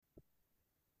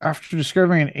After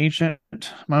discovering an ancient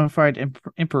mummified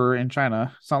emperor in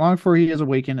China, it's not long before he is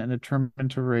awakened and determined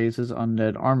to raise his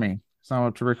undead army. It's now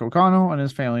up to Rick O'Connell and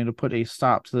his family to put a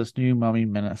stop to this new mummy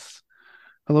menace.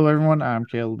 Hello, everyone. I'm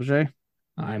Caleb J,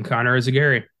 I'm Connor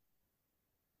Ezagari.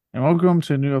 and welcome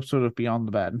to a new episode of Beyond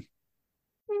the Bad.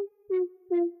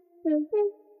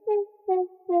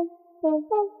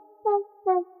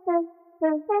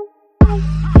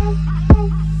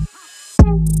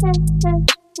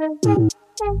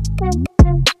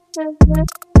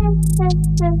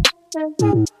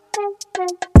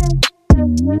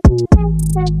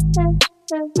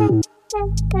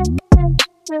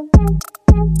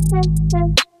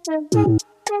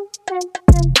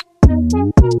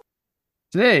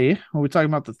 Today, we'll be talking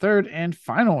about the third and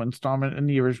final installment in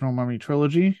the original Mummy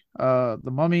trilogy, The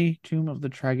Mummy, Tomb of the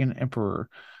Dragon Emperor.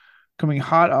 Coming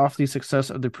hot off the success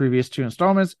of the previous two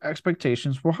installments,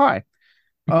 expectations were high.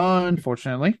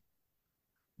 Unfortunately,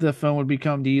 the film would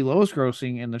become the lowest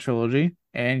grossing in the trilogy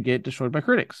and get destroyed by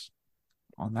critics.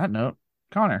 On that note,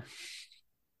 Connor.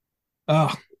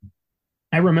 Oh,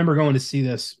 I remember going to see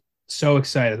this. So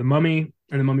excited. The Mummy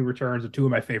and The Mummy Returns are two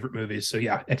of my favorite movies. So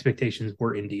yeah, expectations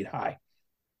were indeed high.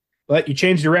 But you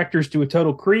change directors to a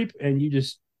total creep and you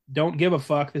just don't give a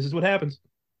fuck. This is what happens.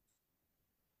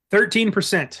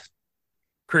 13%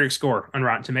 critic score on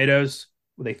Rotten Tomatoes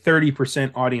with a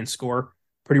 30% audience score.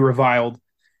 Pretty reviled.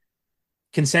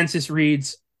 Consensus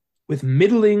reads with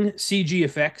middling CG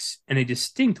effects and a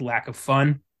distinct lack of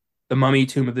fun, The Mummy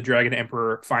Tomb of the Dragon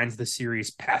Emperor finds the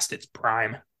series past its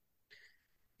prime.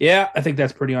 Yeah, I think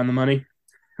that's pretty on the money.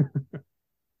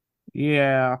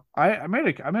 Yeah, I made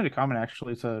a comment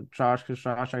actually to Josh because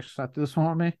Josh actually sat through this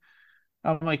one with me.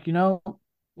 I'm like,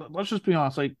 let's just be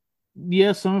honest. Like,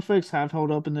 yes, some effects have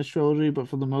held up in this trilogy, but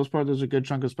for the most part, there's a good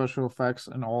chunk of special effects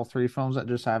in all three films that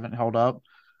just haven't held up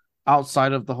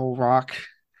outside of the whole rock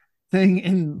thing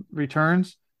in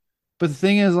Returns. But the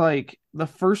thing is, like, the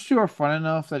first two are fun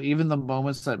enough that even the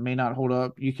moments that may not hold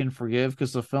up, you can forgive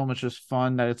because the film is just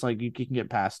fun that it's like you can get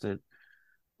past it.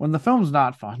 When the film's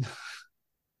not fun,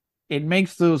 it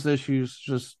makes those issues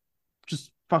just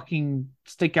fucking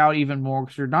stick out even more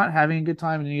because you're not having a good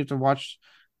time and then you have to watch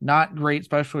not great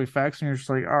special effects and you're just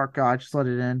like, oh god, just let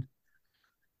it in.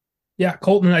 Yeah,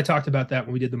 Colton and I talked about that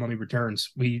when we did The Mummy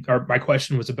Returns. My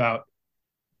question was about,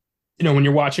 when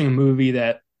you're watching a movie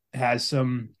that has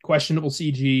some questionable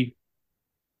CG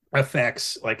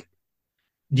effects, like,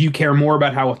 do you care more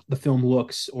about how the film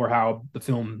looks or how the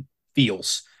film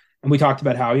feels? And we talked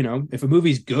about how, if a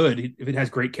movie's good, if it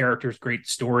has great characters, great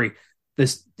story,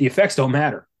 the effects don't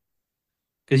matter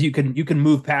because you can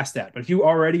move past that. But if you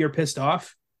already are pissed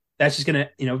off, that's just gonna,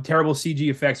 terrible CG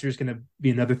effects are just gonna be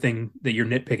another thing that you're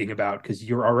nitpicking about because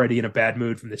you're already in a bad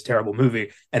mood from this terrible movie.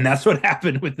 And that's what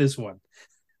happened with this one.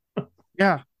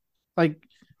 Yeah, like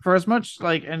for as much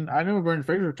like, and I know Brendan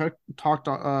Fraser talked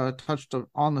touched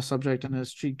on the subject in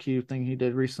his cheat cube thing he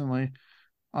did recently.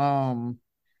 Um,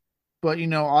 but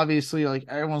obviously, like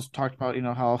everyone's talked about,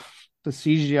 how the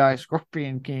CGI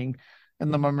Scorpion King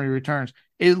and the Mummy Returns,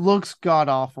 it looks god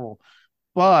awful.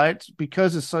 But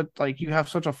because it's such like you have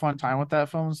such a fun time with that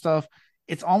film and stuff,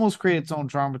 it's almost created its own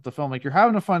charm with the film. Like you're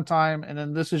having a fun time, and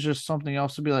then this is just something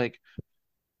else to be like,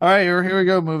 all right, here we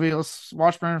go, movie. Let's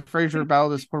watch Brendan Fraser battle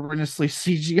this horrendously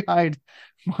CGI'd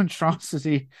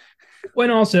monstrosity.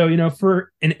 When also,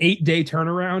 for an 8 day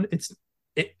turnaround,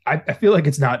 I feel like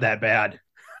it's not that bad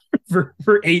for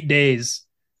 8 days.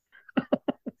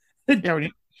 Yeah,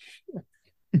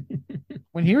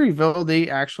 when he revealed they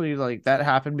actually like that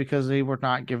happened because they were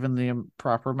not given the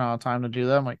proper amount of time to do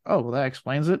that. I'm like, oh, well, that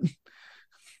explains it.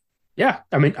 Yeah,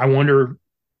 I mean, I wonder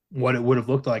what it would have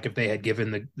looked like if they had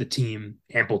given the team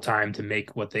ample time to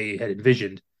make what they had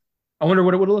envisioned. I wonder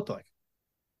what it would have looked like.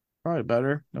 Probably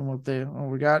better than what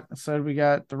we got. Instead, we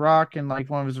got The Rock in like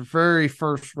one of his very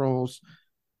first roles,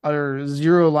 utter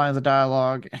zero lines of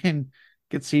dialogue, and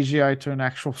get CGI to an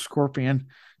actual scorpion.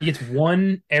 He gets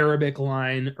one Arabic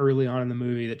line early on in the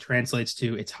movie that translates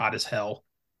to "It's hot as hell,"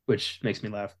 which makes me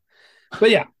laugh.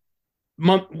 But yeah,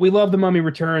 we love the Mummy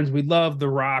Returns. We love The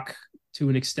Rock to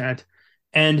an extent,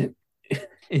 and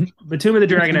in the Tomb of the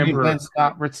Dragon Glenn Emperor,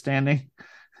 Scott withstanding.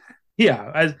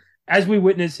 yeah, as we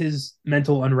witness his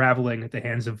mental unraveling at the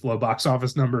hands of low box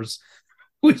office numbers,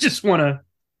 we just want to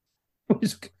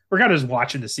we're kind of just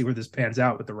watching to see where this pans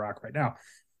out with The Rock right now.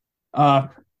 Uh,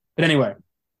 but anyway,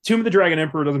 Tomb of the Dragon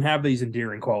Emperor doesn't have these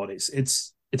endearing qualities.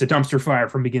 It's a dumpster fire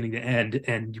from beginning to end,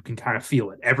 and you can kind of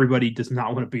feel it. Everybody does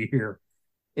not want to be here.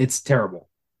 It's terrible.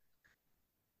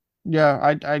 Yeah,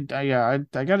 I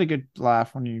got a good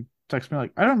laugh when you text me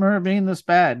like, I don't remember it being this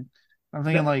bad. I'm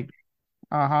thinking That, like,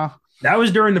 uh huh. That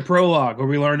was during the prologue where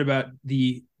we learned about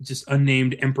the just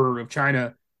unnamed emperor of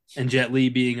China and Jet Li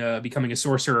being becoming a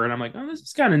sorcerer, and I'm like, oh, this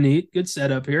is kind of neat, good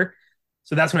setup here.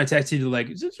 So that's when I texted you like,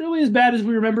 is this really as bad as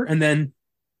we remember? And then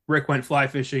Rick went fly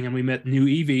fishing, and we met new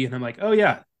Evie, and I'm like, oh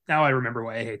yeah, now I remember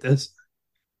why I hate this.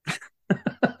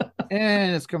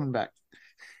 And it's coming back.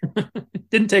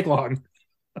 Didn't take long.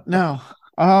 No.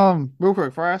 Real quick,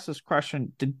 before I ask this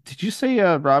question, did you say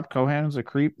Rob Cohen is a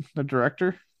creep, the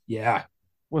director? Yeah.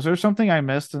 Was there something I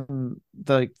missed in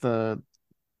the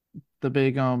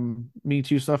big Me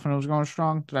Too stuff when it was going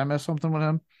strong? Did I miss something with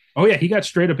him? Oh yeah, he got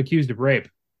straight up accused of rape.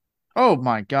 Oh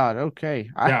my God. Okay.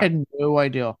 I Yeah. had no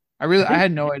idea. I I think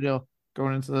had no idea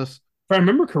going into this. if I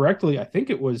remember correctly, I think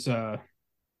it was let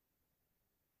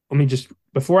me just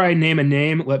before I name a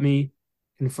name, let me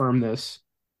confirm this.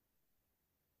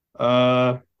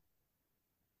 Uh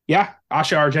yeah,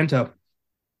 Asha Argento.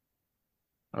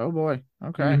 Oh boy.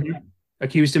 Okay. Mhm.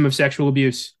 Accused him of sexual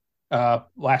abuse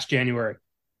last January.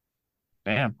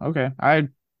 Damn. Okay. I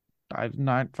did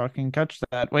not fucking catch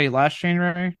that. Wait, last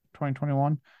January,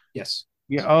 2021? Yes.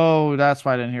 Yeah. Oh, that's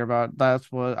why I didn't hear about it.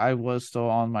 That's what I was still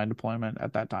on my deployment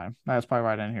at that time. That's probably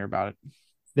why I didn't hear about it.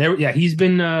 There yeah, he's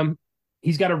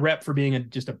got a rep for being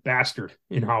just a bastard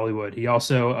in Hollywood. He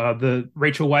also the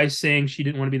Rachel Weisz saying she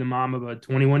didn't want to be the mom of a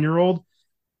 21-year-old.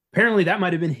 Apparently that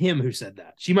might have been him who said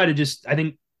that. She might have just I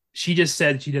think she just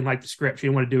said she didn't like the script. She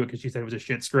didn't want to do it because she said it was a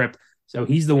shit script. So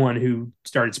he's the one who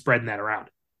started spreading that around.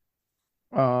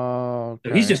 So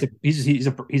he's Okay. just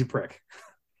he's a prick.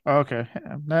 Okay.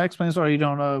 That explains why you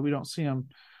don't we don't see him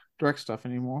direct stuff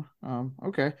anymore.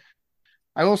 Okay.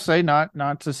 I will say not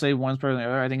to say one's better than the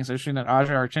other. I think it's interesting that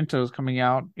Aja Argento is coming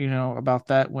out, about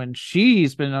that when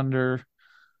she's been under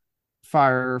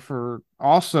fire for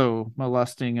also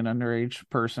molesting an underage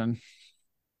person.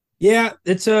 Yeah,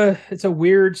 it's a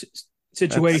weird That's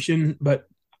situation, but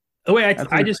the way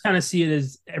that's I a just kind of see it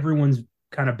as everyone's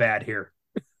kind of bad here.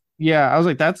 yeah, I was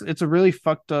like, it's a really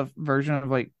fucked up version of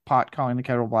like pot calling the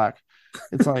kettle black.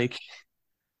 It's like,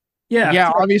 Yeah, yeah,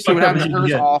 it's like obviously what fucked up happened as to you her can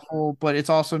is get. awful, but it's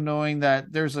also knowing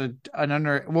that there's at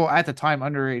the time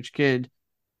underage kid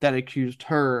that accused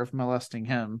her of molesting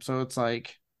him. So it's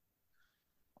like,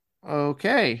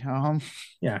 okay,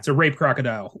 Yeah, it's a rape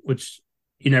crocodile, which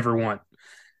you never want.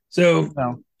 So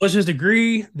no, let's just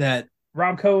agree that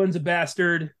Rob Cohen's a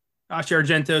bastard. Asha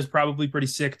Argento is probably pretty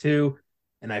sick too,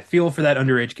 and I feel for that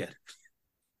underage kid.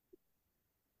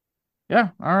 yeah,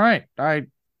 all right,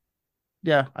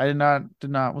 yeah, I did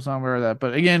not was not aware of that.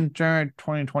 But again, January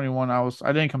 2021, I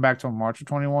didn't come back till March of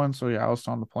 21, so yeah, I was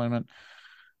on deployment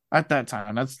at that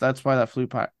time. That's why that flew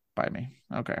by me.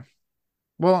 Okay,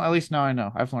 well, at least now I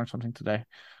know. I've learned something today.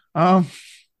 Um,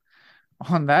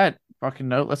 on that fucking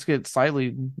note, let's get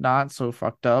slightly not so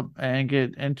fucked up and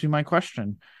get into my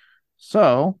question.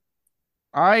 So,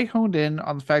 I honed in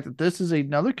on the fact that this is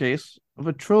another case of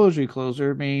a trilogy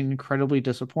closer being incredibly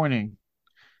disappointing.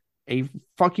 A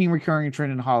fucking recurring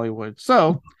trend in Hollywood.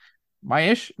 So,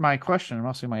 my question,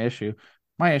 I'll say my issue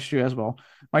as well.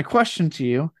 My question to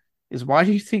you is why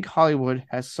do you think Hollywood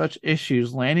has such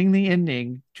issues landing the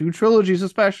ending to trilogies,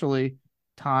 especially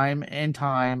time and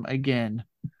time again?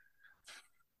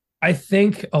 I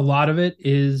think a lot of it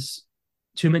is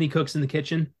too many cooks in the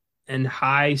kitchen and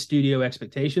high studio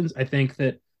expectations. I think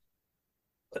that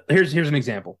here's an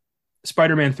example.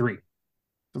 Spider-Man 3.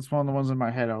 That's one of the ones in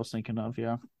my head I was thinking of.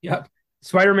 Yeah. Yep.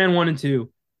 Spider-Man 1 and 2.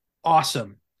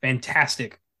 Awesome.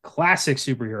 Fantastic. Classic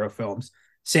superhero films.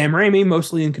 Sam Raimi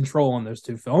mostly in control on those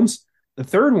two films. The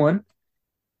third one,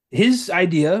 his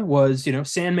idea was,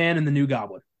 Sandman and the New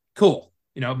Goblin. Cool.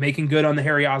 Making good on the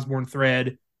Harry Osborn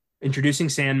thread, introducing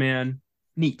Sandman.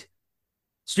 Neat.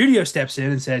 Studio steps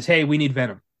in and says, "Hey, we need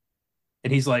Venom."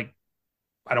 And he's like,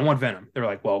 "I don't want Venom." They're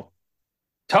like, "Well,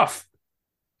 tough.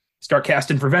 Start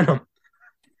casting for Venom."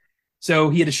 So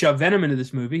he had to shove Venom into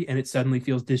this movie, and it suddenly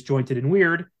feels disjointed and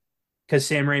weird because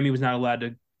Sam Raimi was not allowed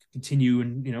to continue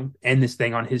and end this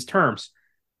thing on his terms.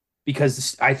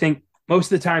 Because I think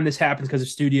most of the time this happens because of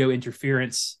studio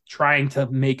interference, trying to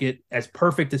make it as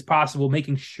perfect as possible,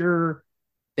 making sure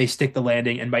they stick the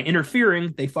landing, and by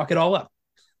interfering, they fuck it all up.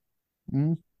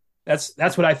 Mm, That's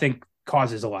what I think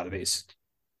causes a lot of these.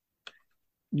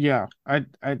 yeah.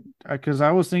 Because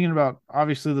I was thinking about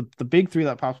obviously the big three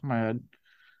that pops in my head: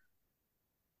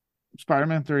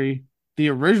 Spider-Man 3, the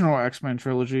original X-Men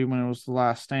trilogy when it was The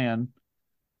Last Stand,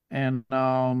 and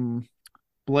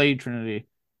Blade Trinity.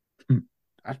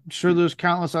 I'm sure there's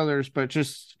countless others, but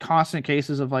just constant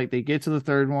cases of like they get to the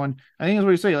third one. I think that's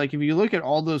what you say. Like if you look at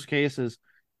all those cases,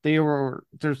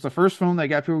 there's the first film that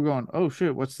got people going, "Oh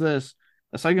shit, what's this?"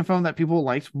 a second film that people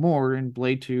liked more in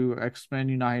Blade 2, X-Men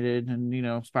United,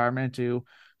 and Spider-Man 2.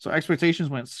 So expectations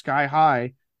went sky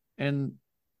high, and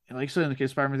like I said, in the case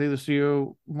of Spider-Man 3,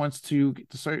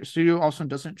 the studio also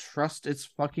doesn't trust its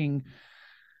fucking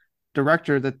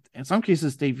director that in some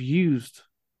cases they've used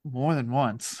more than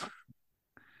once.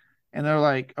 And they're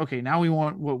like, okay, now we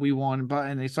want what we want, but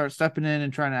and they start stepping in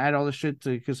and trying to add all this shit to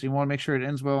because you want to make sure it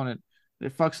ends well, and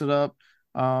it fucks it up.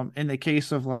 In the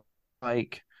case of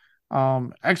like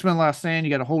X-Men Last Stand, you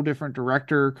got a whole different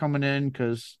director coming in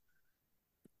because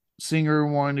Singer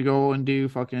wanted to go and do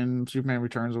fucking Superman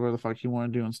Returns or whatever the fuck he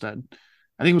wanted to do instead.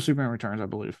 I think it was Superman Returns, I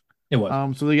believe. It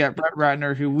was. So they got Brett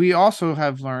Ratner, who we also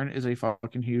have learned is a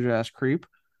fucking huge ass creep.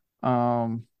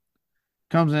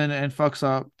 Comes in and fucks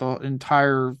up the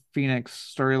entire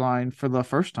Phoenix storyline for the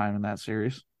first time in that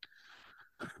series.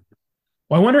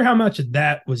 Well, I wonder how much of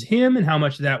that was him and how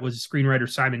much of that was screenwriter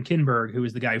Simon Kinberg, who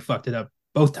was the guy who fucked it up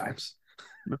both times.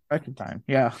 The second time,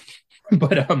 yeah.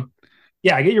 But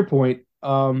yeah, I get your point.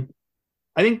 I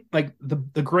think like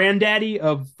the granddaddy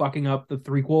of fucking up the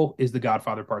threequel is The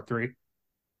Godfather Part 3.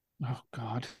 Oh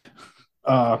God.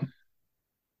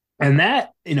 And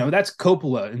that, that's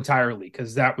Coppola entirely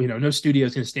because that, no studio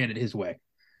is going to stand it his way.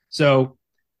 So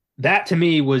that to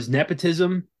me was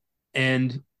nepotism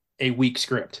and a weak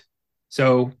script.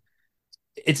 So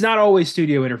it's not always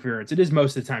studio interference. It is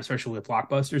most of the time, especially with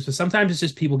blockbusters. But sometimes it's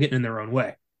just people getting in their own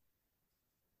way.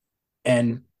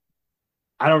 And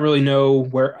I don't really know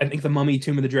where. I think The Mummy,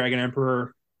 Tomb of the Dragon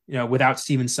Emperor, without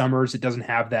Stephen Sommers, it doesn't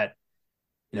have that,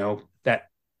 that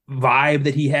vibe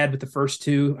that he had with the first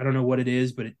two. I don't know what it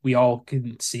is, but we all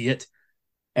can see it.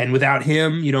 And without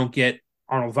him, you don't get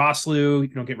Arnold Vosloo, you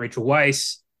don't get Rachel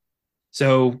Weisz.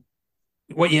 So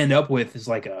what you end up with is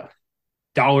like a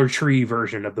Dollar Tree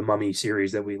version of the Mummy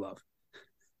series that we love.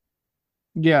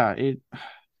 Yeah,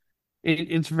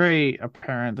 it's very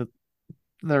apparent that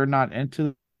they're not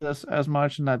into this as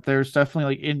much, and that there's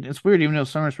definitely it's weird, even though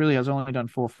Sommers really has only done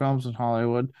 4 films in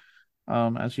Hollywood,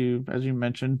 as you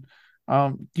mentioned.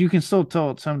 You can still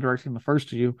tell it's him directing the first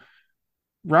two.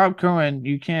 Rob Cohen,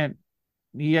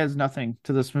 he has nothing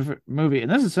to this movie,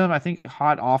 and this is him, I think,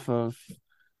 hot off of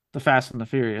the Fast and the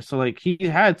Furious, so like he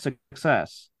had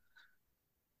success.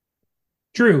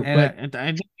 True, and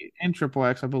in Triple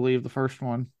X, I believe the first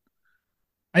one.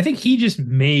 I think he just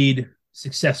made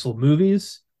successful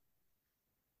movies,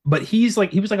 but he was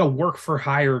like a work for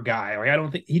hire guy. Like I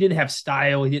don't think he didn't have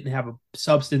style, he didn't have a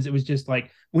substance. It was just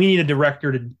like we need a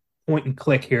director to point and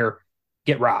click here,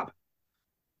 get Rob.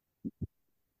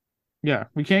 Yeah,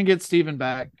 we can't get Steven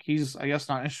back. He's, I guess,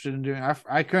 not interested in doing.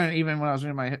 I couldn't even when I was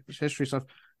doing my history stuff,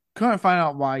 couldn't find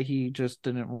out why he just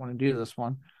didn't want to do this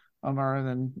one. Other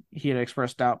than he had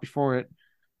expressed doubt before it.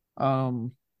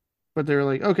 But they were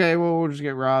like, okay, well, we'll just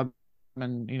get Rob,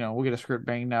 and we'll get a script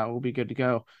banged out. We'll be good to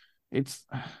go. It's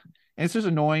just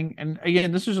annoying. And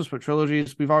again, this is just with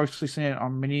trilogies. We've obviously seen it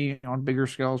on bigger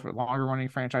scales with longer running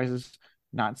franchises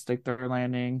not stick their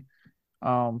landing.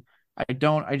 I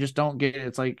just don't get it.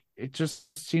 It's like it just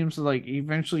seems like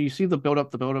eventually you see the build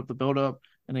up, and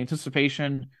the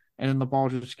anticipation, and then the ball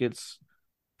just gets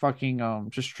fucking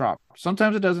just dropped.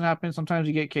 Sometimes it doesn't happen. Sometimes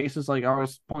you get cases like I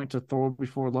always point to Thor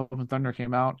before Love and Thunder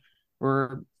came out,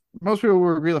 where most people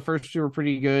will agree the first two were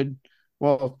pretty good.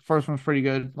 Well, first one's pretty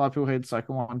good. A lot of people hate the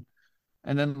second one.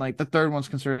 And then like the third one's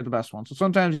considered the best one. So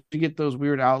sometimes you get those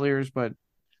weird outliers, but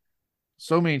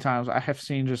so many times I have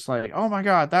seen just like, oh my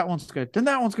God, that one's good. Then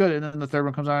that one's good. And then the third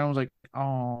one comes out and I was like,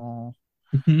 oh.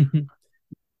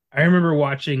 I remember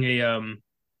watching you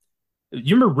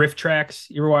remember Riff Tracks?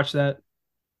 You ever watch that?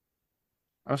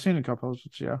 I've seen a couple of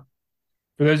those, yeah.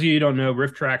 For those of you who don't know,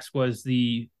 Riff Tracks was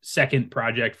the second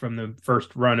project from the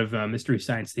first run of Mystery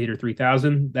Science Theater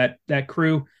 3000. That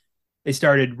crew, they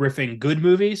started riffing good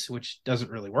movies, which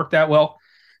doesn't really work that well.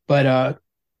 But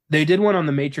they did one on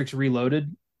The Matrix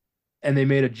Reloaded, and they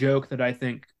made a joke that I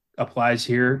think applies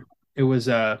here. It was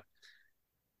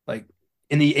like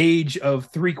in the age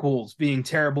of threequels being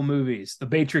terrible movies, The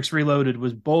Matrix Reloaded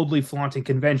was boldly flaunting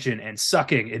convention and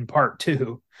sucking in part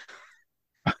 2.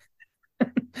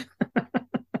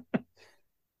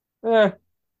 Yeah.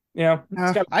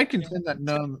 I contend that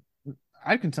none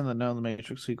of the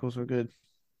Matrix sequels are good.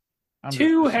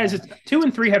 2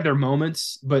 and 3 have their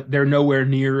moments, but they're nowhere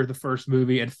near the first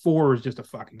movie, and 4 is just a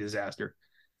fucking disaster.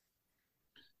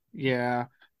 Yeah.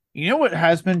 You know what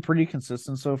has been pretty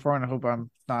consistent so far, and I hope I'm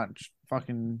not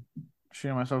fucking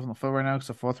shooting myself in the foot right now because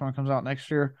the 4th one comes out next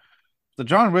year. The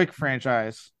John Wick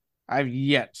franchise, I've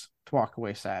yet to walk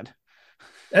away sad.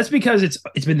 That's because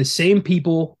it's been the same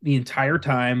people the entire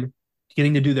time,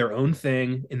 getting to do their own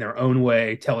thing in their own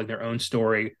way, telling their own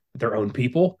story with their own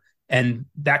people. and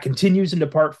that continues into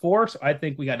part 4. So I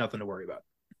think we got nothing to worry about.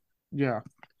 Yeah,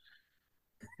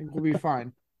 I think we'll be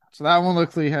fine. So that one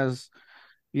luckily has,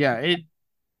 yeah,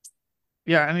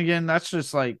 yeah, and again, that's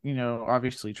just like,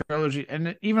 obviously trilogy,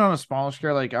 and even on a smaller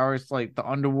scale, like ours, like the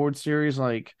Underworld series,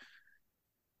 like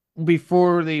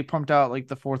before they pumped out like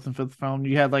the fourth and fifth film,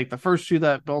 you had like the first two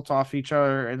that built off each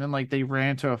other, and then like they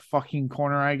ran to a fucking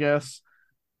corner, I guess,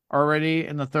 already,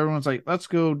 and the third one's like, let's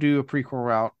go do a prequel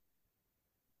route.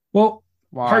 Well,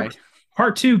 Why?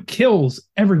 part 2 kills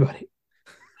everybody.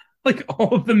 Like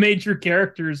all of the major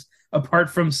characters, apart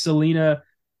from Selena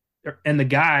and the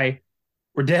guy,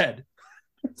 were dead.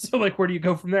 So like, where do you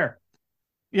go from there?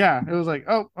 Yeah, it was like,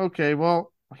 oh, okay,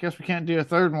 well, I guess we can't do a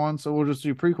third one, so we'll just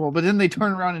do prequel. But then they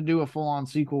turn around and do a full on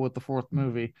sequel with the fourth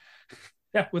movie.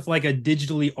 Yeah, with like a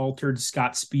digitally altered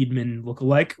Scott Speedman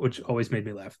lookalike, which always made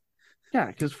me laugh. Yeah,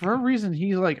 because for a reason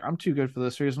he's like, I'm too good for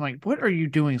this series. I'm like, what are you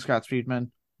doing, Scott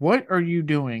Speedman? What are you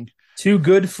doing? Too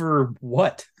good for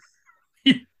what?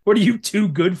 What are you too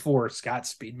good for, Scott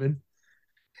Speedman?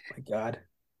 My God.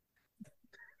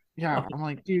 Yeah, I'm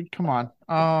like, dude, come on.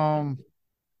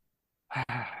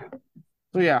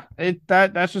 So yeah,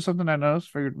 that's just something I noticed.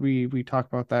 Figured we talk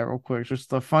about that real quick. Just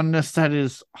the funness that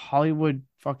is Hollywood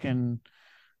fucking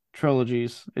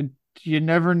trilogies. You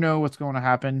never know what's going to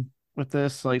happen with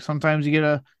this. Like sometimes you get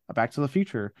a Back to the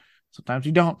Future, sometimes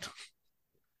you don't.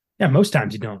 Yeah, most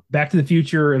times you don't. Back to the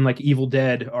Future and like Evil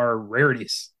Dead are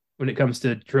rarities when it comes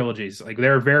to trilogies. Like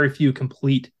there are very few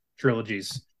complete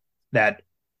trilogies that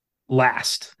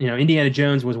last. Indiana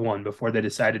Jones was one before they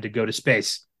decided to go to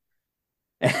space.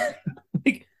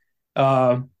 Like,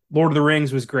 Lord of the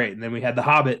Rings was great, and then we had The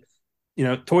Hobbit.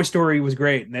 Toy Story was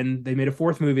great, and then they made a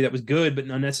fourth movie that was good but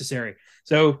unnecessary.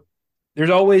 So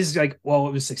there's always like, well,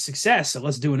 it was a success, so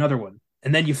let's do another one,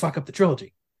 and then you fuck up the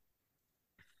trilogy.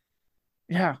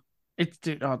 Yeah,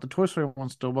 the Toy Story one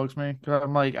still bugs me because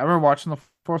I'm like, I remember watching the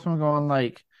fourth one going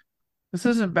like, this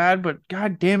isn't bad, but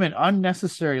god damn it,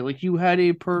 unnecessary. Like you had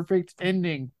a perfect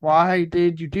ending. Why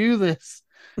did you do this?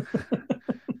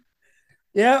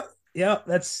 Yeah, yeah,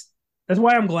 that's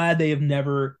why I'm glad they have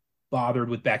never bothered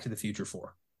with Back to the Future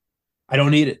 4. I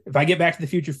don't need it. If I get Back to the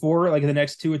Future 4 like in the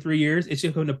next 2 or 3 years, it's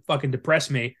just going to fucking depress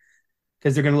me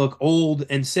because they're going to look old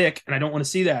and sick, and I don't want to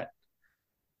see that.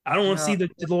 I don't want to Yeah. see the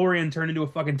DeLorean turn into a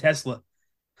fucking Tesla.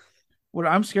 What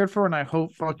I'm scared for, and I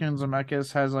hope fucking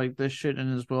Zemeckis has like this shit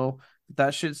in his will,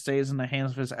 that shit stays in the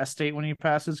hands of his estate when he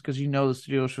passes, because the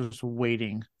studio's just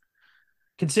waiting.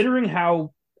 Considering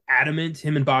how adamant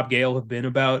him and Bob Gale have been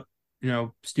about,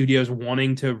 studios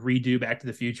wanting to redo Back to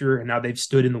the Future, and now they've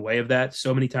stood in the way of that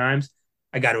so many times,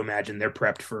 I got to imagine they're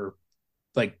prepped for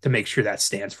like to make sure that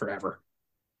stands forever.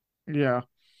 Yeah.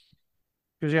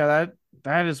 Because yeah,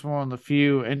 that is one of the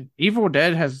few, and Evil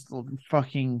Dead has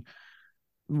fucking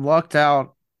lucked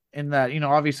out in that,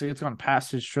 obviously it's gone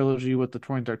past his trilogy with the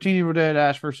 2013 Evil Dead,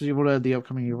 Ash versus Evil Dead, the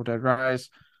upcoming Evil Dead Rise,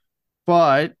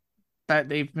 but that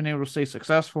they've been able to stay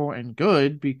successful and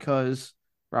good because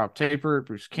Rob Tapert,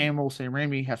 Bruce Campbell, Sam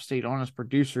Raimi have stayed on as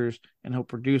producers and help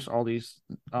produce all these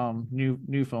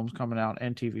new films coming out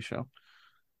and TV show.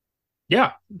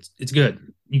 Yeah, it's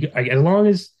good. As long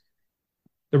as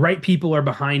the right people are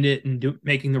behind it and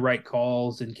making the right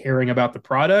calls and caring about the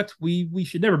product, we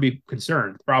should never be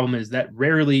concerned. The problem is that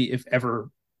rarely, if ever,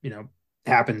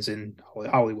 happens in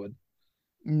Hollywood.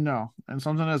 No, and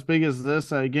something as big as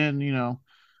this, again,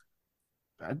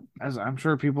 as I'm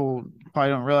sure people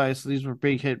probably don't realize, these were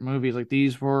big hit movies. Like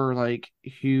these were like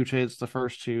huge hits, the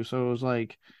first two. So it was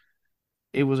like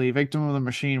it was a victim of the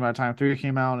machine by the time three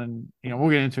came out, and we'll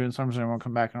get into it in some reason. We'll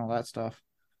come back and all that stuff.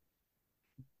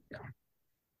 Yeah,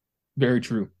 very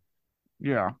true.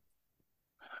 Yeah.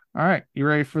 All right, you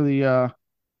ready for the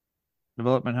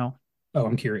development hell? Oh,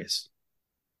 I'm curious.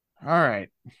 All right.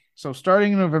 So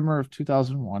starting in November of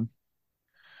 2001,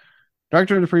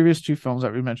 director of the previous two films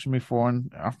that we mentioned before,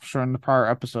 and I'm sure in the prior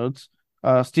episodes,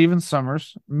 Steven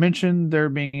Summers mentioned there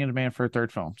being a demand for a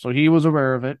third film, so he was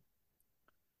aware of it.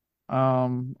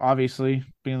 Obviously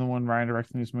being the one Ryan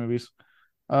directing these movies.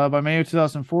 By May of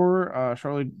 2004,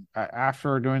 shortly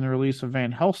after or during the release of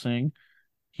Van Helsing,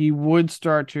 he would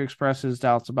start to express his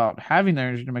doubts about having the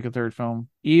energy to make a third film,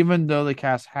 even though the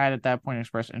cast had at that point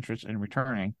expressed interest in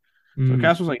returning. So the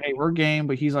cast was like, "Hey, we're game,"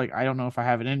 but he's like, "I don't know if I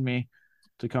have it in me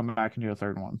to come back and do a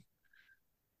third one."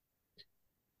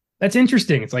 That's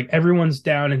interesting. It's like everyone's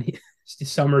down, and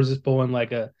Summers is pulling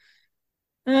like I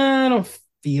don't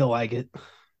feel like it.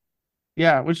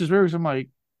 Yeah, which is very. I'm like,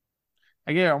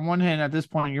 I get it. On one hand, at this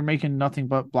point, you're making nothing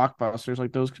but blockbusters.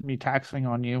 Like those can be taxing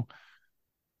on you,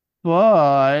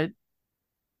 but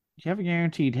you have a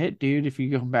guaranteed hit, dude. If you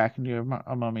go back and do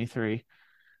a Mummy 3,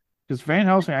 Because Van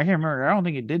Helsing, I can't remember. I don't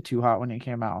think it did too hot when it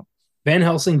came out. Van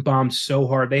Helsing bombed so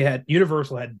hard.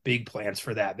 Universal had big plans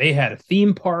for that. They had a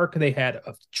theme park, they had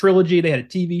a trilogy, they had a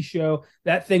TV show.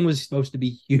 That thing was supposed to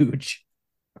be huge.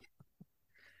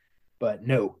 But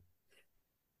no.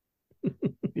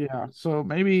 Yeah, so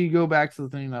maybe you go back to the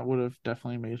thing that would have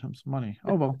definitely made him some money.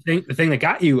 Oh well, The thing that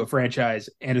got you a franchise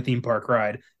and a theme park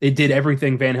ride, it did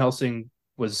everything Van Helsing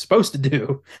was supposed to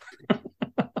do.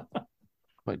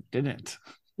 but didn't.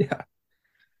 Yeah.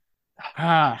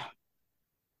 Ah.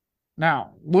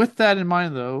 Now, with that in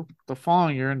mind, though, the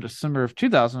following year in December of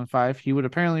 2005, he would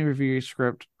apparently review a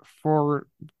script for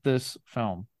this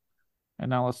film. And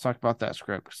now let's talk about that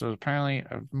script because it was apparently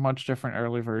a much different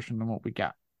early version than what we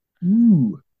got.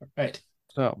 Ooh. All right.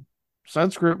 So,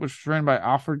 said script, which was written by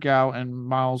Alfred Gow and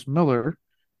Miles Miller,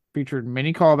 featured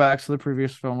many callbacks to the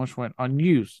previous film, which went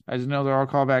unused. As you know, there are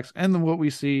callbacks in what we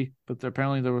see, but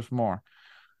apparently there was more.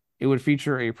 It would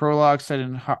feature a prologue set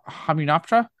in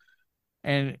Hamunaptra,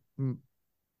 and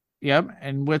yep,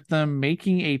 and with them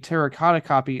making a terracotta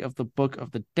copy of the Book of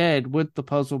the Dead with the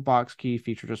puzzle box key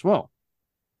featured as well.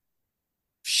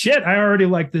 Shit, I already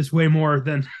like this way more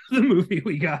than the movie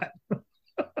we got.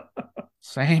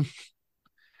 Same.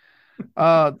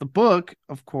 The book,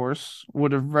 of course,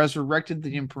 would have resurrected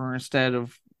the Emperor instead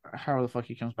of how the fuck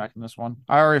he comes back in this one.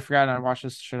 I already forgot I watched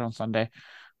this shit on Sunday.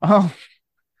 Um,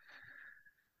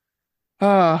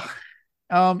 uh,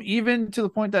 even to the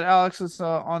point that Alex is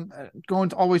on going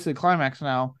to always to the climax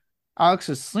now.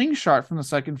 Alex's slingshot from the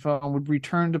second film would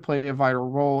return to play a vital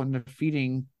role in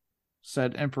defeating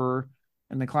said Emperor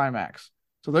in the climax.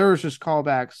 So there was just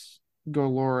callbacks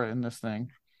galore in this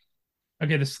thing.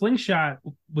 Okay, the slingshot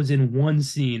was in one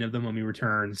scene of The Mummy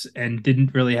Returns and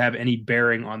didn't really have any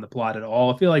bearing on the plot at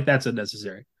all. I feel like that's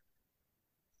unnecessary.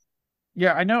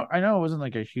 Yeah, I know it wasn't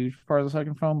like a huge part of the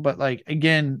second film, but like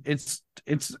again, it's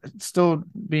still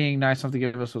being nice enough to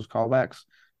give us those callbacks,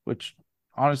 which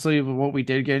honestly, what we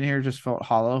did get in here just felt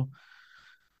hollow.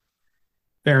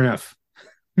 Fair enough.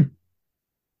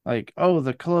 Like, oh,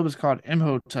 the club is called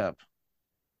Imhotep.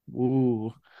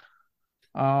 Ooh.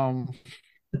 Um,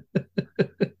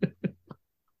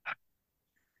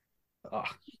 Oh,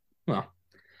 well,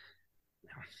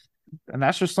 and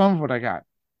that's just some of what I got.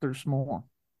 There's more.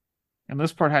 And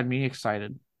this part had me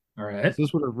excited. all right.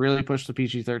 This would have really pushed the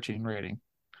PG-13 rating.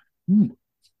 Ooh.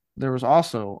 There was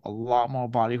also a lot more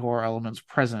body horror elements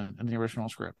present in the original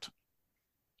script.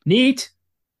 Neat.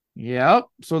 Yep.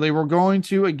 So they were going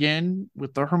to again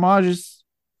with the homages.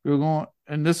 We were going,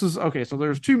 and this is okay. So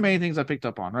there's two main things I picked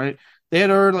up on. Right, they had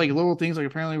heard like little things like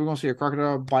apparently we're going to see a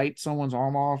crocodile bite someone's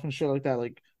arm off and shit like that.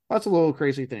 Like lots of little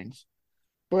crazy things.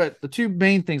 But the two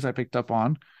main things I picked up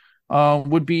on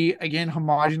would be again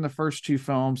homaging the first two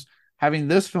films, having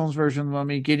this film's version of the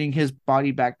Mummy getting his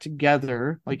body back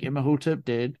together like Imhotep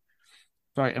did.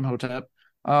 Sorry, Imhotep.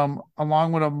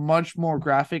 Along with a much more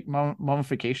graphic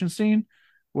mummification scene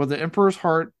where the Emperor's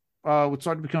heart would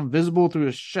start to become visible through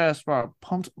his chest while it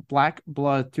pumped black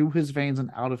blood through his veins and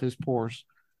out of his pores.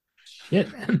 Shit,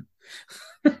 man.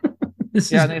 This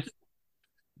Yeah, is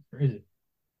crazy.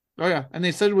 oh yeah, and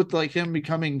they said with like him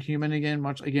becoming human again,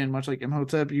 much like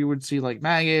Imhotep, you would see like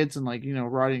maggots and like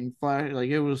rotting flesh. Like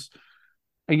it was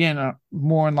again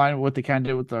more in line with what they kind of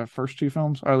did with the first two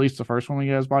films, or at least the first one when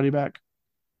he got his body back.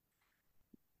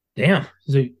 Damn.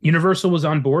 So Universal was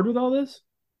on board with all this?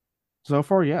 So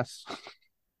far, yes.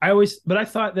 But I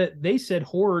thought that they said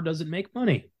horror doesn't make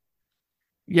money.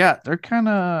 Yeah, they're kind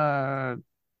of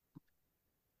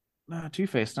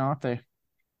two-faced now, aren't they?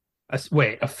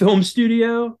 Wait, a film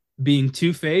studio being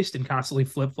two-faced and constantly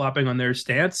flip-flopping on their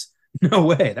stance? No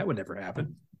way. That would never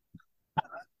happen.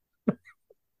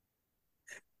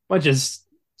 Bunch of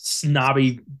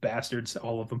snobby bastards,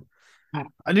 all of them.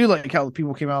 I do like how the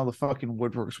people came out of the fucking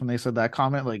woodworks when they said that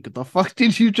comment. Like, the fuck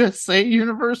did you just say,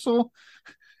 Universal?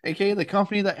 AKA the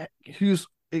company that whose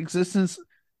existence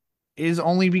is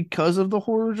only because of the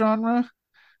horror genre.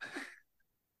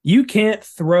 You can't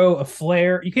throw a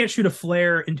flare. You can't shoot a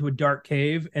flare into a dark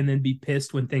cave and then be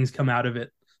pissed when things come out of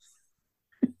it.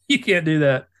 You can't do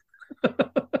that.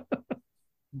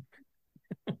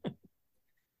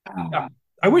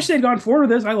 I wish they'd gone forward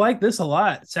with this. I like this a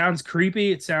lot. It sounds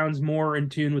creepy. It sounds more in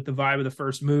tune with the vibe of the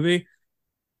first movie.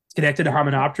 It's connected to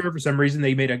Hamunaptra. For some reason,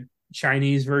 they made a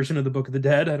Chinese version of the Book of the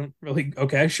Dead. I don't really.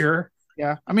 Okay, sure.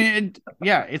 Yeah, I mean,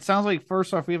 it sounds like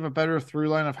first off we have a better through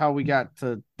line of how we got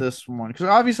to this one because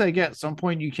obviously, I get at some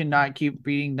point you cannot keep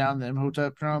beating down the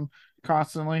Imhotep drum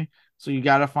constantly, so you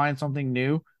got to find something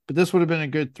new. But this would have been a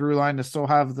good through line to still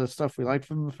have the stuff we liked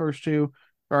from the first two,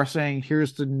 or saying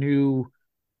here's the new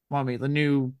Mummy, the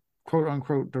new quote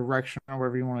unquote direction or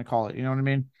whatever you want to call it. You know what I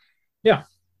mean? Yeah.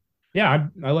 Yeah,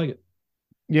 I like it.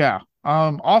 Yeah.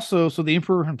 Also, so the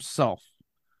Emperor himself,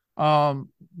 um,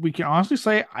 we can honestly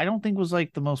say I don't think was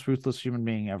like the most ruthless human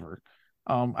being ever.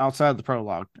 Outside the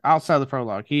prologue. Outside the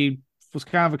prologue. He was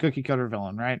kind of a cookie cutter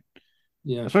villain, right?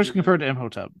 Yeah. Especially compared to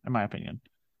Imhotep, in my opinion.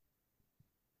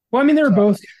 Well, I mean, they were So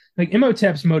both like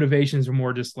Imhotep's motivations were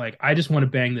more just like, I just want to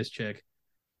bang this chick.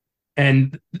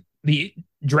 And the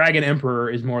Dragon Emperor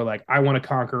is more like, I want to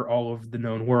conquer all of the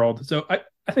known world. So I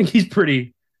think he's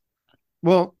pretty.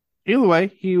 well, either way,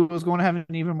 he was going to have an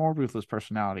even more ruthless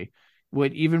personality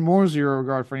with even more zero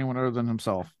regard for anyone other than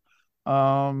himself.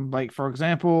 Like for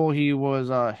example, he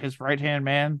was his right hand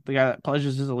man, the guy that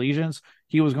pledges his allegiance.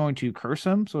 He was going to curse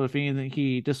him, so if anything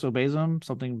he disobeys him,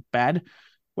 something bad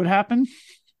would happen.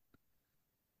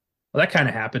 Well, that kind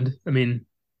of happened. I mean,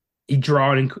 he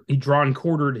drawn and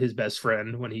quartered his best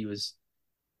friend when he was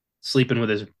sleeping with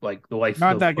his like the wife.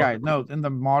 Not that guy. No, in the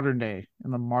modern day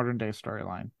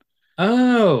storyline,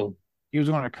 Oh, he was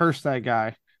going to curse that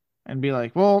guy and be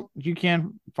like, "Well, you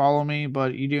can follow me,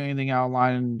 but you do anything out of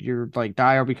line, and you're like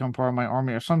die or become part of my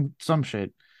army or some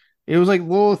shit." It was like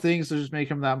little things to just make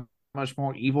him that much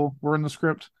more evil. Were in the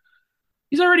script.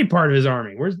 he's already part of his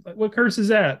army. Where's what curse is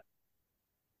that?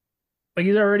 Like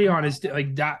he's already on his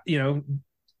like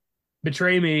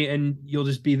betray me and you'll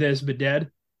just be this but dead.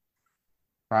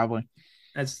 Probably.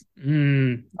 That's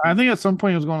I think at some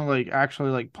point he was going to like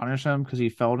actually like punish him because he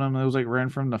felled him. It was like ran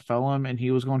for him to fell him, and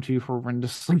he was going to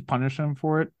horrendously punish him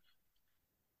for it.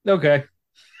 okay.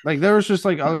 Like there was just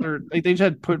like other like they just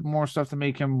had put more stuff to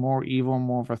make him more evil,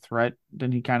 more of a threat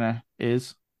than he kind of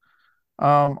is.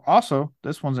 Also,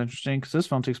 this one's interesting because this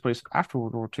film takes place after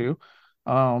World War II.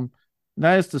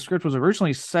 That is the script was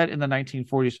originally set in the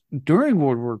 1940s during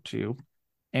World War II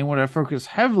and would have focused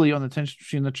heavily on the tension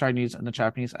between the Chinese and the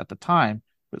Japanese at the time,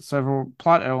 with several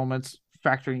plot elements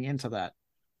factoring into that.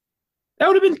 That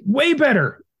would have been way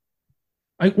better.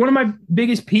 Like one of my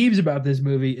biggest peeves about this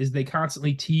movie is they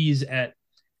constantly tease at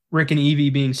Rick and Evie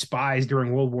being spies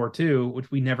during World War II,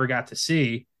 which we never got to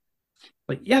see.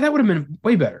 Like, yeah, that would have been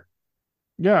way better.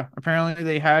 Yeah, apparently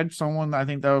they had someone I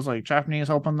think that was like Japanese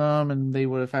helping them, and they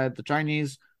would have had the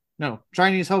Chinese, no,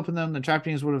 Chinese helping them. The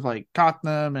Japanese would have like caught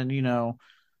them, and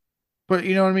but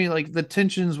you know what I mean? Like the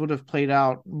tensions would have played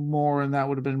out more, and that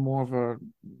would have been more of a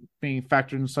being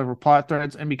factored in several plot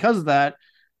threads. And because of that,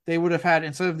 they would have had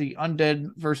instead of the undead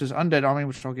versus undead army,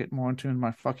 which I'll get more into in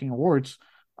my fucking awards,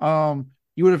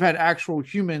 you would have had actual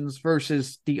humans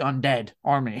versus the undead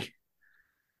army.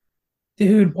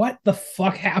 Dude, what the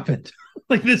fuck happened?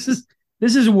 Like this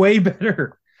is way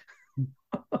better.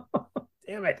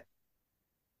 Damn it.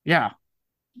 Yeah.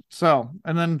 So,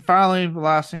 and then finally, the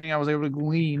last thing I was able to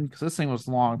glean because this thing was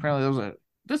long. Apparently, there was a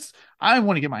this. I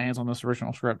want to get my hands on this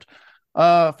original script.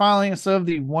 Finally, instead of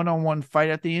the one-on-one fight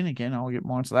at the end, again, I'll get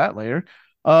more into that later.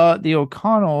 The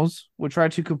O'Connells would try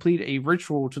to complete a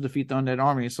ritual to defeat the undead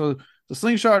army. So the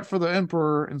slingshot for the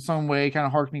Emperor, in some way, kind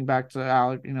of harkening back to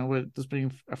Alex, with this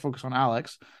being a focus on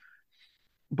Alex,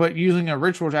 but using a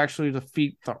ritual to actually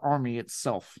defeat the army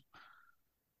itself.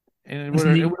 And it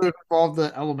would have involved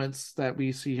the elements that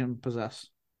we see him possess.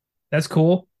 That's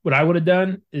cool. What I would have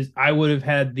done is I would have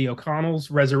had the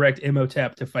O'Connells resurrect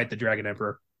Imhotep to fight the Dragon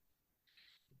Emperor.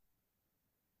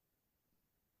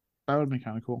 That would be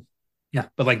kind of cool. Yeah,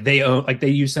 but like they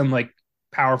use some like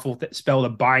powerful spell to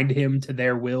bind him to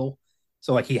their will,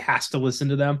 so like he has to listen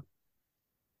to them.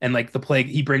 And like the plague,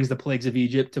 he brings the plagues of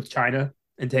Egypt to China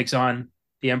and takes on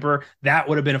the emperor. That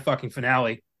would have been a fucking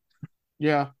finale.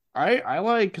 Yeah, I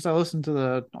like because I listened to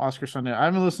the Oscar Sunday. I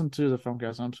haven't listened to the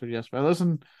Filmcast episode yet, but I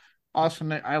listened Oscar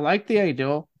Sunday. I like the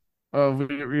idea of what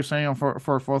you're saying for a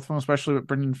fourth film, especially with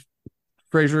Brendan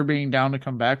Fraser being down to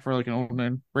come back for like an old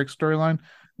man Rick storyline.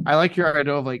 I like your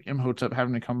idea of like Imhotep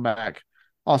having to come back,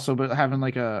 also, but having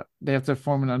like they have to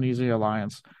form an uneasy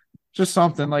alliance. Just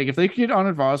something like if they could get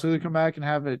Honored Vosloo to come back and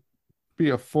have it be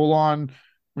a full on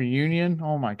reunion.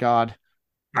 Oh my god.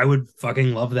 I would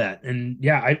fucking love that. And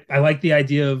yeah, I like the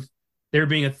idea of there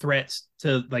being a threat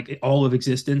to like all of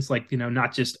existence, like,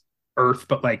 not just Earth,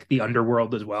 but like the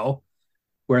underworld as well,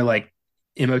 where like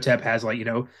Imhotep has like,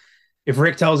 if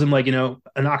Rick tells him like,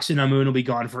 Anck-su-namun will be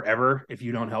gone forever if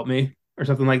you don't help me or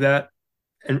something like that.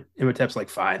 And Imhotep's like,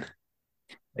 fine.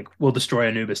 Like we'll destroy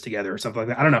Anubis together or something like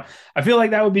that. I don't know. I feel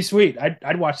like that would be sweet.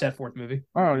 I'd watch that fourth movie.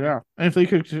 Oh yeah. And if they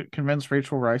could convince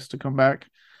Rachel Rice to come back.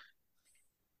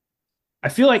 I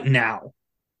feel like now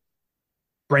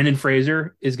Brendan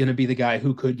Fraser is going to be the guy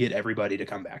who could get everybody to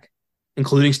come back,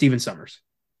 including Steven Summers.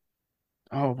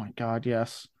 Oh my god,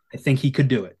 yes. I think he could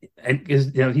do it, and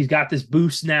because he's got this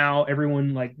boost now.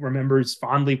 Everyone like remembers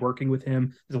fondly working with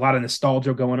him. There's a lot of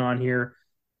nostalgia going on here.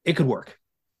 it could work.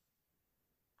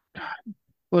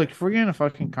 Look, if we're getting a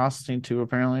fucking Constantine 2,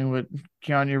 apparently, with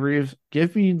Keanu Reeves,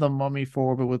 give me the Mummy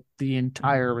 4, but with the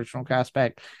entire original cast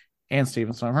back and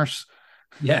Steven Sommers.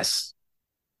 Yes.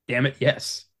 Damn it.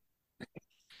 Yes.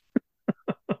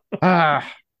 Ah,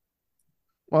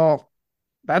 well,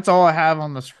 that's all I have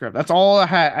on the script. That's all I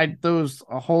had. There was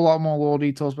a whole lot more little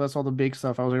details, but that's all the big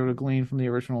stuff I was able to glean from the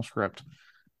original script.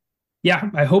 Yeah.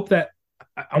 I hope that,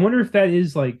 I wonder if that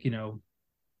is like,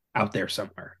 out there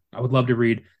somewhere. I would love to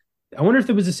read. I wonder if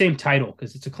it was the same title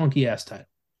because it's a clunky ass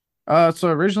title. So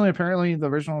originally, apparently, the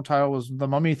original title was The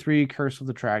Mummy 3: Curse of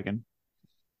the Dragon.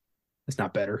 It's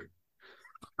not better.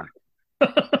 How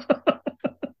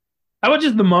about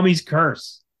just the Mummy's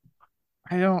Curse?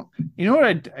 I don't. You know what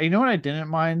I didn't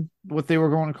mind what they were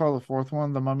going to call the fourth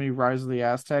one, The Mummy: Rise of the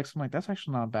Aztecs. I'm like, that's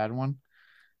actually not a bad one.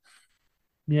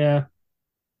 Yeah,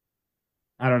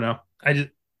 I don't know. I just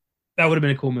that would have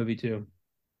been a cool movie too.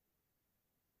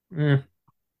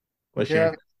 What a Yeah,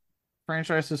 shame.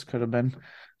 franchises could have been.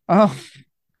 Um,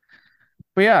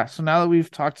 but yeah. So now that we've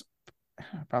talked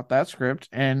about that script,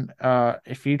 and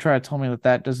if you try to tell me that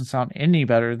that doesn't sound any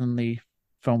better than the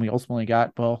film we ultimately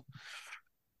got, well,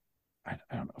 I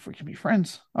don't know if we can be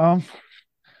friends.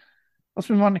 Let's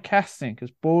move on to casting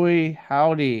because boy,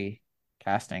 howdy,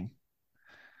 casting.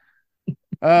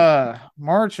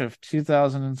 March of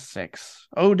 2006.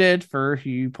 Oded Fur, who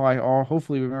you probably all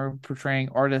hopefully remember portraying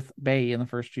Ardith Bay in the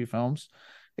first two films,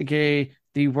 aka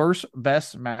the worst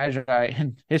best magi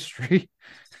in history.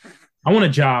 I want a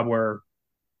job where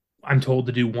I'm told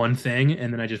to do one thing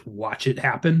and then I just watch it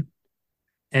happen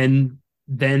and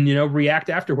then react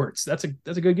afterwards. That's a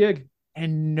good gig.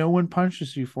 And no one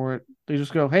punches you for it. They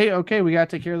just go, "Hey, okay, we got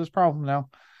to take care of this problem now."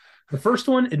 The first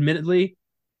one, admittedly,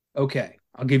 okay,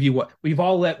 I'll give you what we've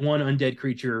all let one undead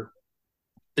creature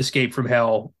escape from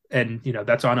hell, and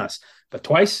that's on us. But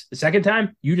twice, the second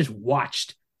time, you just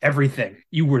watched everything.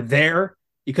 You were there.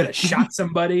 You could have shot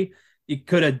somebody. You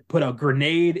could have put a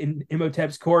grenade in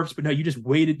Imhotep's corpse, but no, you just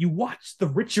waited. You watched the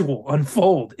ritual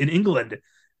unfold in England.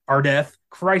 Ardeth,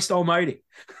 Christ Almighty!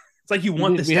 It's like you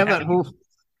want this We to have that happen. whole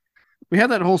we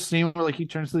had that whole scene where like he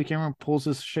turns to the camera and pulls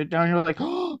his shit down. And you're like,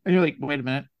 oh, and you're like, wait a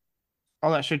minute,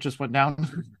 all that shit just went down.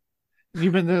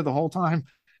 You've been there the whole time.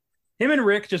 Him and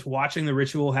Rick just watching the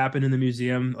ritual happen in the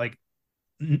museum, like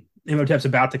Imhotep's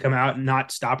about to come out, and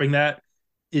not stopping that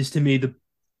is to me the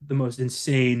most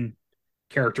insane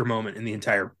character moment in the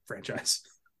entire franchise.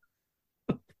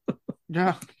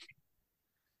 Yeah.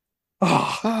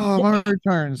 Oh, Oh, my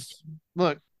returns.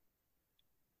 Look,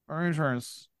 my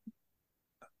returns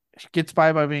gets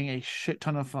by being a shit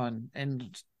ton of fun and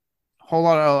a whole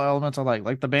lot of elements I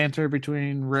like the banter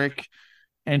between Rick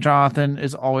and Jonathan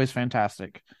is always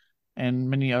fantastic, and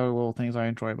many other little things I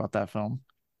enjoy about that film.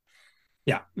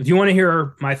 yeah. If you want to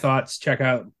hear my thoughts, check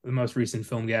out the most recent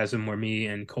Filmgasm where me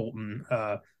and Colton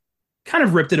kind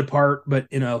of ripped it apart, but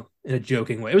in a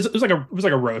joking way. It was like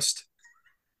a roast.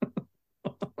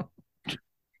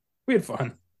 We had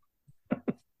fun.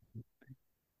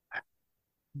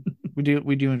 We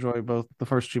do enjoy both the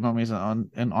first two mummies and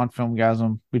on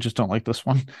Filmgasm. We just don't like this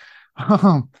one.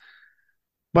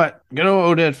 But good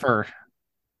old Oded for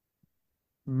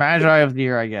Magi of the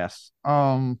Year, I guess.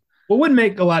 Well, wouldn't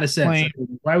make a lot of sense. I Playing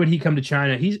mean, why would he come to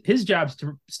China? His job's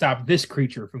to stop this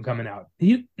creature from coming out.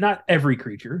 Not every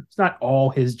creature. It's not all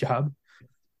his job.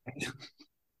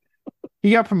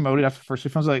 he got promoted after the first two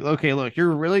films. Like, okay, look,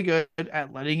 you're really good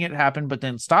at letting it happen, but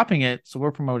then stopping it, so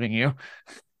we're promoting you.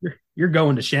 You're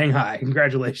going to Shanghai.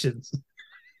 Congratulations.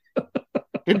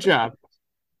 Good job.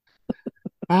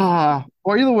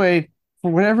 Or either way, for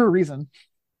whatever reason,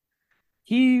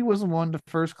 he was the one to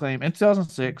first claim in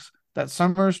 2006 that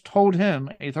Summers told him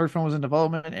a third film was in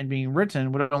development and being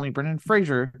written with only Brendan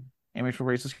Fraser and racial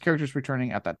racist characters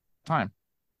returning at that time.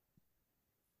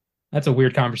 That's a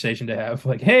weird conversation to have.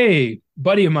 Like, hey,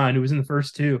 buddy of mine who was in the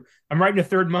first two, I'm writing a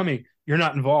third Mummy. You're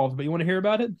not involved, but you want to hear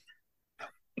about it?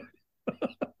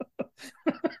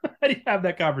 How do you have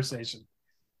that conversation?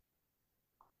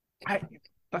 I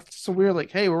That's so weird. Like,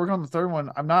 hey, we're working on the third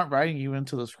one. I'm not writing you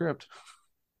into the script.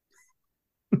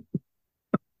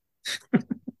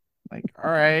 Like,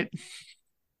 all right.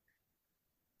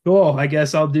 Cool. I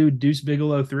guess I'll do Deuce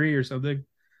Bigelow 3 or something.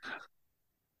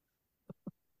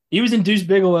 He was in Deuce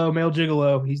Bigelow, Male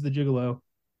Gigolo. He's the Gigolo.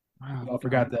 Oh, I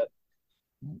forgot that.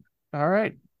 all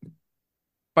right.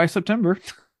 By September,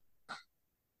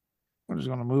 we're just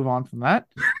going to move on from that.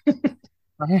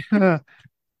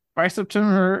 By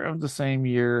September of the same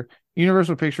year,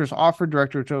 Universal Pictures offered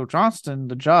director Joe Johnston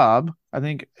the job. I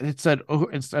think it said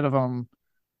instead of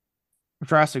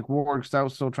Jurassic World, because that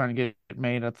was still trying to get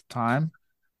made at the time.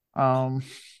 Um,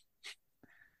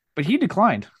 but he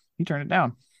declined. He turned it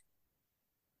down.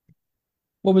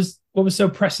 What was so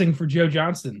pressing for Joe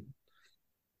Johnston?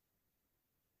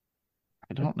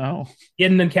 I don't know. He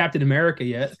hadn't done Captain America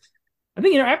yet. I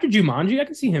think after Jumanji, I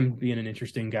can see him being an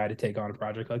interesting guy to take on a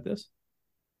project like this.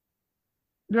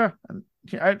 Yeah,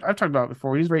 I've talked about it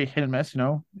before. He's very hit and miss.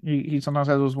 He sometimes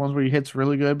has those ones where he hits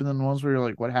really good, but then the ones where you're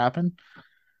like, what happened?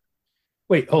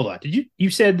 Wait, hold on. Did you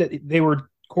said that they were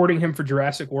courting him for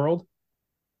Jurassic World?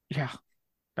 Yeah,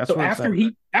 that's So what it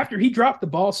said. after he dropped the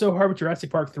ball so hard with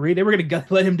Jurassic Park 3, they were going to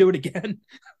let him do it again.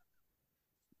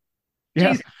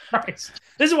 Yeah, Jesus Christ.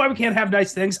 This is why we can't have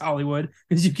nice things, Hollywood,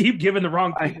 because you keep giving the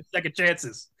wrong people second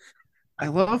chances. I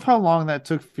love how long that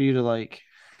took for you to like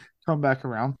come back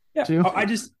around Yeah. to.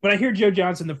 When I hear Joe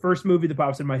Johnston, the first movie that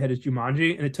pops in my head is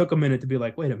Jumanji, and it took a minute to be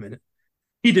like, wait a minute.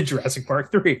 He did Jurassic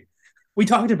Park 3. We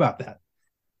talked about that.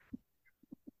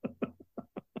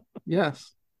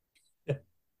 Yes.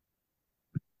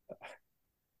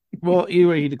 Well, either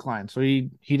way, he declined, so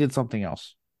he did something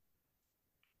else.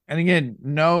 And again,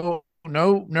 no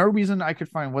reason I could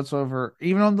find whatsoever,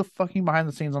 even on the fucking behind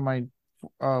the scenes on my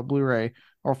Blu-ray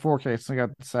or 4K. So I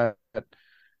got the set,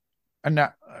 and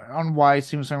not, on why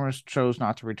Steven Summers chose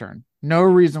not to return. No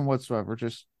reason whatsoever.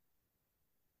 Just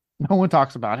no one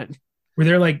talks about it. Were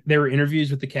there were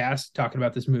interviews with the cast talking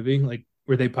about this movie? Like,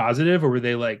 were they positive or were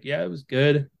they like, yeah, it was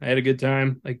good. I had a good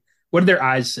time. Like, what did their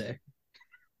eyes say?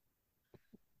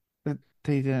 That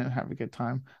they didn't have a good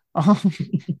time.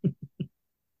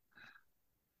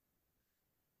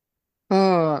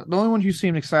 The only one who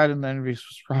seemed excited in the interviews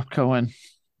was Rob Cohen,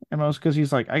 and it was because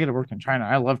he's like, I get to work in China.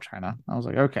 I love China. I was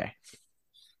like, okay.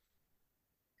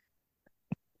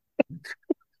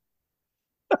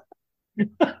 He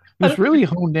was really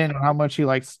honed in on how much he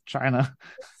likes China.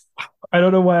 I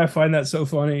don't know why I find that so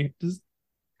funny. Just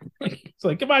it's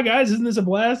like, come on, guys, isn't this a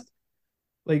blast?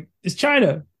 Like, it's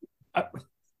China.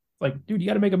 Like, dude, you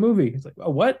got to make a movie. It's like,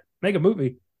 oh, what? Make a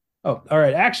movie? Oh, all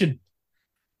right, action.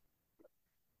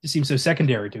 Just seems so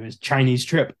secondary to his Chinese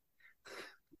trip.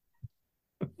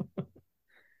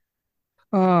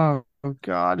 Oh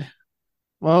God.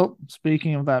 Well,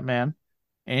 speaking of that man,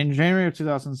 in January of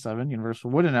 2007,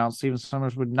 Universal would announce Steven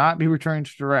Summers would not be returning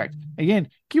to direct. Again,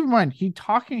 keep in mind he's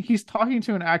talking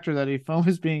to an actor that a film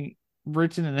is being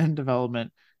written and in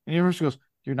development, and Universal goes,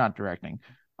 "You're not directing."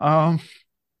 And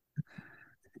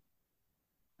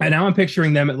now I'm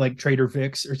picturing them at like Trader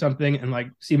Vic's or something, and like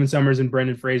Steven Summers and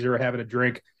Brendan Fraser are having a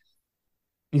drink.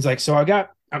 He's like, "So I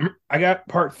got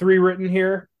part 3 written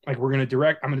here. Like, I'm gonna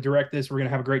direct this. We're gonna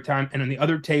have a great time." And on the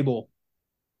other table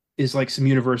is like some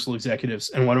Universal executives,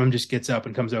 and one of them just gets up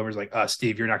and comes over. Is like,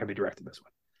 Steve, you're not gonna be directing this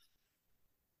one."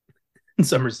 And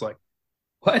Summers like,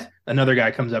 "What?" Another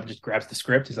guy comes up and just grabs the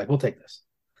script. He's like, "We'll take this."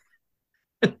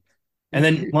 And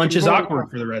then lunch is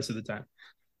awkward for the rest of the time.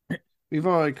 We've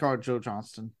already called Joe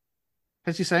Johnston.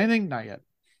 Has he said anything? Not yet.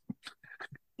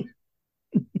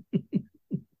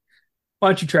 Why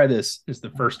don't you try this? It's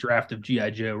the first draft of G.I.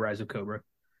 Joe: Rise of Cobra.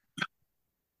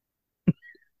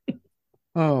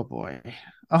 Oh boy.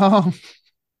 But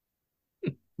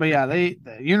yeah,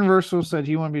 Universal said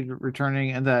he wouldn't be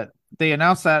returning, and that they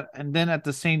announced that, and then at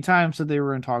the same time said they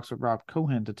were in talks with Rob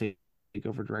Cohen to take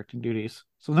over directing duties.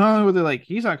 So not only were they like,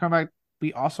 he's not coming back,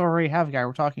 we also already have a guy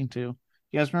we're talking to.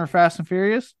 You guys remember Fast and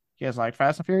Furious? You guys like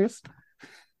Fast and Furious?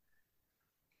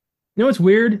 You know what's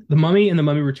weird? The Mummy and The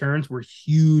Mummy Returns were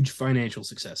huge financial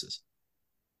successes.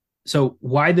 So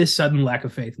why this sudden lack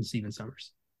of faith in Steven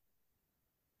Summers?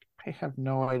 I have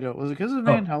no idea. Was it because of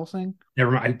Van Helsing?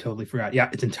 Never mind. I totally forgot. Yeah,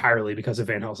 it's entirely because of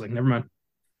Van Helsing. Never mind.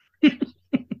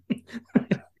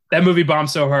 That movie bombed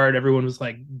so hard, everyone was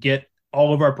like, get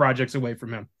all of our projects away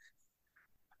from him.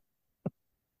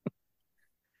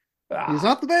 He's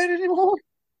not the man anymore.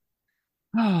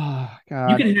 Oh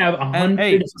God! You can have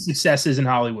 100 successes in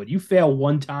Hollywood. You fail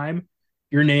one time,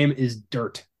 your name is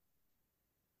dirt.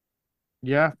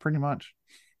 Yeah, pretty much.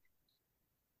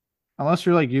 Unless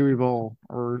you're like Yuri Bowl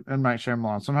or M. Night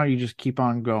Shyamalan, somehow you just keep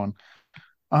on going.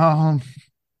 Yeah,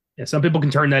 some people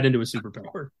can turn that into a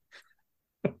superpower.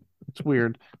 It's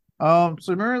weird. So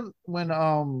remember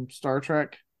when Star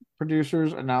Trek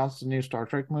producers announced a new Star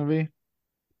Trek movie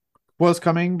was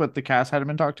coming, but the cast hadn't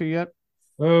been talked to yet?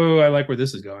 Oh, I like where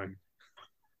this is going.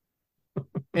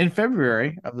 In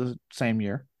February of the same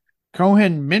year,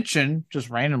 Cohen mentioned just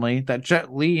randomly that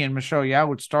Jet Li and Michelle Yeoh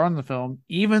would star in the film,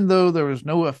 even though there was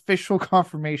no official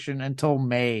confirmation until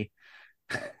May.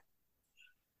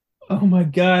 Oh my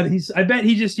God. I bet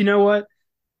he just, you know what?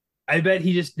 I bet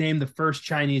he just named the first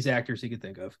Chinese actors he could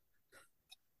think of.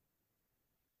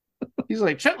 He's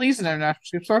like, Jet Li's an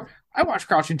international superstar. I watched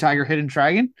Crouching Tiger, Hidden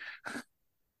Dragon.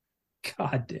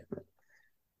 God damn it.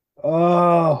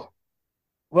 Oh,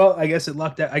 well, I guess it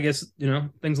lucked out. I guess,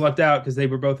 things lucked out because they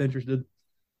were both interested.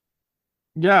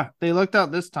 Yeah, they looked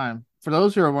out this time. For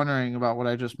those who are wondering about what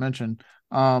I just mentioned,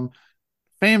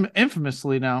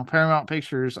 infamously now, Paramount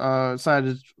Pictures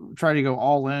decided to try to go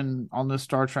all in on this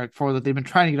Star Trek 4 that they've been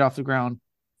trying to get off the ground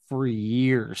for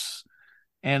years.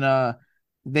 And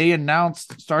they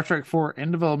announced Star Trek 4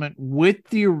 in development with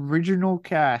the original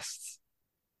cast,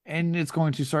 and it's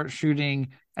going to start shooting,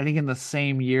 I think, in the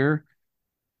same year.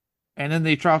 And then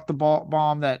they dropped the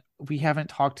bomb that we haven't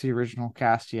talked to the original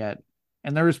cast yet.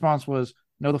 And their response was,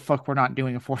 no, the fuck, we're not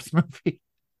doing a fourth movie.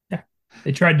 Yeah.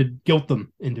 They tried to guilt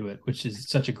them into it, which is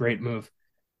such a great move.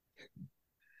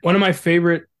 One of my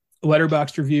favorite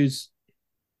Letterboxd reviews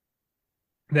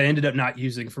that I ended up not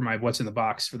using for my What's in the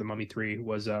Box for the Mummy 3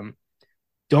 was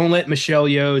don't let Michelle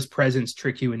Yeoh's presence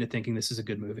trick you into thinking this is a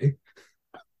good movie.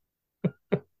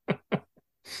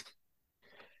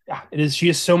 Yeah, it is. She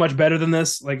is so much better than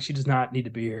this. Like, she does not need to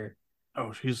be here.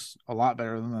 Oh, she's a lot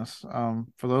better than this.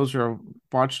 For those who have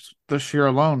watched this year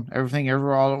alone, Everything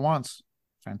Everywhere All at Once,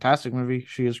 fantastic movie.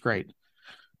 She is great.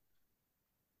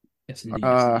 Yes, indeed.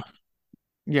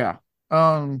 Yeah.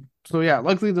 So yeah,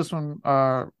 luckily this one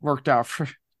worked out for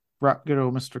good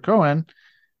old Mr. Cohen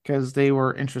because they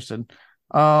were interested.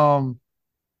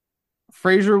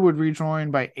 Fraser would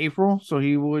rejoin by April, so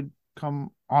he would come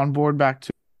on board back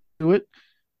to it.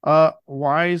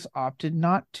 Wise opted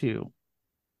not to.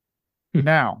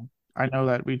 Now, I know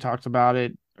that we talked about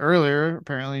it earlier.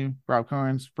 Apparently, Rob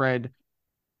Cohen spread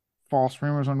false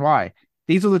rumors on why.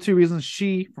 These are the two reasons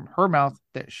from her mouth,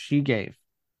 that she gave.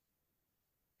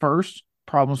 First,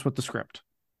 problems with the script.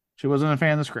 She wasn't a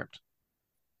fan of the script.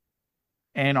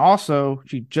 And also,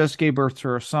 she just gave birth to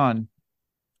her son.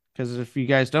 Because if you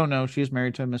guys don't know, she's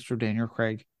married to Mr. Daniel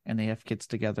Craig, and they have kids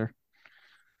together.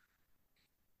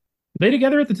 Were they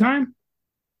together at the time?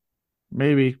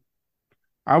 Maybe.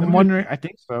 I'm wondering. I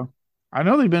think so. I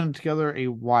know they've been together a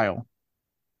while.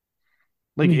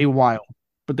 A while.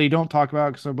 But they don't talk about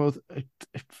it because they're both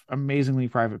amazingly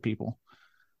private people.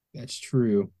 That's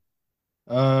true.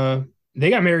 They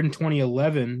got married in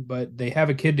 2011, but they have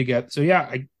a kid together. So yeah,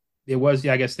 I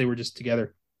guess they were just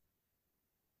together.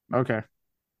 Okay.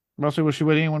 Mostly, was she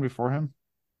with anyone before him?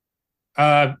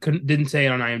 Didn't say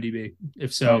it on IMDb.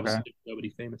 If so, okay.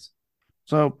 Nobody famous.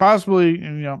 So possibly,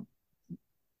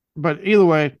 but either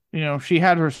way, she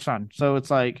had her son. So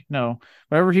it's like, no,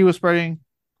 whatever he was spreading,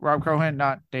 Rob Cohen,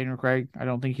 not Daniel Craig. I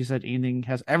don't think he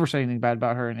has ever said anything bad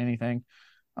about her in anything.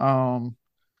 So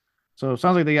it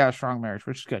sounds like they got a strong marriage,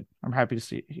 which is good. I'm happy to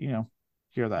see,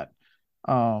 hear that.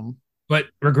 But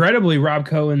regrettably, Rob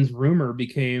Cohen's rumor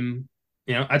became,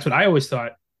 that's what I always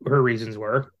thought her reasons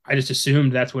were. I just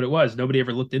assumed that's what it was. Nobody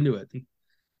ever looked into it.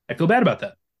 I feel bad about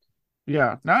that.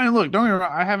 Yeah. Now, and look, don't get me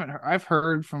wrong. I've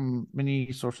heard from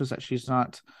many sources that she's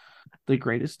not the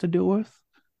greatest to deal with.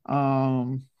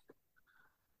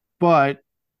 But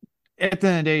at the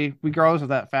end of the day, regardless of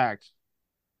that fact,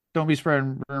 don't be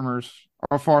spreading rumors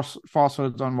or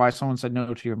falsehoods on why someone said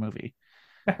no to your movie.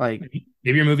 Like,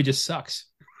 maybe your movie just sucks.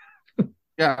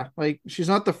 Yeah, like she's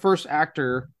not the first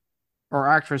actor or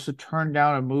actress to turn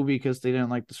down a movie because they didn't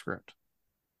like the script.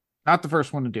 Not the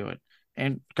first one to do it.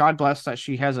 And God bless that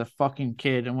she has a fucking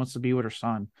kid and wants to be with her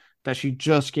son that she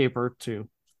just gave birth to.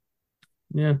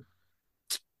 Yeah.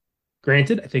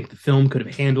 Granted, I think the film could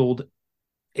have handled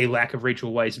a lack of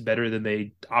Rachel Weisz better than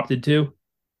they opted to.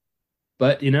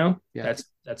 But, yeah.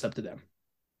 that's up to them.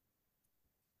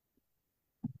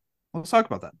 Let's talk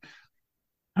about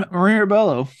that. Maria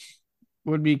Bello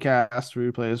would be cast to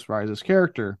replace Rise's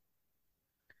character.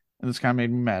 And this kind of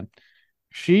made me mad.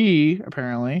 She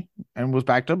apparently, and was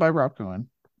backed up by Rob Cohen,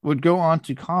 would go on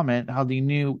to comment how the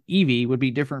new Evie would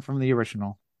be different from the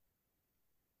original.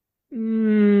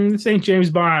 This ain't James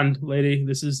Bond, lady.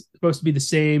 This is supposed to be the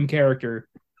same character.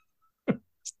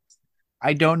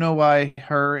 I don't know why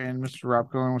her and Mr. Rob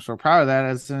Cohen were so proud of that,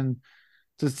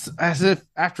 as if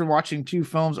after watching two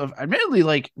films of, admittedly,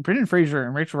 like Brendan Fraser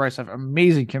and Rachel Weisz have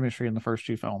amazing chemistry in the first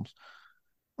two films.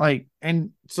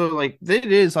 And so it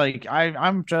is like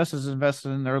I'm just as invested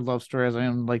in their love story as I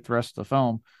am like the rest of the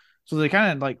film. So they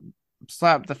kind of like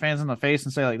slap the fans in the face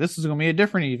and say like, this is going to be a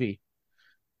different Evie.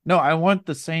 No, I want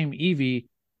the same Evie,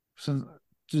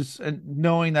 just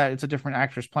knowing that it's a different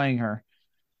actress playing her.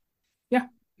 Yeah,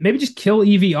 maybe just kill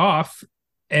Evie off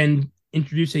and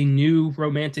introduce a new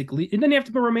romantic lead. It doesn't have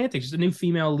to be romantic; just a new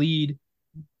female lead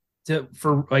to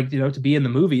be in the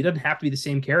movie. It doesn't have to be the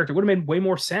same character. It would have made way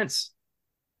more sense.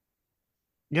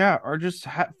 Yeah, or just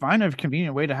find a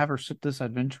convenient way to have her sit this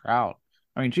adventure out.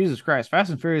 I mean, Jesus Christ, Fast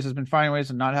and Furious has been finding ways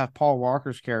to not have Paul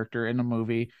Walker's character in the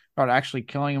movie without actually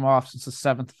killing him off since the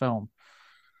seventh film.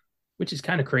 which is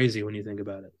kind of crazy when you think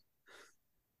about it.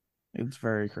 It's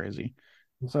very crazy.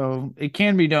 So it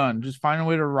can be done. Just find a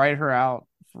way to write her out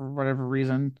for whatever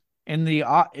reason. In the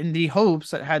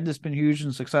hopes that had this been huge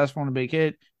and successful and a big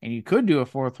hit, and you could do a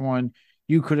fourth one,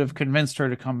 you could have convinced her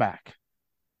to come back.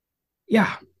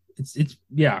 Yeah, it's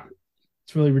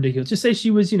really ridiculous. Just say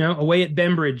she was, away at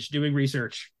Bembridge doing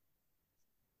research,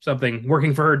 something,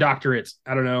 working for her doctorate.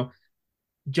 I don't know.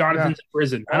 Jonathan's in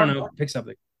prison. I don't know. Pick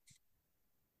something.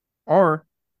 Or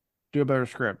do a better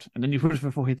script, and then you would have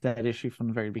avoided that issue from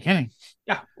the very beginning.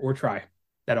 Yeah, or try.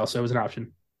 That also is an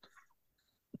option.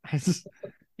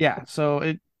 Yeah,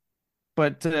 so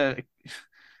but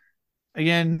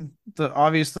again,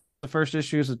 the first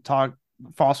issue is to talk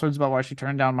falsehoods about why she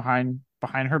turned down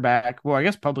behind her back. Well, I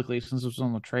guess publicly since it was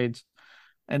on the trades,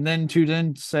 and then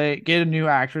to say get a new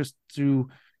actress who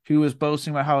was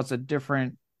boasting about how it's a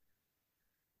different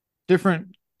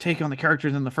take on the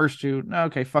character than the first two.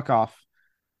 Okay, fuck off.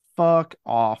 Fuck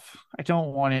off. I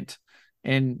don't want it.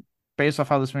 And based off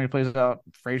how this movie plays out,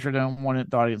 Fraser don't want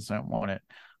it. The audience don't want it.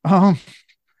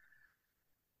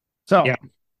 So Yeah.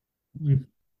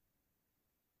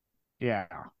 Yeah.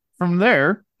 From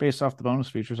there, based off the bonus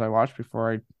features I watched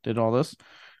before I did all this,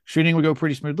 shooting would go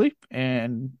pretty smoothly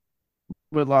and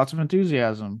with lots of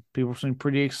enthusiasm. People seem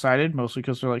pretty excited, mostly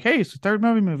because they're like, "Hey, it's the third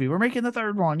movie. We're making the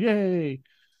third one! Yay!"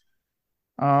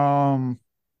 Um,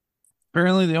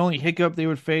 Apparently, the only hiccup they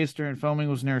would face during filming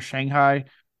was near Shanghai,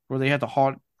 where they had to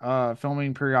halt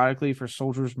filming periodically for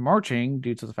soldiers marching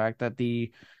due to the fact that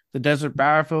the desert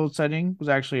battlefield setting was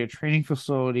actually a training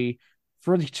facility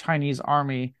for the Chinese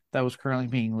army that was currently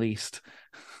being leased.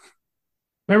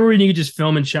 Remember when you could just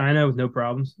film in China with no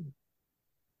problems?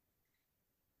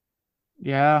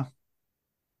 Yeah.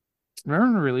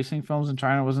 Remember when releasing films in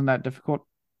China wasn't that difficult?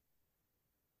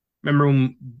 Remember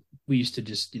when we used to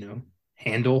just,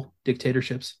 handle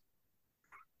dictatorships?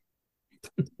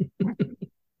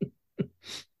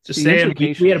 Just saying,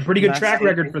 we had a pretty good track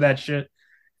record for that shit,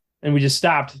 and we just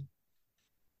stopped.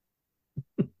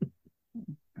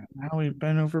 Now we've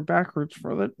been over backwards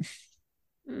for it.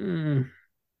 Mm.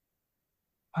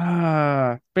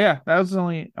 But yeah, that was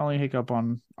the only hiccup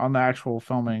on the actual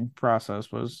filming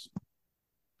process was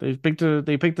they picked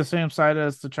the same site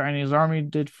as the Chinese army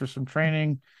did for some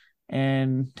training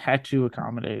and had to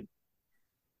accommodate.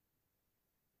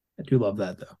 I do love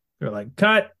that though. They're like,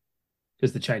 cut,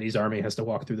 because the Chinese army has to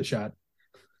walk through the shot.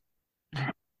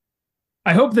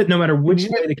 I hope that no matter which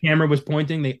way the camera was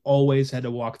pointing, they always had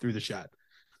to walk through the shot.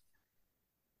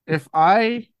 If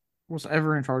I was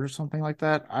ever in charge of something like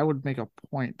that, I would make a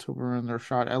point to ruin their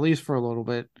shot, at least for a little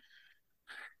bit.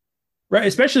 Right,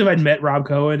 especially if I'd met Rob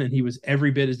Cohen and he was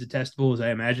every bit as detestable as I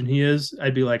imagine he is,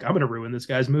 I'd be like, I'm going to ruin this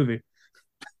guy's movie.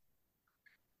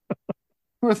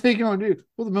 What are they going to do?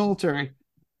 Well, the military.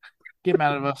 Get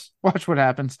mad at us. Watch what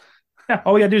happens. Yeah,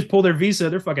 all we got to do is pull their visa.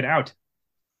 They're fucking out.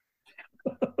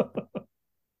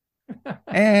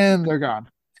 And they're gone.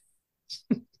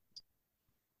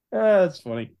 That's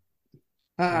funny.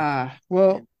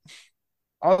 Well,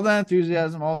 all that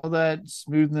enthusiasm, all that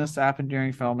smoothness happened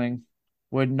during filming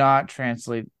would not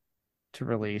translate to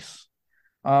release.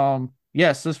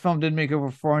 Yes, this film did make over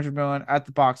 400 million at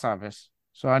the box office.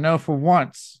 So I know for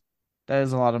once that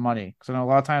is a lot of money. Because I know a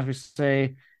lot of times we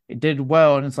say it did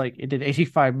well and it's like it did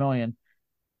 85 million.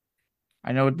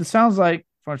 I know what this sounds like,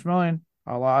 400 million,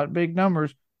 a lot of big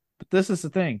numbers. But this is the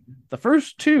thing. The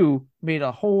first two made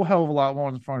a whole hell of a lot more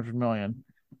than 400 million.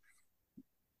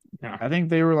 Yeah. I think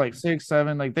they were like 6,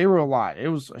 7, like they were a lot. It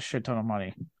was a shit ton of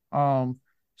money.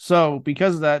 So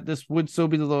because of that, this would still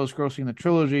be the lowest grossing in the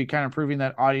trilogy, kind of proving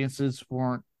that audiences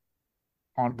weren't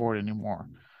on board anymore.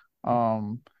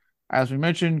 As we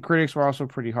mentioned, critics were also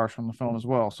pretty harsh on the film as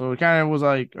well. So it kind of was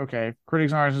like, okay,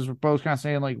 critics and audiences were both kind of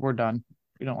saying like, we're done.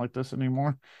 We don't like this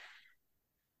anymore.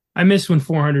 I miss when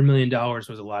 $400 million was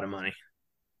a lot of money.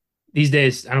 These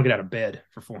days, I don't get out of bed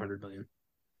for $400 million.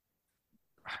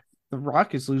 The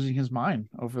Rock is losing his mind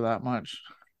over that much.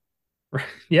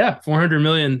 Yeah, 400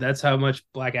 million. That's how much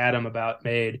Black Adam about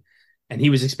made, and he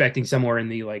was expecting somewhere in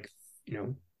the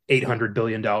 $800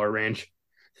 billion range.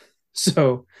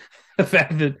 So the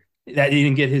fact that he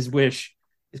didn't get his wish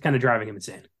is kind of driving him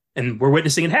insane, and we're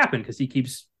witnessing it happen because he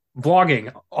keeps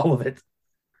vlogging all of it.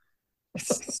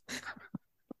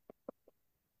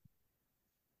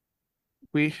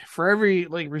 For every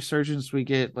resurgence we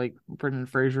get, like Brendan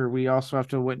Fraser, we also have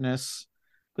to witness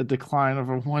the decline of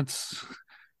a once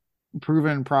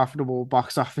proven profitable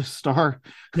box office star.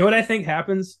 You know what I think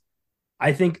happens?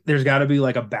 I think there's got to be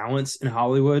like a balance in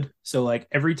Hollywood. So like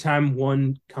every time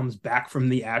one comes back from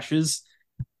the ashes,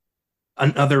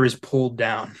 another is pulled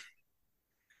down.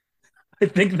 I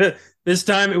think that this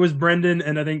time it was Brendan,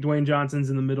 and I think Dwayne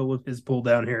Johnson's in the middle of his pull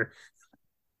down here.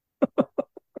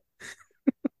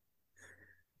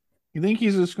 You think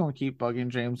he's just gonna keep bugging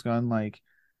James Gunn? Like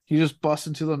he just busts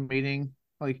into the meeting,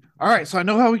 like, all right, so I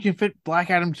know how we can fit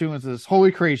Black Adam 2 into this whole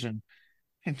equation.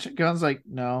 And Gunn's like,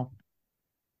 no.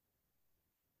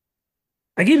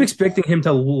 I keep expecting him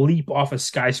to leap off a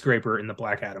skyscraper in the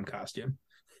Black Adam costume.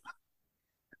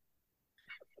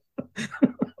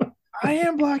 I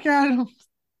am Black Adam.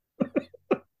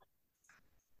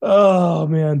 Oh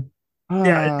man.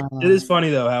 Yeah, it is Ah,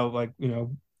 funny though how like,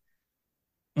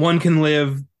 one can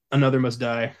live, another must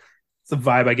die. It's the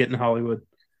vibe I get in Hollywood.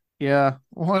 yeah.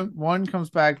 One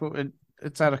comes back, but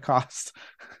it's at a cost.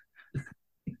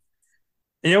 And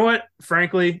you know what?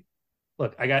 Frankly,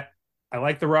 look, I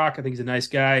like The Rock. I think he's a nice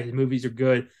guy. His movies are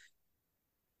good,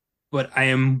 but I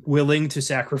am willing to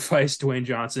sacrifice Dwayne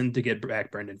Johnson to get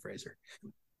back Brendan Fraser.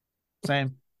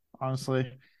 Same,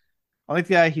 honestly. I like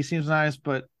the guy. He seems nice,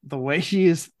 but the way he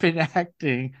has been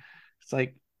acting, it's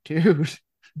like, dude.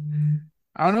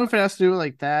 I don't know if it has to do with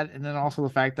like that, and then also the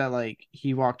fact that like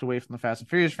he walked away from the Fast and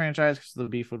Furious franchise because of the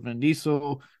beef with Vin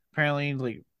Diesel. Apparently,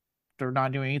 like they're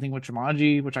not doing anything with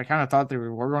Jumanji, which I kind of thought they were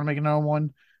going to make another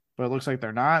one, but it looks like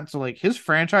they're not. So like his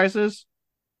franchises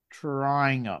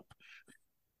trying up.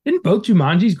 Didn't both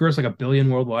Jumanjis gross like 1 billion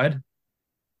worldwide?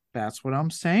 That's what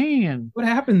I'm saying. What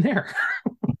happened there?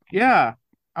 Yeah,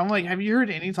 I'm like, have you heard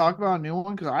any talk about a new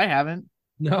one? Because I haven't.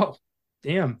 No.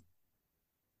 Damn.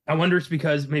 I wonder if it's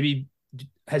because maybe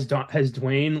has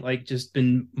Dwayne like just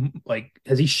been like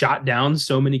has he shot down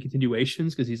so many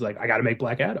continuations because he's like I got to make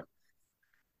Black Adam.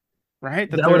 Right?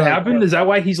 Is That that what they're like, happened? Is that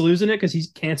why he's losing it? Because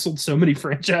he's canceled so many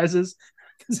franchises?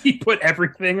 Because he put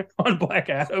everything on Black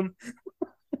Adam?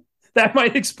 That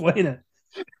might explain it.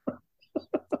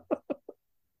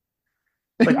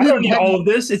 Like, I don't need all of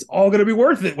this. It's all going to be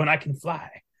worth it when I can fly.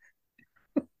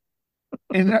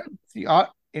 and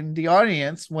the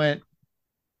audience went,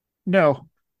 no.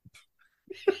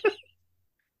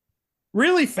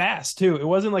 Really fast, too. It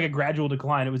wasn't like a gradual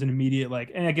decline. It was an immediate,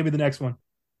 like, give me the next one.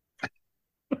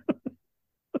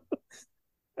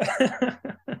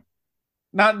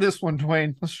 Not this one,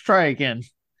 Dwayne. Let's try again.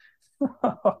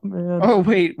 Oh, man. Oh,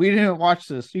 wait, we didn't watch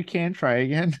this. You can try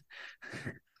again.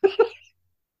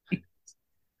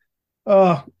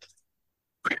 Oh,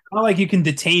 not like you can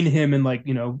detain him and, like,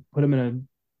 put him in a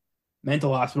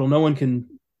mental hospital. No one can,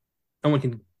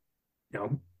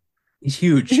 he's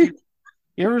huge. You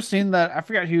ever seen that? I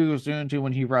forgot who he was doing to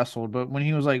when he wrestled, but when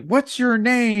he was like, "What's your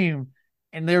name?"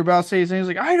 and they're about to say his name, he's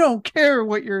like, "I don't care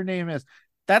what your name is."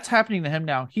 That's happening to him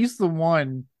now. He's the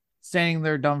one standing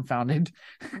there dumbfounded.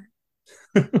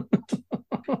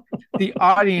 The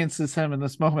audience is him in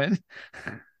this moment.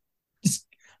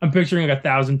 I'm picturing like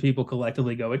 1,000 people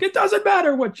collectively going, "It doesn't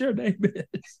matter what your name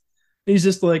is." He's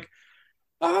just like,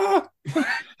 ah.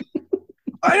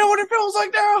 I know what it feels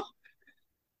like now.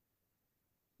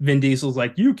 Vin Diesel's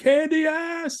like, "You candy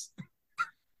ass."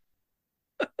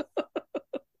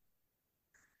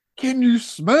 Can you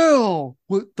smell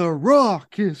what the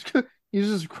Rock is? He's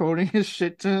just quoting his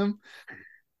shit to him.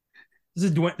 This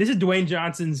is Dwayne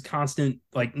Johnson's constant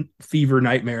like fever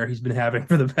nightmare he's been having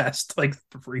for the past like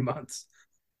 3 months.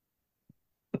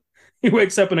 He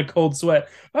wakes up in a cold sweat.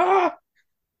 Ah,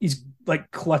 he's like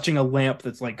clutching a lamp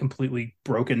that's like completely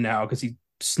broken now because he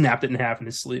snapped it in half in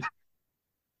his sleep.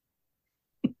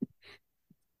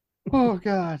 Oh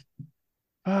God.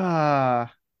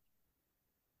 Ah,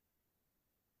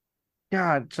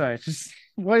 God. Sorry. Just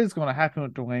what is going to happen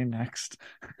with Dwayne next?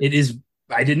 It is.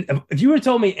 I didn't. If you would have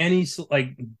told me any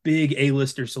like big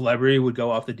A-lister celebrity would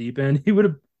go off the deep end, he would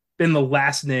have been the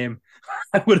last name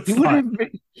I would have thought.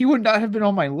 He would not have been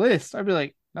on my list. I'd be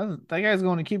like, that guy's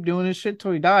going to keep doing his shit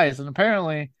till he dies. And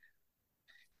apparently,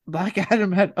 Black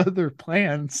Adam had other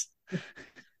plans. It's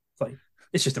like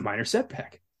it's just a minor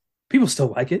setback. People still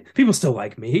like it. People still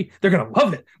like me. They're gonna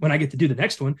love it when I get to do the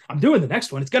next one. I'm doing the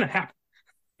next one. It's gonna happen.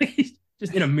 He's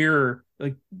just in a mirror,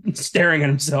 like staring at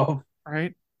himself.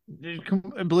 Right?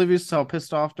 Oblivious to how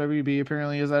pissed off WB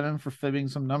apparently is at him for fibbing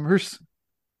some numbers.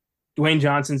 Dwayne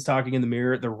Johnson's talking in the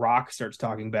mirror. The Rock starts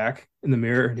talking back in the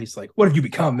mirror, and he's like, "What have you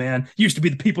become, man? You used to be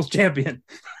the people's champion."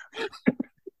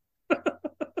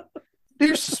 They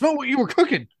used to smell what you were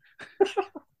cooking.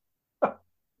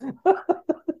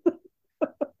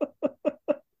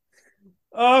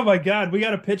 Oh my god, we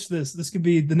got to pitch this. This could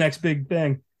be the next big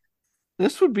thing.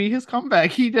 This would be his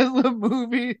comeback. He does a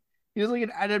movie. He does like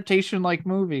an adaptation like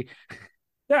movie.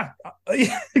 Yeah,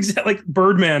 exactly, like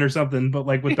Birdman or something, but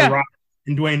like with The Yeah, Rock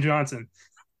and Dwayne Johnson.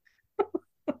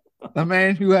 the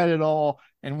man who had it all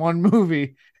in one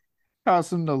movie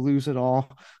caused him to lose it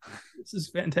all. This is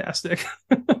fantastic.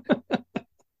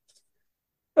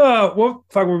 Oh, what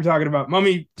fuck were we talking about?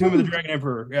 Mummy, Tomb of the All Dragon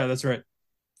Emperor. Yeah, that's right.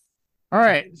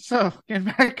 right, so getting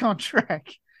back on track.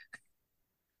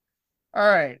 All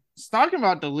right, it's talking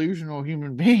about delusional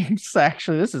human beings.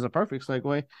 Actually, this is a perfect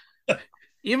segue.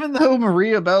 Even though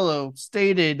Maria Bello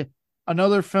stated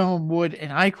another film would,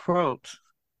 and I quote,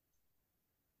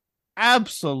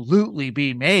 absolutely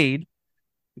be made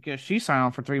because she signed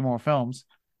on for three more films.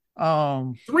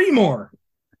 Um, Three more.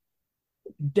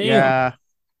 Damn. yeah,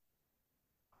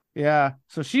 yeah.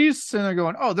 So she's sitting there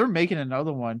going, "Oh, they're making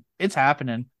another one. It's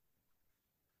happening."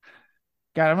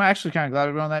 God, I'm actually kind of glad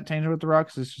we went on that tangent with The Rock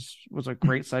because this just was a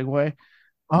great segue.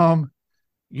 Um,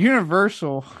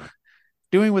 Universal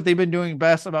doing what they've been doing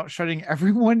best about shutting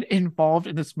everyone involved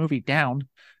in this movie down,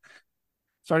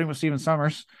 starting with Steven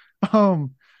Summers.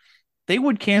 Um, they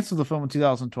would cancel the film in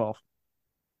 2012.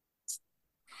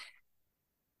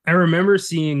 I remember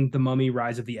seeing The Mummy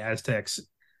Rise of the Aztecs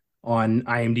on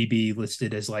IMDb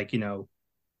listed as like,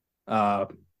 uh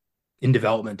in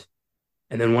development.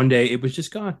 And then one day it was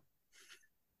just gone.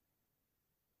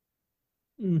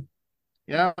 Mm.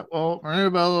 Yeah, well, Maria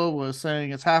Bello was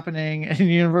saying it's happening, and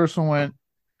Universal went,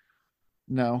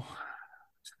 no.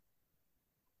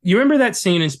 You remember that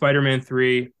scene in Spider-Man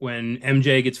 3 when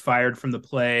MJ gets fired from the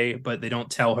play, but they don't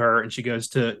tell her and she goes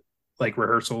to like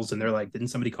rehearsals and they're like, didn't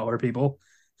somebody call her people?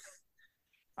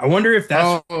 I wonder if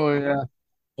that's Oh, yeah.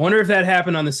 I wonder if that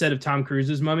happened on the set of Tom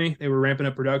Cruise's Mummy. They were ramping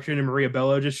up production and Maria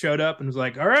Bello just showed up and was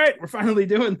like, all right, we're finally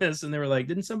doing this. And they were like,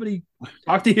 didn't somebody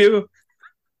talk to you?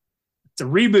 It's a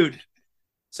reboot.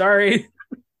 Sorry.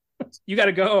 You got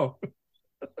to go.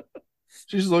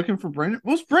 She's looking for Brendan.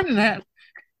 What's Brendan at?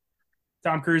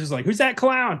 Tom Cruise is like, who's that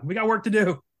clown? We got work to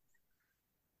do.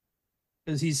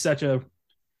 Because he's such a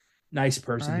nice All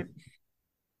person. right.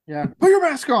 Yeah. Put your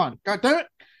mask on. God damn it.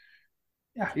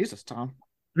 Yeah. Jesus, Tom.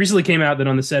 Recently came out that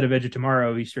on the set of Edge of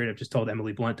Tomorrow, he straight up just told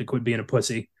Emily Blunt to quit being a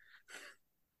pussy.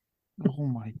 Oh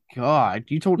my God.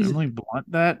 You told Emily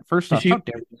Blunt that? First off, She, how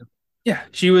dare you? yeah,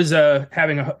 she was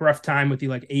having a rough time with the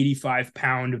like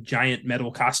 85-pound giant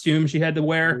metal costume she had to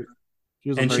wear. She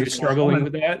was a And she very was small struggling woman.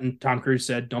 with that. And Tom Cruise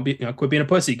said, "Don't be, quit being a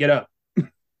pussy. Get up."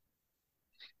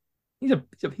 He's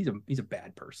a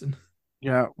bad person.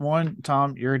 Yeah. One,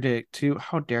 Tom, you're a dick. Two,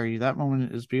 how dare you? That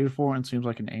woman is beautiful and seems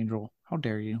like an angel. How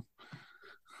dare you?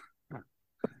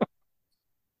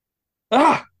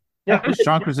 Ah, yeah. That was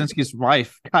John Krasinski's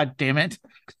wife. God damn it.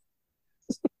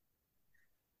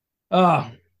 Oh,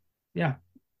 yeah,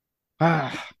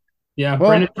 Ah. yeah. Well,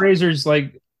 Brendan Fraser's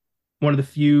like one of the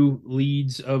few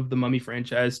leads of the Mummy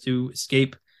franchise to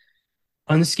escape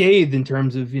unscathed in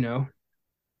terms of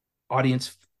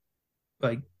audience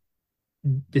like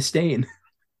disdain.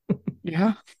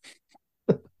 yeah,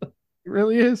 it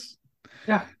really is.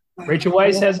 Yeah. Rachel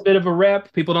Weisz has a bit of a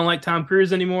rep. People don't like Tom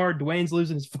Cruise anymore. Dwayne's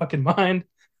losing his fucking mind.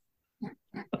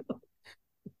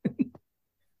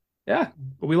 Yeah,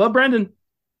 but we love Brendan.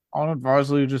 Arnold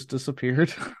Vosloo just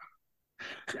disappeared.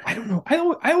 I don't know.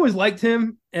 I always liked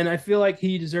him, and I feel like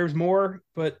he deserves more,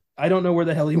 but I don't know where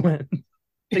the hell he went. I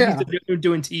think Yeah, he's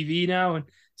doing TV now in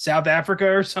South Africa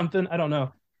or something. I don't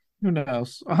know. who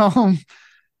knows?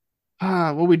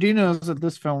 What we do know is that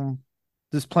this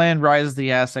plan Rise of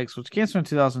the Aztecs was canceled in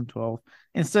 2012.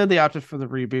 Instead, they opted for the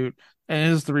reboot, and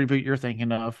it is the reboot you're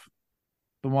thinking of,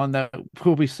 the one that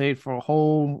will be saved for a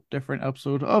whole different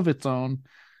episode of its own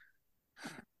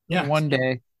Yeah, one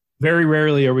day. very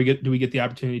rarely do we get the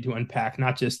opportunity to unpack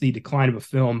not just the decline of a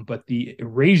film, but the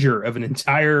erasure of an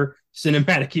entire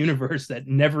cinematic universe that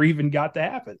never even got to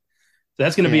happen. So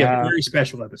that's going to be a Yeah. very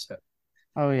special episode.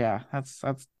 Oh yeah, that's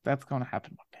going to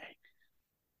happen one day.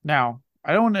 Now,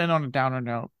 I don't want to end on a downer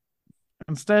note.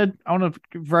 Instead, I want to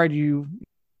provide you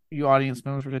audience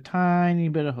members, with a tiny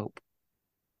bit of hope.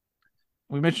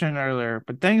 We mentioned it earlier,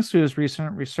 but thanks to his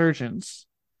recent resurgence,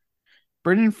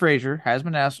 Brendan Fraser has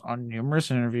been asked on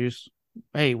numerous interviews,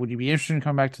 "Hey, would you be interested in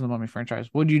coming back to the Mummy franchise?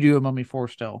 Would you do a Mummy 4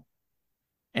 still?"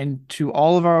 And to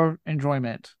all of our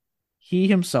enjoyment, he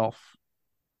himself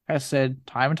has said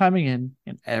time and time again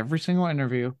in every single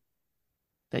interview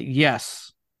that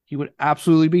yes, he would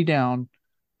absolutely be down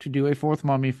to do a fourth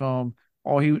Mummy film.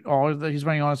 All that he's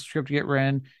running on is a script to get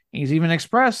written. And he's even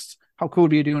expressed how cool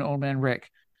it'd be to do an Old Man Rick.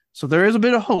 So there is a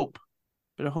bit of hope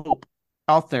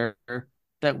out there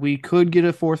that we could get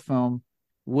a fourth film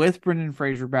with Brendan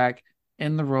Fraser back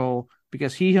in the role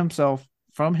because he himself,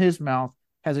 from his mouth,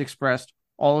 has expressed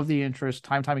all of the interest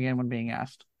time and time again when being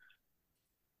asked.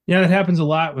 Yeah, that happens a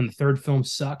lot when the third film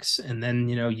sucks, and then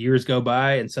years go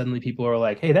by, and suddenly people are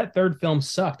like, "Hey, that third film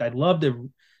sucked. I'd love to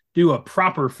do a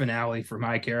proper finale for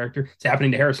my character." It's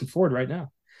happening to Harrison Ford right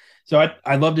now. So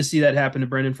I'd love to see that happen to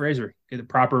Brendan Fraser. Get a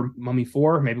proper Mummy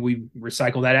 4. Maybe we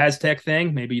recycle that Aztec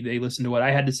thing. Maybe they listen to what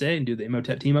I had to say and do the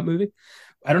Imhotep team up movie.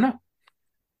 I don't know.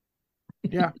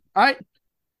 Yeah, I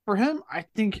for him, I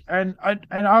think, and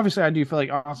obviously, I do feel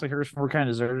like honestly, Harrison Ford kind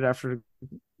of deserted after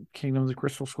Kingdom of the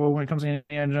Crystal Skull when it comes to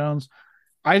Indiana Jones.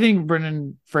 I think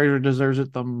Brendan Fraser deserves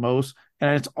it the most,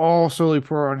 and it's all solely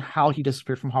poor on how he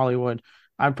disappeared from Hollywood.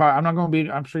 I'm not going to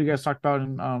be. I'm sure you guys talked about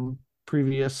in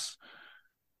previous.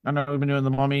 I know we've been doing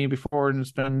the Mummy before, and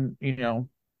it's been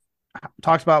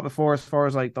talked about before as far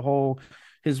as like the whole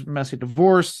his messy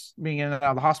divorce, being in and out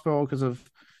of the hospital because of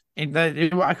and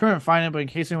I couldn't find it, but in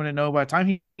case anyone didn't know, by the time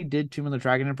he did Tomb of the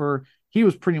Dragon Emperor, he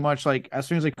was pretty much like as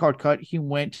soon as they called cut, he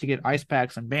went to get ice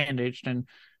packs and bandaged, and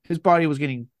his body was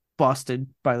getting busted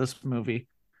by this movie.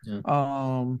 Yeah.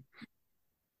 Um,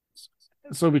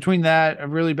 so between that, a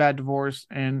really bad divorce,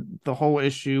 and the whole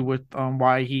issue with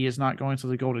why he is not going to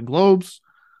the Golden Globes,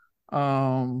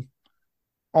 um,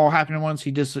 all happened at once.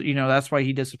 That's why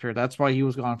he disappeared. That's why he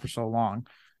was gone for so long.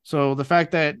 So the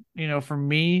fact that for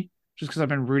me, just because I've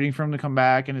been rooting for him to come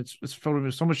back, and it's filled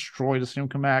with so much joy to see him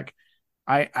come back,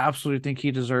 I absolutely think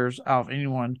he deserves out of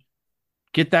anyone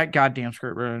get that goddamn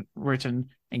script written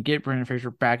and get Brendan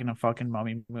Fraser back in a fucking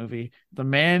Mummy movie. The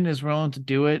man is willing to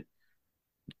do it.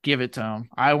 Give it to him.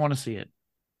 I want to see it.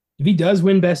 If he does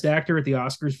win Best Actor at the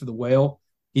Oscars for The Whale,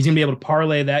 he's going to be able to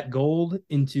parlay that gold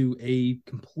into a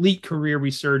complete career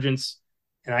resurgence,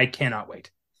 and I cannot wait.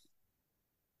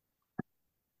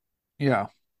 Yeah.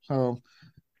 So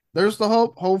there's the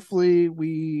hope. Hopefully,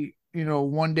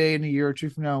 one day in a year or two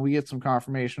from now, we get some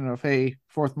confirmation of, hey,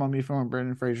 fourth Mummy film,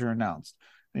 Brendan Fraser announced.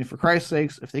 I mean, for Christ's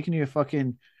sakes, if they can do a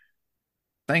fucking,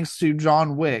 thanks to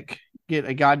John Wick, get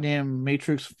a goddamn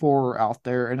Matrix 4 out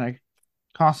there and a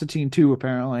Constantine 2,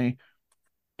 apparently,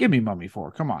 give me Mummy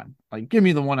 4. Come on. Like, give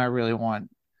me the one I really want.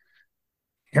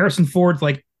 Harrison Ford's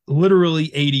like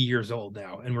literally 80 years old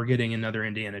now, and we're getting another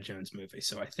Indiana Jones movie.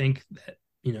 So I think that,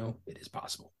 it is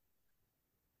possible.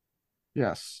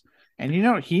 Yes. And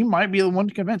he might be the one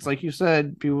to convince, like you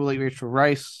said, people like Rachel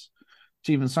Rice,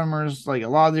 Stephen Summers, like a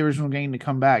lot of the original gang to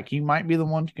come back. He might be the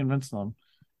one to convince them.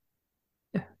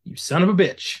 Yeah, you son of a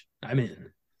bitch. I'm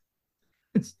in.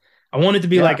 I want it to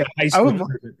be Yeah, like a high I school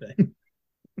would. thing.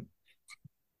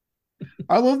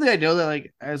 I love the idea that,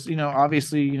 like, as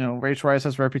obviously, Rachel Rice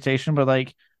has a reputation, but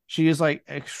like she is like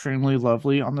extremely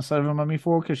lovely on the set of a Mummy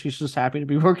 4 because she's just happy to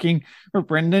be working with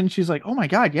Brendan. She's like, oh my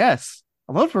god, yes,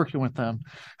 I love working with them.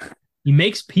 He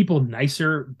makes people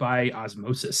nicer by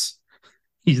osmosis.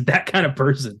 He's that kind of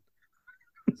person.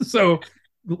 So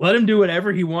let him do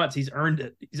whatever he wants. He's earned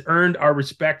it. He's earned our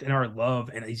respect and our love,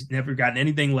 and he's never gotten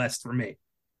anything less from me.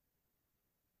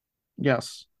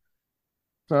 Yes.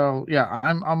 So yeah,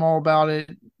 I'm all about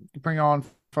it. Bring one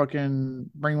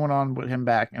on with him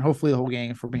back, and hopefully the whole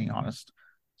gang, if we're being honest.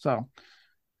 So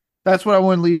that's what I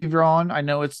want to leave you on. I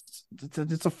know it's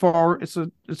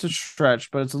a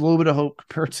stretch, but it's a little bit of hope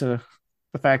compared to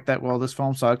the fact that this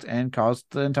film sucked and caused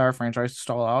the entire franchise to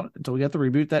stall out until we get the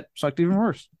reboot that sucked even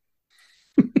worse.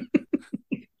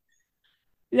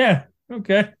 Yeah.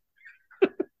 Okay.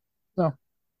 So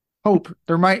hope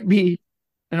there might be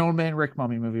an old man Rick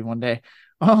Mummy movie one day.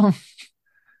 Um,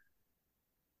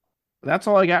 that's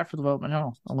all I got for Development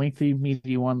Hell. A lengthy,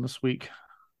 meaty one this week.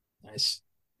 Nice.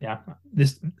 Yeah.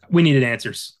 We needed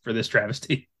answers for this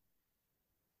travesty.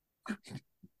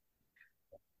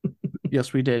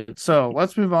 Yes, we did. So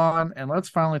let's move on and let's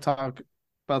finally talk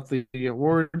about the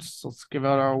awards. Let's give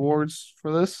out our awards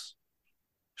for this.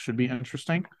 Should be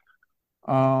interesting.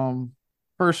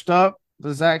 First up,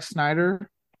 the Zack Snyder.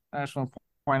 I just want to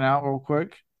point out real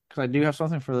quick because I do have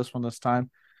something for this one this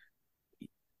time.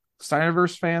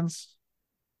 Snyderverse fans,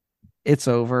 it's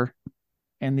over.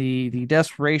 And the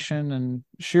desperation and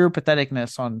sheer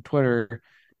patheticness on Twitter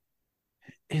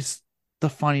is the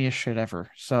funniest shit ever.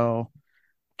 So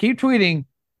keep tweeting.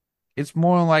 It's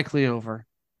more than likely over.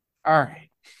 All right.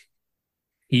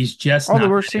 He's just All the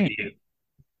not worst scene.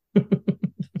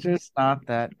 Just not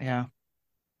that. Yeah.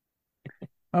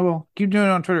 I will keep doing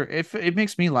it on Twitter. If it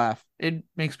makes me laugh, it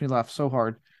makes me laugh so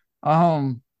hard.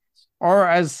 Or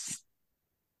as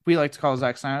we like to call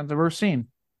Zack Snyder, the worst scene.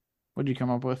 What did you come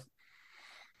up with?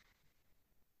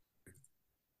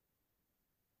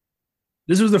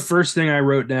 This was the first thing I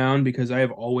wrote down because I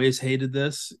have always hated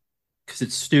this because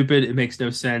it's stupid. It makes no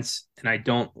sense, and I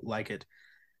don't like it.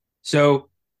 So,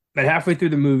 about halfway through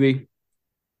the movie,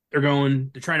 they're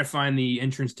trying to find the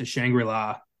entrance to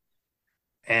Shangri-La.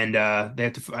 and they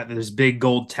have to find this big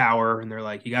gold tower, and they're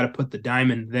like, you got to put the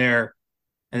diamond there,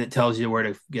 and it tells you where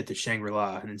to get to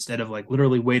Shangri-La. And instead of like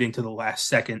literally waiting to the last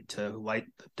second to light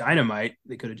the dynamite,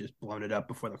 they could have just blown it up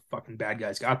before the fucking bad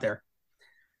guys got there.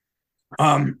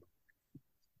 Um,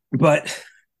 but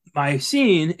my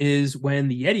scene is when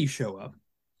the Yeti show up,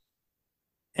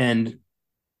 and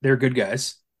they're good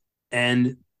guys.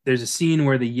 And there's a scene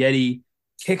where the Yeti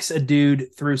kicks a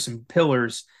dude through some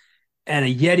pillars, and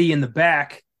a Yeti in the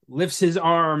back lifts his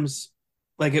arms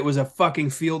like it was a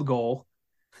fucking field goal.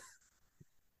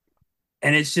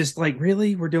 And it's just like,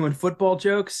 really? We're doing football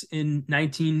jokes in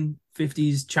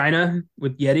 1950s China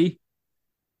with Yeti?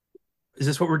 Is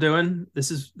this what we're doing?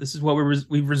 This is what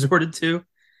we've resorted to.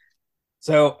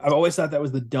 So I've always thought that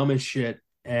was the dumbest shit,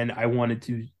 and I wanted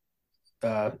to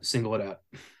single it out.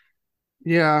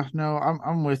 Yeah, no,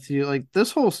 I'm with you. Like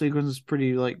this whole sequence is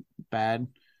pretty like bad.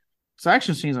 So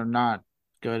action scenes are not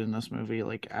good in this movie,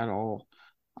 like at all.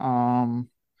 Um,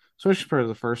 especially compared to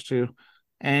the first two.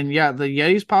 And yeah, the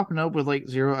Yeti's popping up with like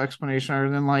zero explanation other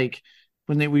than like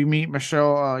when we meet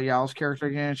Michelle Yao's character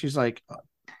again, she's like,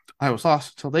 I was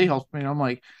lost until they helped me. And I'm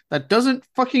like, that doesn't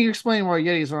fucking explain why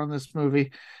Yetis are in this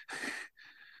movie.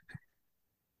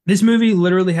 This movie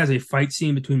literally has a fight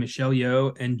scene between Michelle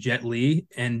Yeoh and Jet Li,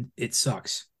 and it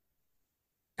sucks.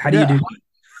 How do you Yeah,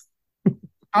 do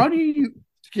how do you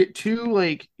get two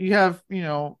like you have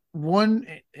one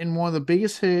in one of the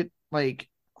biggest hit like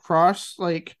cross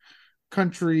like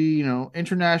country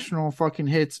international fucking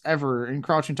hits ever in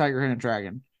Crouching Tiger, Hidden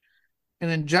Dragon, and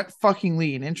then Jet fucking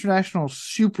Li, an international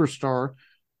superstar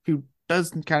who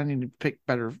does kind of need to pick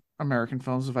better American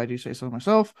films if I do say so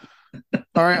myself. All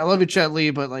right, I love you, Jet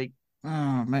Li, but like,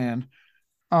 oh man,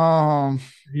 um,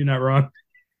 You're not wrong.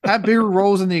 have bigger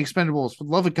roles in the Expendables, for the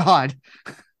love of God.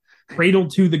 Cradle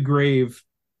to the grave.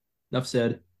 Enough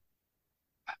said.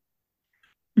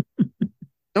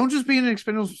 Don't just be in an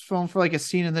Expendables film for like a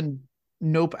scene and then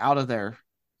nope out of there.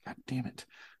 God damn it.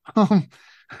 Um,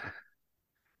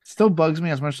 still bugs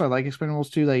me as much as I like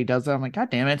Expendables 2 that he does that. I'm like, God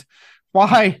damn it.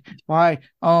 Why? Why?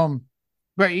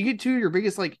 Right, you get two of your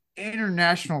biggest like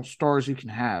international stars you can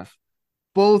have,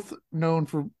 both known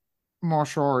for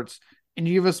martial arts, and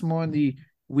you give us one of the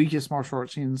weakest martial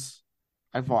arts scenes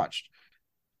I've watched.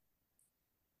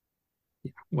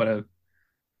 What a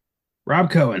Rob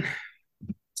Cohen.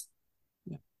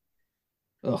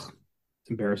 Ugh, it's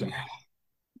embarrassing.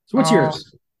 So what's Um,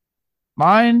 yours?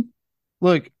 Mine,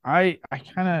 look, I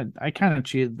kind of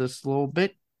cheated this a little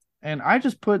bit, and I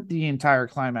just put the entire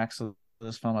climax of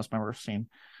this film as my worst scene.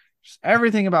 Just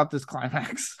everything about this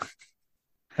climax.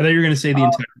 I thought you were going to say the Uh,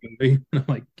 entire movie. I'm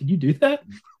like, can you do that?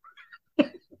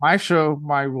 my show,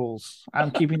 my rules. I'm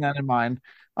keeping that in mind.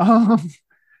 Um,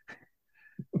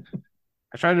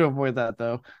 I try to avoid that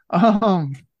though.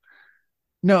 Um,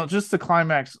 no, just the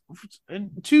climax.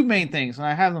 Two main things, and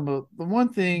I have them both. The one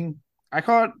thing I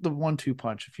call it the 1-2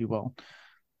 punch, if you will,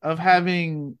 of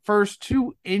having first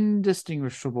two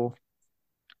indistinguishable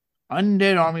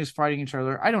undead armies fighting each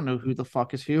other. I don't know who the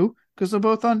fuck is who because they're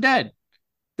both undead.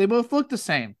 They both look the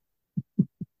same.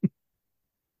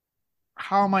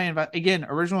 How am I again?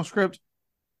 Original script.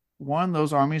 One of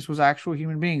those armies was actual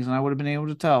human beings, and I would have been able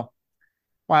to tell.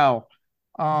 Wow.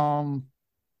 Um.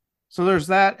 So there's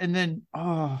that, and then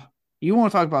you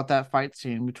want to talk about that fight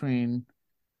scene between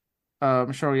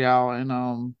Michelle Yao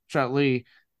and Jet Li.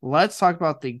 Let's talk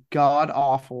about the god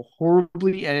awful,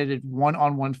 horribly edited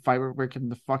one-on-one fight with Rick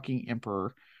and the fucking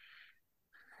Emperor.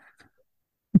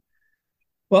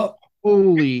 Well,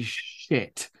 Holy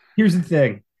shit. here's the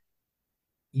thing.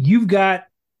 You've got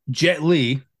Jet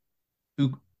Li,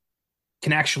 who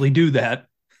can actually do that,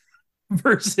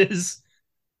 versus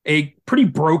a pretty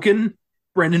broken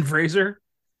Brendan Fraser.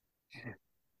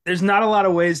 There's not a lot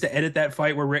of ways to edit that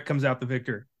fight where Rick comes out the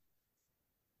victor.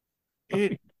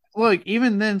 It look,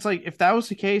 even then it's like if that was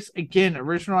the case, again,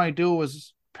 original idea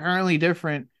was apparently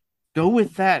different. Go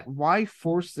with that. Why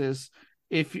force this?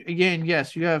 If again,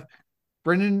 yes, you have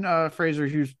Brendan Fraser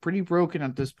who's pretty broken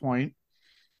at this point,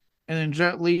 and then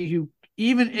Jet Li who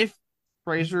even if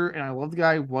Fraser and I love the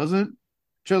guy wasn't,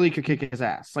 Jet Li could kick his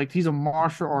ass. Like he's a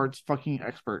martial arts fucking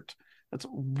expert. That's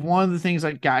one of the things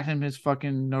that got him his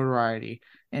fucking notoriety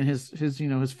and his his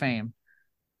fame.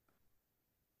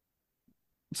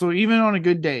 So even on a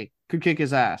good day, could kick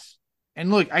his ass.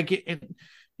 And look, I get it.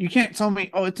 You can't tell me,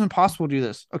 oh, it's impossible to do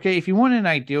this. Okay, if you want an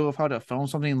idea of how to film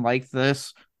something like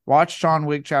this, watch John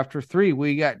Wick Chapter 3.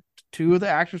 We got two of the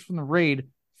actors from the raid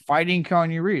fighting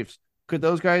Keanu Reeves. Could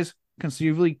those guys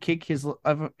conceivably kick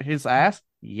his ass?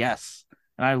 Yes.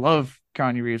 And I love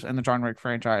Keanu Reeves and the John Wick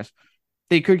franchise.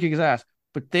 They could kick his ass.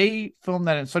 but they filmed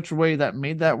that in such a way that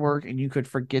made that work, and you could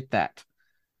forget that.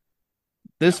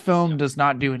 This film does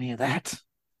not do any of that.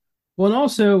 Well, and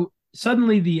also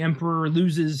suddenly the Emperor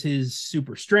loses his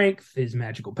super strength, his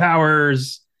magical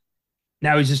powers.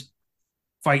 Now he's just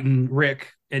fighting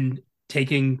Rick and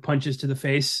taking punches to the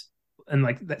face and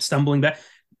like that stumbling back.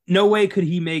 No way could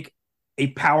he make a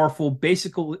powerful,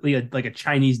 basically like a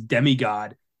Chinese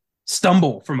demigod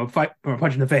stumble from a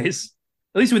punch in the face.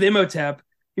 At least with Imhotep,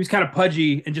 he was kind of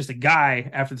pudgy and just a guy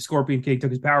after the Scorpion King took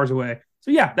his powers away.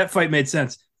 So yeah, that fight made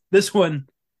sense. This one,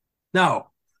 no.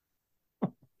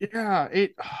 Yeah,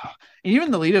 it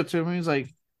even the lead up to him, he was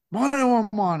like, mono a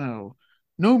mono,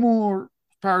 no more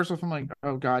power stuff. I'm like,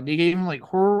 oh god, he gave him like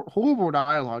horrible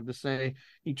dialogue to say.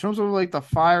 He jumps over like the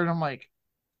fire, and I'm like,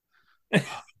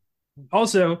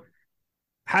 Also,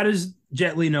 how does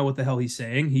Jet Li know what the hell he's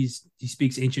saying? He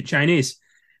speaks ancient Chinese.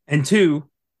 And two,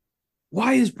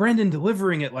 why is Brendan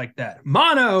delivering it like that?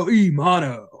 Mono e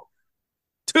mono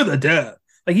to the death.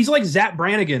 Like he's like Zap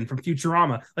Brannigan from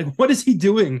Futurama. Like what is he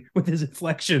doing with his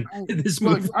inflection in this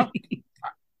look, movie?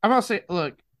 I'm about to say,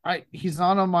 look, he's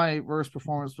not on my worst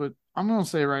performance, but I'm gonna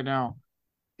say right now,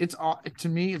 it's to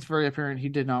me, it's very apparent he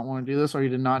did not want to do this, or he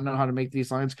did not know how to make these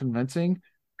lines convincing.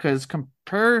 Because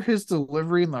compare his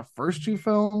delivery in the first two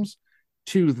films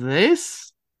to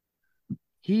this,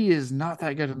 he is not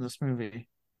that good in this movie.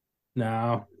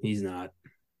 No, he's not.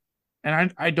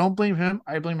 And I don't blame him.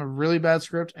 I blame a really bad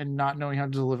script and not knowing how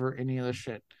to deliver any of this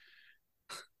shit.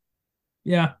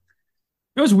 Yeah.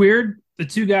 It was weird. The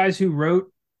two guys who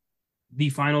wrote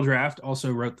the final draft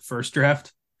also wrote the first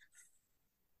draft.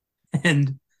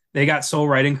 And they got sole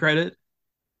writing credit.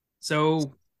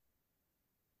 So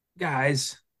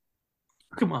guys,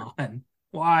 come on.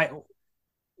 Why?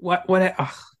 What?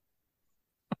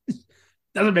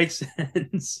 Doesn't make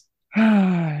sense.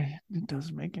 It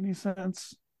doesn't make any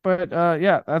sense. But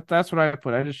yeah, that's what I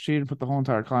put. I just cheated and put the whole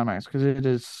entire climax because it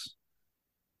is.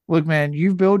 Look, man,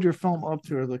 you build your film up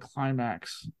to the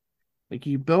climax. Like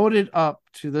you build it up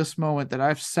to this moment that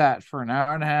I've sat for an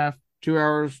hour and a half, 2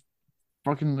 hours.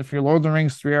 Fucking, if you're Lord of the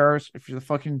Rings, 3 hours. If you're the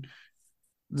fucking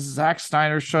Zack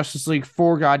Snyder's Justice League,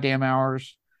 4 goddamn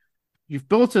hours. You've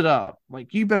built it up.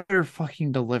 Like you better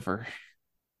fucking deliver.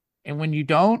 And when you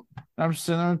don't, I'm just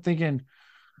sitting there thinking,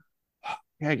 I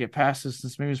gotta get past this.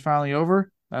 This movie's finally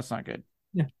over. That's not good.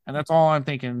 Yeah. And that's all I'm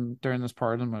thinking during this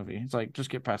part of the movie. It's like, just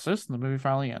get past this and the movie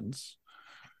finally ends.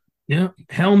 Yeah.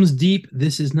 Helm's Deep.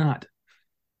 This is not.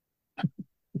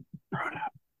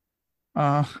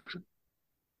 Uh,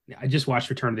 I just watched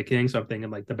Return of the King, so I'm thinking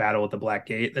like the Battle at the Black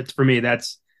Gate. That's for me.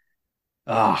 That's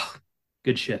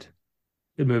good shit.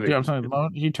 Good movie. dude, I'm telling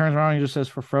you, he turns around and he just says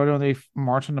for Frodo and they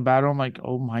march into battle. I'm like,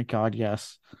 oh my god,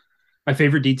 yes. My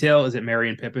favorite detail is that Merry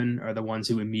and Pippin are the ones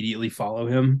who immediately follow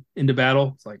him into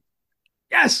battle. It's like,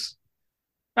 yes.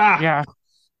 Yeah.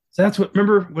 So that's what,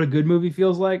 remember what a good movie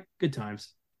feels like? Good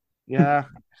times. Yeah.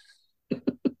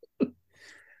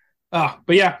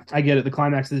 But yeah, I get it. The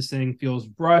climax of this thing feels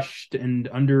rushed and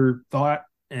underthought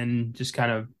and just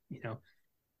kind of,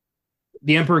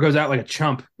 the Emperor goes out like a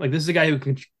chump. Like this is a guy who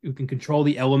can control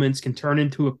the elements, can turn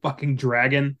into a fucking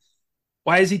dragon.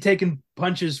 Why is he taking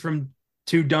punches from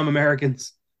two dumb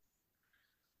Americans?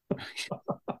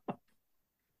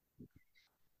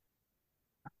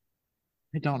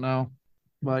 I don't know.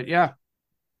 But yeah.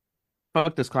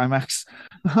 Fuck this climax.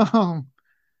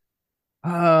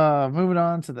 Moving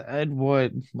on to the Ed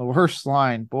Wood, the worst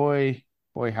line. Boy,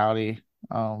 howdy.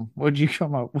 What'd you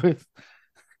come up with?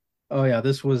 Oh yeah,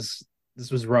 this was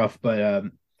rough,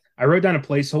 but I wrote down a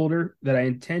placeholder that I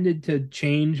intended to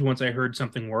change once I heard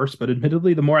something worse, but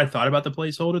admittedly, the more I thought about the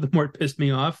placeholder, the more it pissed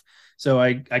me off. So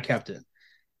I kept it.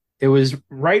 It was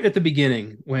right at the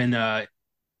beginning when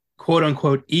quote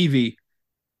unquote Evie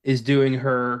is doing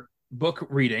her book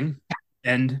reading,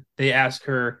 and they ask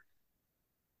her,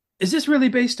 "Is this really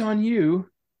based on you?"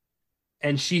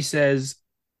 And she says,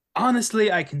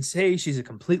 "Honestly, I can say she's a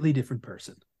completely different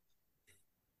person."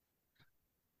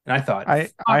 And I thought,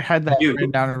 I had that you. written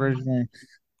down originally.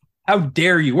 How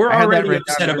dare you? We're already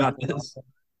upset about this.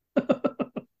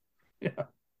 Yeah.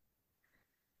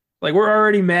 Like we're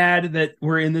already mad that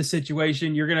we're in this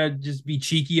situation. You're gonna just be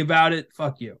cheeky about it.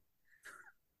 Fuck you.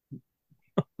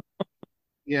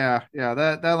 Yeah,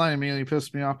 that line immediately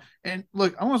pissed me off. And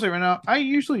look, I want to say right now, I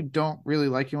usually don't really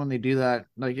like it when they do that.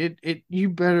 Like you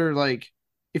better like,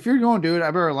 if you're going to do it,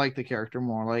 I better like the character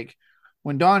more. Like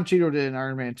when Don Cheadle did in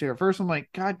Iron Man 2, at first I'm like,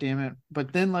 God damn it.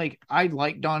 But then like I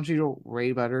like Don Cheadle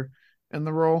way better in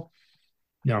the role.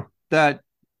 No. That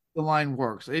the line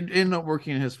works. It ended up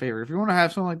working in his favor. If you want to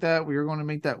have something like that, we are going to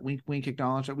make that wink wink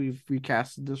acknowledge that we've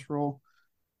recasted this role.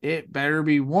 it better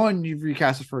be one, you've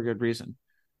recast it for a good reason.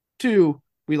 Two,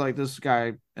 we like this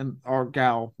guy and our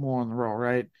gal more on the role,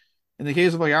 right? In the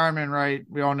case of like Iron Man, right?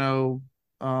 We all know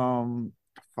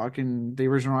fucking the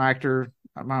original actor.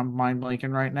 I'm mind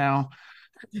blanking right now.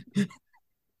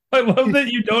 I love that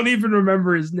you don't even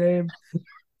remember his name.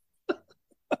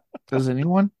 Does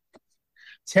anyone?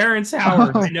 Terrence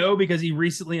Howard. I know because he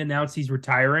recently announced he's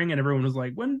retiring, and everyone was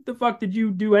like, "When the fuck did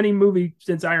you do any movie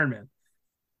since Iron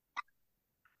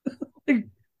Man?"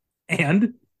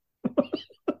 And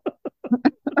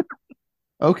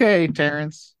Okay,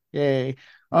 Terrence. Yay.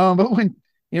 But when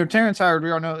Terrence Howard,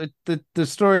 we all know the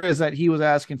story is that he was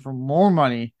asking for more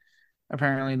money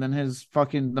apparently than his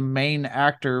fucking the main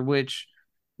actor. Which,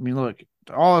 I mean, look,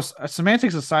 all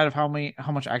semantics aside of how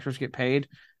much actors get paid,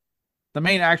 the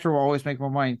main actor will always make more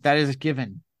money. That is a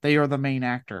given. They are the main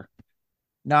actor,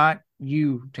 not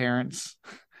you, Terrence.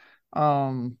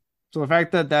 So the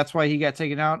fact that that's why he got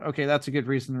taken out, okay, that's a good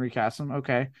reason to recast him.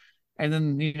 Okay. And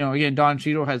then, again, Don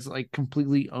Cheadle has like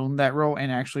completely owned that role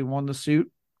and actually won the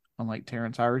suit. Unlike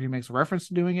Terrence Howard, he makes a reference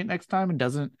to doing it next time and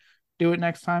doesn't do it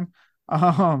next time.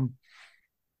 Um,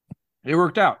 it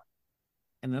worked out.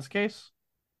 In this case,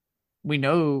 we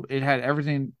know it had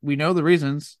everything. We know the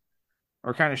reasons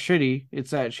are kind of shitty.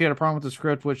 It's that she had a problem with the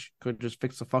script, which could just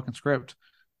fix the fucking script.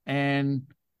 And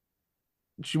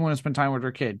she wanted to spend time with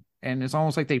her kid. And it's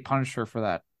almost like they punished her for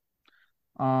that.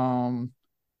 Um,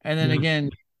 and then yeah. again,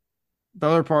 the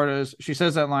other part is she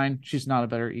says that line, she's not a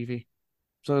better Evie.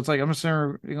 So it's like I'm just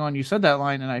going, you said that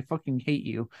line and I fucking hate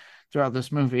you throughout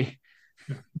this movie.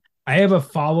 I have a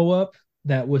follow up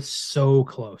that was so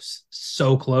close,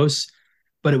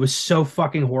 but it was so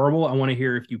fucking horrible. I want to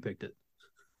hear if you picked it.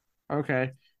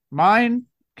 Okay. Mine,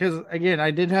 because again,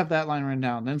 I did have that line written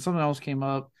down. Then something else came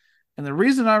up. And the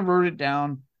reason I wrote it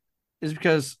down is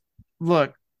because,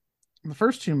 look, the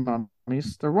first two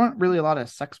mummies, there weren't really a lot of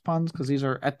sex puns because these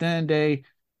are, at the end of the day,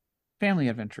 family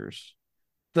adventures.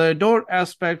 The adult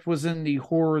aspect was in the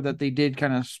horror that they did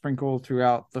kind of sprinkle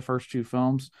throughout the first two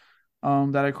films,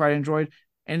 that I quite enjoyed.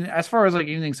 And as far as like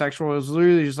anything sexual, it was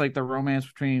literally just like the romance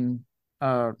between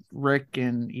Rick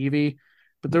and Evie,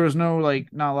 but there was no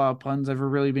like not a lot of puns ever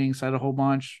really being said a whole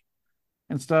bunch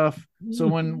and stuff. So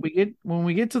when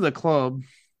we get to the club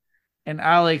and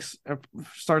Alex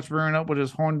starts rearing up with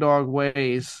his horn dog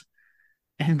ways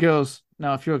and goes,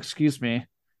 "Now, if you'll excuse me,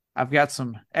 I've got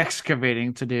some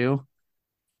excavating to do."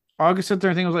 I could sit there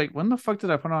and think, I was like, when the fuck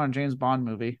did I put on a James Bond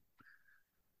movie?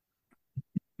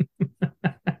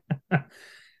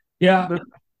 Yeah,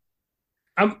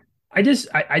 The,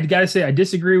 I gotta say I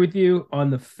disagree with you on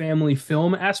the family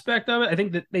film aspect of it. I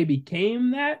think that they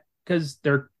became that because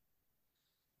they're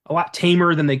a lot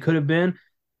tamer than they could have been.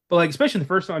 But like especially the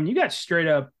first time, you got straight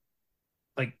up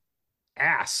like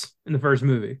ass in the first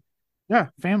movie. yeah,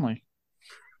 family.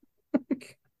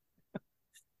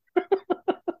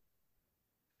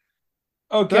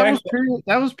 Okay.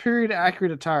 That was period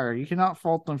accurate attire. You cannot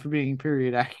fault them for being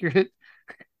period accurate.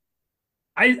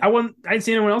 I didn't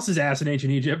see anyone else's ass in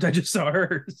ancient Egypt. I just saw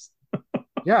hers.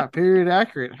 Yeah, period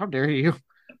accurate. How dare you?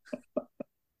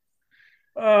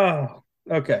 Oh,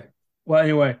 okay. Well,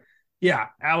 anyway, yeah,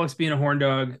 Alex being a horn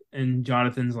dog and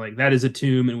Jonathan's like that is a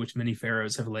tomb in which many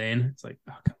pharaohs have lain. It's like,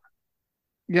 oh, come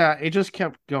Yeah, it just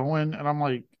kept going, and I'm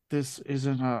like, this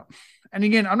isn't a. And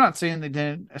again, I'm not saying they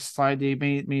didn't slide. They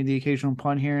made the occasional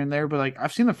pun here and there, but like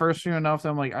I've seen the first two enough that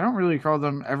I'm like, I don't really recall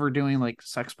them ever doing like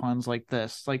sex puns like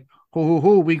this, like ho ho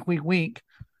ho, wink wink wink.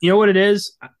 you know what it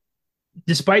is?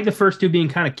 Despite the first two being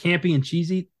kind of campy and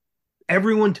cheesy,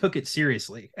 everyone took it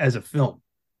seriously as a film.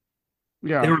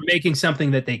 They Yeah, were making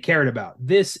something that they cared about.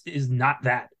 This is not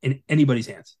that in anybody's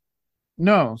hands.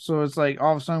 no. So it's like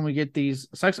all of a sudden we get these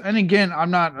sex, and again,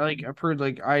 I'm not like a prude.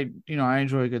 Like I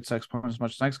enjoy a good sex pun as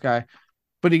much as next guy.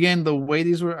 But again, the way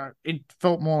these were, it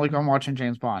felt more like I'm watching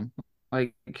James Bond,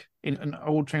 like in an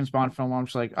old James Bond film. I'm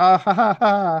just like, ah, ha, ha,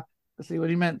 ha. I see what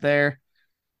he meant there.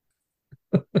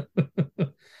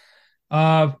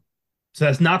 uh, so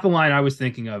that's not the line I was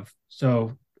thinking of.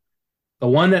 So the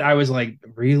one that I was like,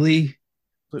 really?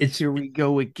 But It's here we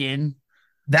go again.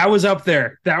 that was up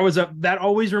there. That was up. That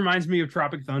always reminds me of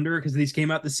Tropic Thunder because these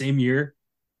came out the same year,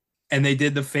 and they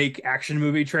did the fake action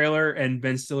movie trailer, and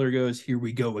Ben Stiller goes, "Here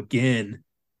we go again,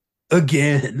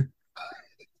 again."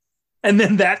 And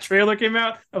then that trailer came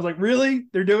out. I was like, really?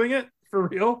 They're doing it for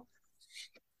real?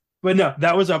 But no,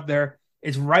 that was up there.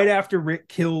 It's right after Rick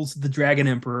kills the Dragon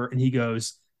Emperor, and he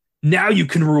goes, "Now you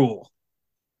can rule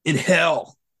in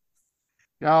hell."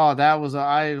 Oh, that was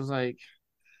I was like,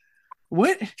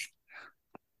 what?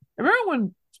 Remember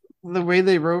when the way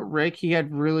they wrote Rick, he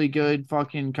had really good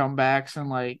fucking comebacks and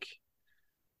like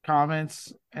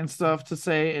comments and stuff to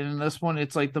say, and in this one,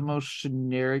 it's like the most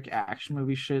generic action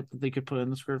movie shit that they could put in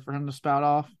the script for him to spout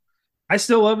off. I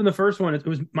still love in the first one. It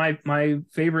was my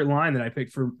favorite line that I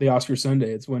picked for the Oscar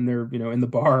Sunday. It's when they're in the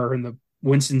bar and the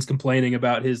Winston's complaining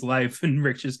about his life, and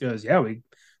Rick just goes, "Yeah,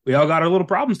 we all got our little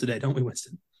problems today, don't we,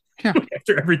 Winston?" Yeah,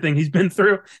 After everything he's been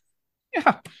through,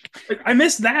 yeah, like I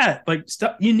miss that. Like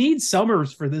stuff you need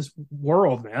Summers for this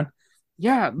world, man.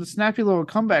 yeah. The snappy little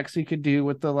comebacks he could do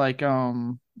with the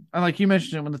and like you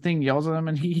mentioned it when the thing yells at him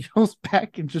and he yells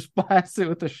back and just blasts it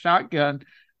with a shotgun,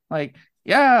 like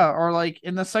yeah, or like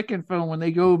in the second film when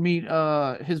they go meet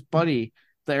his buddy,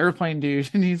 the airplane dude,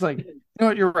 and he's like, you know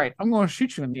what, you're right, I'm going to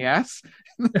shoot you in the ass.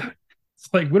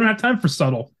 It's like we don't have time for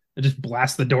subtle. It just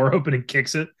blasts the door open and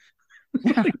kicks it.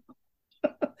 Yeah.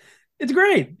 It's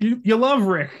great. You love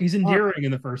Rick. He's endearing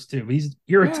in the first two. He's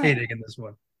irritating Yeah. in this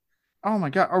one. Oh my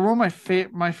god! Or one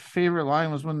of my favorite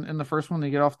line was when in the first one they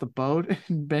get off the boat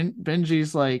and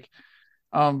Benji's like,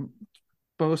 um,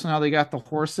 boasting how they got the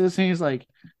horses, and he's like,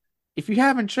 "If you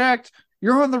haven't checked,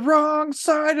 you're on the wrong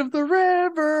side of the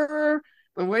river."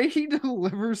 The way he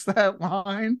delivers that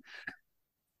line,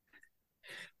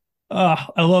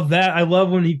 I love that. I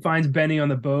love when he finds Benny on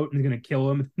the boat and he's gonna kill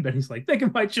him. And Benny's like, "Think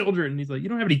of my children." And he's like, "You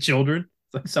don't have any children."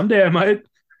 It's like someday I might.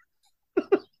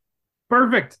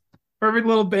 Perfect, perfect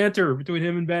little banter between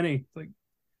him and Benny. It's like,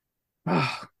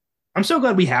 I'm so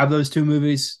glad we have those two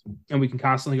movies and we can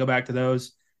constantly go back to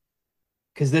those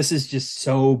because this is just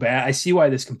so bad. I see why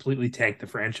this completely tanked the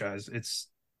franchise. It's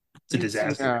a yeah,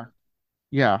 disaster.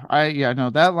 yeah, no,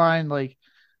 that line, like,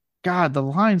 God, the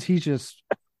lines he just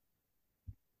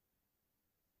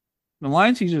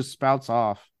spouts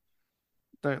off.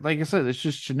 Like I said, it's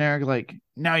just generic. Like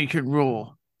now you can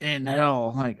rule in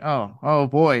hell. Like oh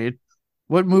boy,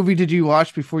 what movie did you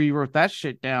watch before you wrote that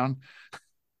shit down?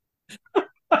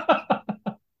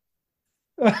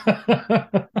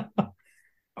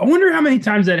 I wonder how many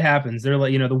times that happens. They're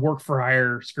like, the work for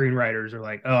hire screenwriters are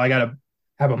like, "Oh, I gotta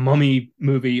have a mummy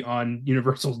movie on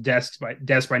Universal's desk by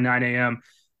 9 a.m.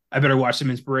 I better watch some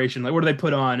inspiration." Like, what do they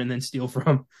put on and then steal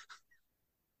from?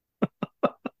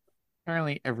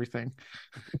 Apparently everything.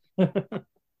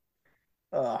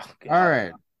 Oh All God.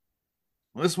 right,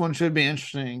 this one should be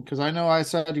interesting because I know I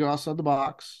said you outside the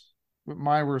box with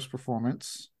my worst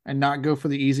performance and not go for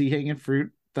the easy hanging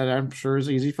fruit that I'm sure is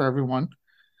easy for everyone.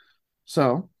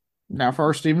 So now for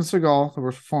our Steven Seagal, the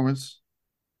worst performance,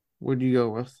 would you go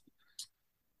with?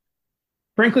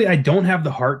 Frankly, I don't have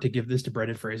the heart to give this to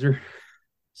Brendan Fraser,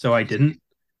 so I didn't.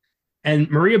 And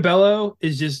Maria Bello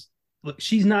is just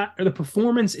she's not, or the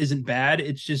performance isn't bad.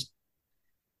 It's just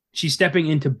she's stepping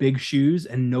into big shoes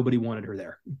and nobody wanted her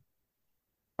there.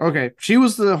 Okay, she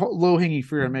was the low hanging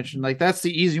fruit I mentioned. Like that's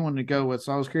the easy one to go with.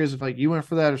 So I was curious if like you went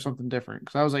for that or something different.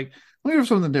 Because I was like, let me go for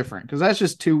something different because that's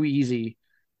just too easy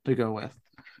to go with.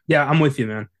 Yeah, I'm with you,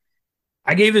 man.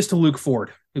 I gave this to Luke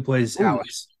Ford, who plays Oh,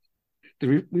 Alex.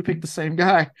 did we pick the same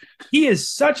guy? He is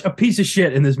such a piece of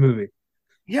shit in this movie.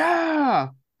 Yeah,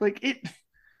 like it.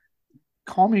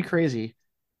 Call me crazy,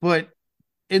 but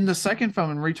in the second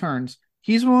film in Returns,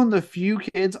 he's one of the few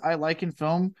kids I like in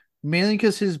film, mainly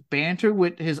because his banter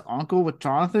with his uncle with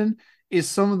Jonathan is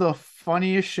some of the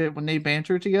funniest shit when they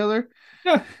banter together.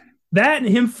 Yeah. That and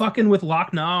him fucking with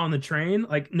Loch Nah on the train,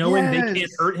 like knowing they can't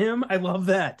Yes. hurt him. I love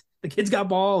that. The kid's got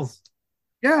balls.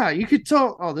 Yeah, you could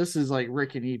tell, oh, this is like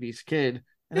Rick and Evie's kid.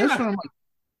 And this Yeah. one, I'm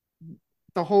like,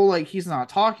 the whole like he's not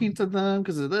talking to them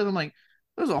because of this. I'm like,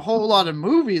 there's a whole lot of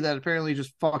movie that apparently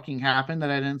just fucking happened that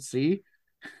I didn't see.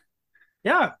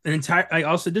 Yeah. An entire I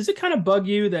also does it kind of bug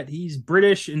you that he's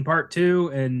British in part two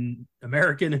and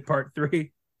American in part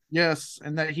three? Yes,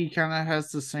 and that he kind of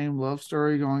has the same love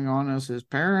story going on as his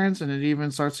parents, and it even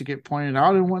starts to get pointed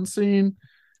out in one scene.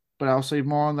 But I'll say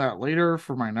more on that later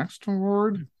for my next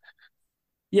award.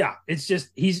 Yeah. It's just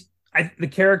the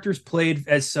character's played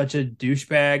as such a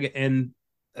douchebag, and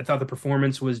I thought the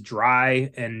performance was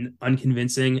dry and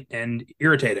unconvincing and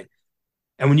irritating.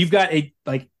 And when you've got a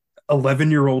like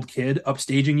 11-year-old kid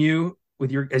upstaging you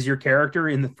with your character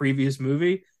in the previous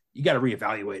movie, you got to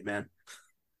reevaluate, man.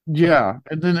 Yeah,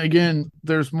 and then again,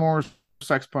 there's more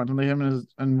sex puns when they him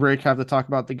and Rick have to talk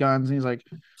about the guns, and he's like,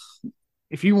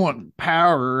 "If you want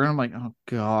power," and I'm like, "Oh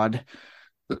God,"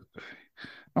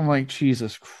 I'm like,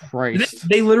 "Jesus They, Christ."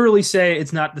 they literally say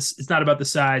it's not about the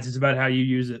sides, it's about how you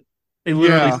use it. They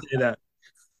literally Yeah, say that.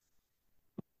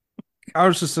 I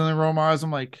was just in the roll my eyes.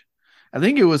 I'm like, I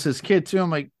think it was his kid too.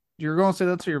 I'm like, you're going to say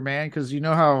that to your man because you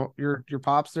know how your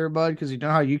pops there, bud, because you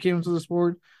know how you came into the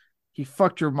sport. He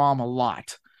fucked your mom a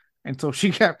lot until she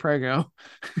got preggo.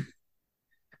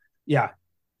 Yeah.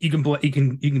 you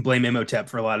can blame Imhotep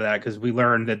for a lot of that because we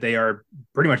learned that they are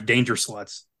pretty much danger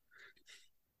sluts.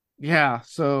 Yeah,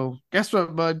 so guess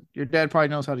what, bud? Your dad probably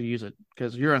knows how to use it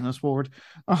because you're on this board.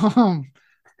 Um,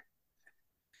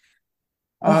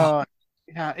 Oh, uh,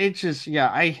 yeah, it's just yeah,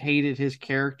 I hated his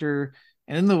character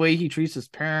and then the way he treats his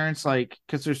parents, like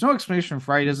because there's no explanation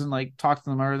for why he doesn't like talk to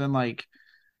them other than like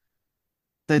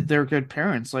that they're good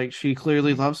parents. Like she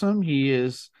clearly loves him. He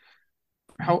is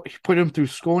how he put him through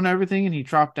school and everything, and he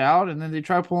dropped out, and then they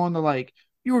try pulling the like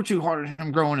you were too hard on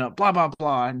him growing up, blah blah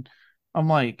blah, and I'm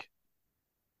like.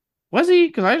 Was he?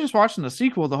 Because I was just watching the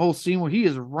sequel, the whole scene where he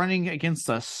is running against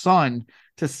the sun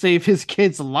to save his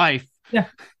kid's life. yeah.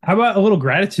 How about a little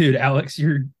gratitude, Alex?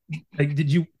 You're like, did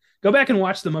you go back and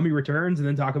watch The Mummy Returns and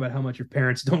then talk about how much your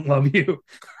parents don't love you?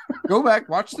 Go back,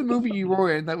 watch the movie you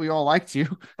were in that we all liked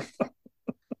you.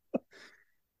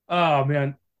 Oh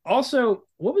man. Also,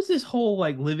 what was this whole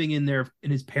like living in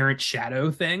his parents' shadow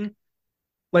thing?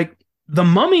 Like the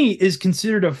Mummy is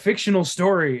considered a fictional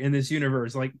story in this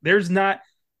universe. Like there's not,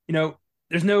 you know,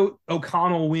 there's no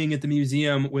O'Connell wing at the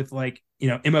museum with like,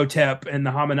 Imhotep and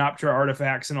the Hominoptera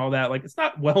artifacts and all that. Like it's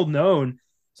not well known.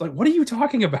 It's like, what are you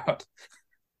talking about?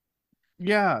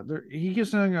 Yeah, he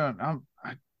keeps saying, how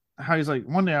he's like,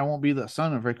 one day I won't be the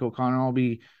son of Rick O'Connor. I'll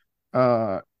be,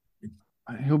 uh,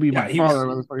 he'll be Yeah, my father.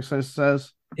 What he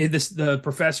says. the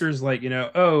professor's like,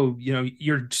 oh,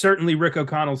 you're certainly Rick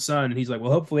O'Connell's son. And he's like,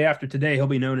 well, hopefully after today, he'll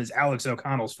be known as Alex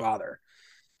O'Connell's father.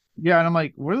 Yeah, and I'm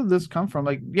like, where did this come from?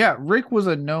 Like, yeah, Rick was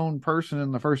a known person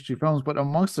in the first two films, but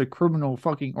amongst the criminal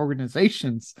fucking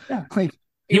organizations, Yeah. like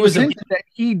He it was was a hinted that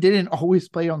he didn't always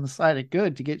play on the side of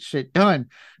good to get shit done.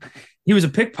 he was a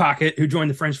pickpocket who joined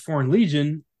the French Foreign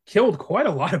Legion, killed quite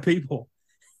a lot of people,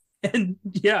 and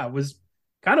yeah, was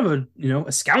kind of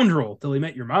a scoundrel till he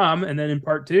met your mom, and then in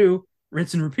part two,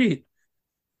 rinse and repeat.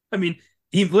 I mean,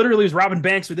 he literally was robbing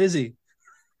banks with Izzy.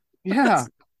 Yeah,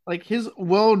 like his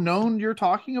well-known you're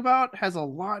talking about has a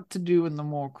lot to do in the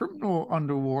more criminal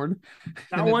underworld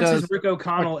Not than it once does. has Rick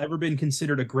O'Connell ever been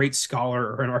considered a great scholar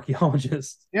or an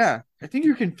archaeologist. Yeah, I think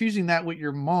you're confusing that with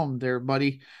your mom, there,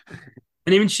 buddy.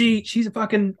 And even she's a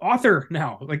fucking author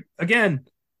now. Like again,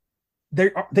 they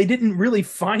didn't really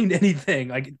find anything.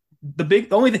 Like the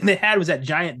only thing they had was that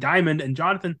giant diamond, and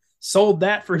Jonathan sold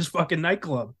that for his fucking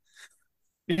nightclub.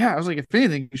 Yeah, I was like, if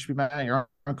anything, you should be mad at your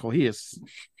uncle. He is.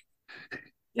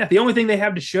 Yeah, the only thing they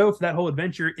have to show for that whole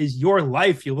adventure is your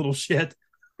life, you little shit.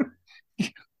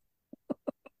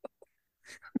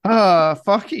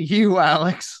 Fuck you,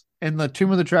 Alex. In the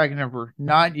Tomb of the Dragon Emperor,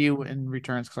 not you in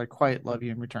Returns, because I quite love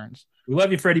you in Returns. We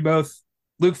love you, Freddie. Both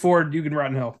Luke Ford, you can rot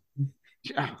in hell.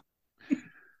 Yeah.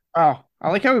 Oh, I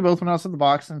like how we both went outside the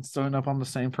box and stood up on the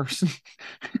same person.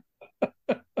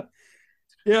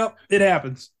 Yep, it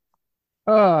happens.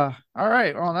 All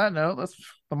right. On that note, let's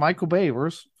the Michael Bay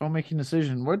worst filmmaking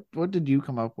decision. What did you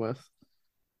come up with?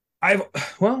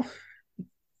 Well,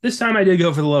 this time I did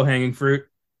go for the low hanging fruit.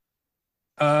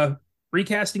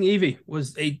 Recasting Evie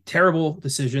was a terrible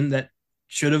decision that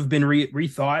should have been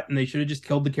rethought, and they should have just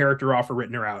killed the character off or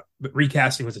written her out. But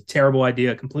recasting was a terrible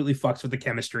idea, completely fucks with the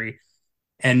chemistry,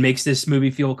 and makes this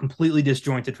movie feel completely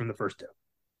disjointed from the first two.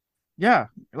 Yeah,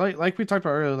 like we talked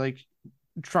about earlier, like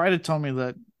try to tell me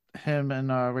that him and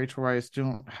Rachel Weisz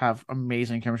don't have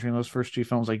amazing chemistry in those first two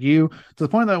films, like you, to the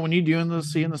point that when you do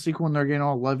see in the sequel when they're getting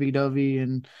all lovey dovey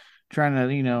and trying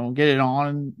to get it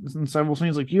on in several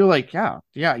scenes, like you're like yeah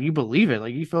you believe it,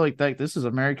 like you feel like that this is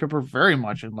a Mary Cooper very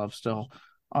much in love still.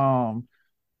 I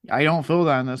don't feel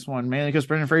that in this one, mainly because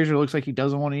Brendan Fraser looks like he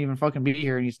doesn't want to even fucking be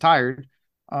here and he's tired.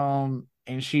 And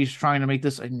she's trying to make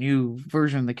this a new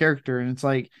version of the character, and it's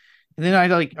like, and then I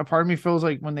like a part of me feels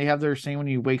like when they have their scene when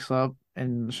he wakes up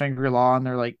in Shangri-La and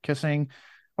they're like kissing,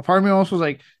 a part of me also was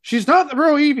like, she's not the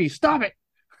real Evie, stop it.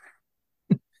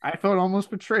 I felt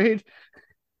almost betrayed.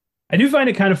 I do find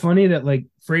it kind of funny that like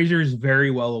Fraser's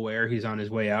very well aware he's on his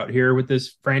way out here with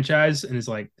this franchise and is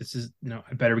like, this is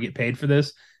I better get paid for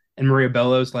this. And Maria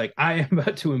Bello's like, I am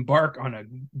about to embark on a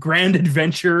grand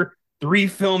adventure,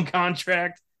 3-film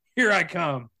contract. Here I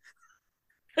come.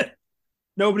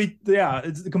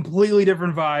 It's completely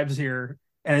different vibes here,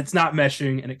 and it's not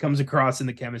meshing, and it comes across in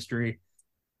the chemistry.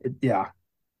 Yeah,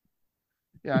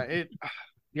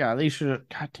 they should have.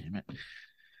 God damn it,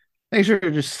 they should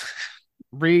have just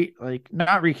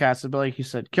not recast it, but like you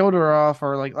said, killed her off,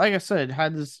 or like I said,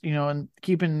 had this, and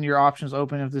keeping your options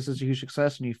open if this is a huge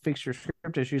success and you fix your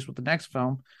script issues with the next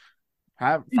film,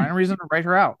 find a reason to write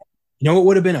her out. You know what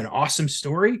would have been an awesome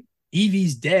story?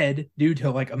 Evie's dead due to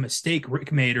like a mistake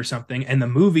Rick made or something, and the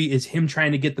movie is him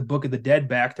trying to get the Book of the Dead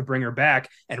back to bring her back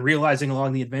and realizing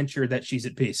along the adventure that she's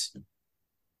at peace.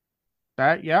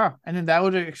 That yeah, and then that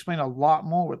would explain a lot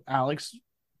more with Alex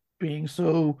being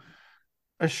so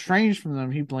estranged from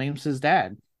them. He blames his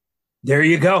dad. There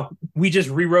you go. We just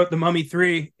rewrote the Mummy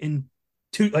 3 in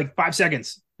 5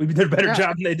 seconds. We did a better Yeah.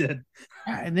 job than they did.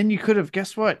 Yeah, and then you could have,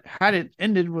 guess what? Had it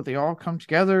ended with they all come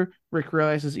together. Rick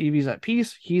realizes Evie's at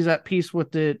peace. He's at peace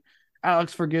with it.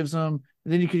 Alex forgives him.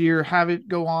 And then you could either have it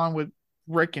go on with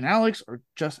Rick and Alex or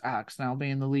just Alex now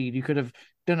being the lead. You could have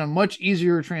done a much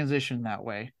easier transition that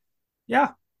way.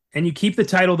 Yeah. And you keep the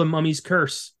title The Mummy's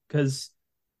Curse because,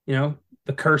 the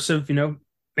curse of,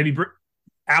 maybe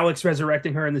Alex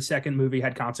resurrecting her in the second movie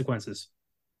had consequences.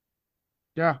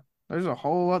 Yeah, there's a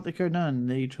whole lot they could have done.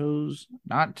 They chose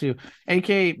not to.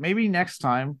 AK, maybe next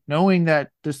time, knowing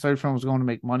that this third film was going to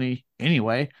make money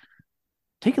anyway,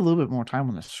 take a little bit more time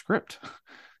on the script.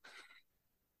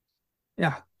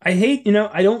 Yeah. I hate,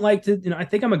 I don't like to, I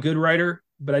think I'm a good writer,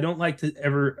 but I don't like to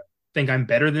ever think I'm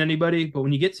better than anybody. But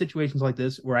when you get situations like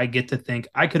this where I get to think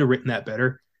I could have written that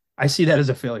better, I see that as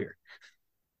a failure.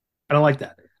 I don't like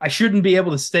that. I shouldn't be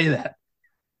able to say that.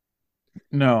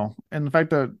 No, and the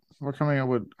fact that we're coming up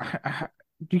with,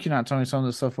 you cannot tell me some of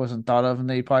this stuff wasn't thought of, and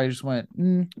they probably just went,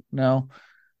 no.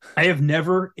 I have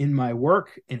never in my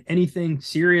work in anything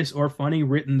serious or funny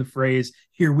written the phrase,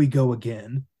 here we go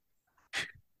again.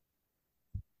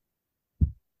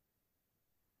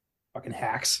 Fucking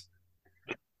hacks.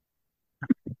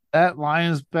 That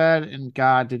line is bad, and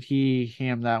God, did he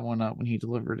ham that one up when he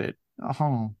delivered it.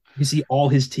 Oh. You see all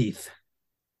his teeth.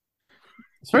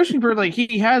 Especially for like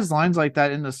he has lines like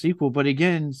that in the sequel, but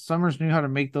again, Summers knew how to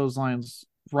make those lines,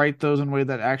 write those in a way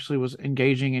that actually was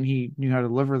engaging, and he knew how to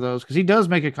deliver those because he does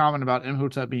make a comment about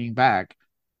Imhotep being back,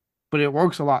 but it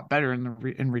works a lot better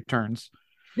in returns.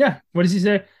 Yeah. What does he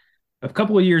say? A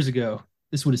couple of years ago,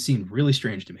 this would have seemed really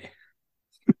strange to me.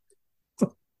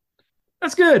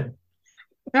 That's good.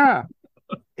 Yeah,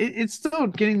 it's still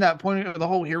getting that point of the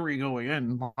whole "here we go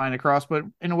again" line across, but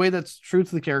in a way that's true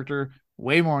to the character,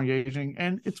 way more engaging,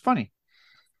 and it's funny.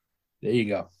 There you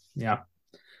go. Yeah.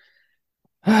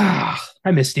 I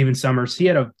miss Steven Summers. He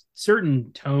had a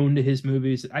certain tone to his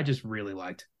movies that I just really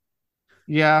liked.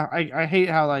 Yeah, I hate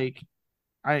how like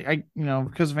I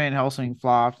because Van Helsing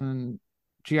flopped and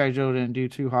GI Joe didn't do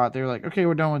too hot. They're like, okay,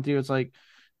 we're done with you. It's like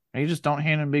you just don't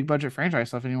hand him big budget franchise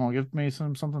stuff anymore. Give me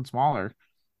something smaller.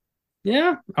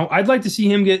 Yeah. I'd like to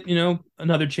see him get,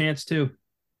 another chance too.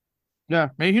 Yeah,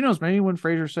 maybe who knows? Maybe when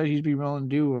Fraser said he'd be willing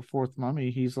to do a fourth Mummy,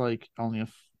 he's like only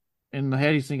if in the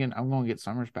head he's thinking, I'm going to get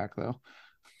Summers back though.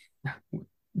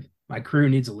 My crew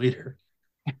needs a leader.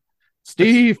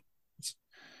 Steve,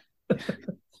 it's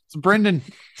Brendan.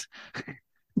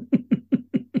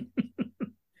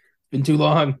 Been too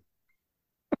long.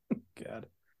 God,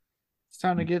 It's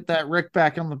time to get that Rick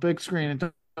back on the big screen.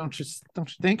 And don't you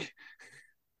think?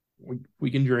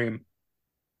 we can dream.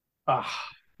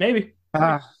 Maybe.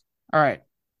 All right.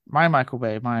 My Michael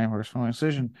Bay, my worst film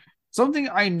decision. Something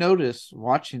I noticed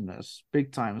watching this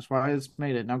big time is why it's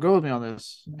made it. Now go with me on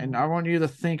this, and I want you to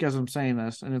think as I'm saying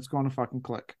this, and it's going to fucking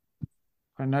click.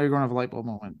 I know you're going to have a light bulb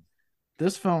moment.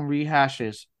 This film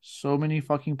rehashes so many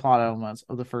fucking plot elements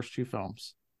of the first two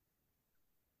films.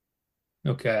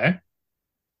 Okay.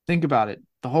 Think about it.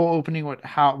 The whole opening with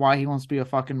why he wants to be a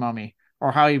fucking mummy,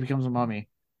 or how he becomes a mummy.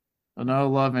 No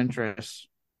love interest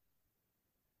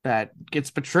that gets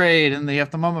betrayed and they have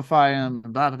to mummify him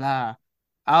and blah blah blah.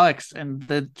 Alex and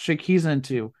the chick he's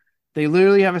into, they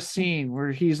literally have a scene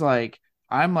where he's like,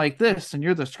 I'm like this and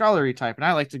you're the scholarly type and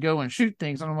I like to go and shoot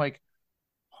things. And I'm like,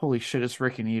 holy shit, it's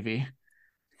Rick and Evie.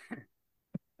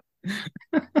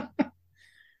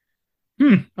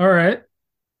 All right.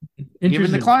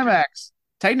 Given the climax,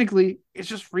 technically it's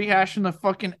just rehashing the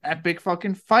fucking epic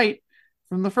fucking fight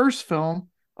from the first film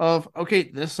of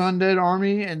okay, this undead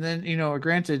army, and then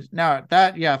granted, now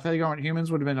that if they go on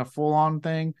humans would have been a full-on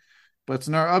thing, but it's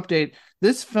another update.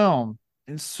 This film,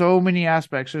 in so many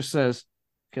aspects, just says,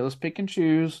 okay, let's pick and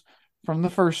choose from the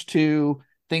first two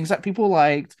things that people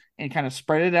liked and kind of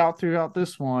spread it out throughout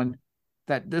this one.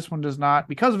 That this one does not,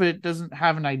 because of it, doesn't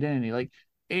have an identity. Like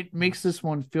it makes this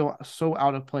one feel so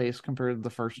out of place compared to the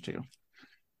first two.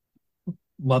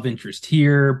 Love interest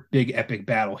here, big epic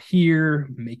battle here,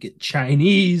 make it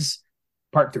Chinese.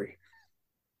 Part 3.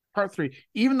 Part 3.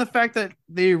 Even the fact that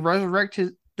they resurrect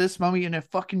this mummy in a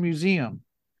fucking museum.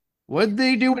 What'd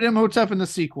they do with Imhotep in the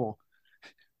sequel?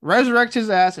 Resurrect his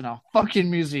ass in a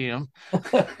fucking museum.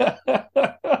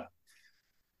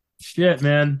 Shit,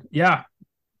 man. Yeah.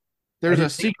 There's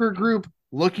a secret group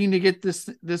looking to get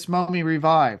this mummy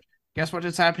revived. Guess what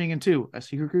is happening in 2? A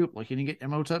secret group looking to get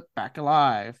Imhotep back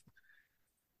alive.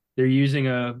 They're using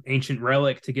a ancient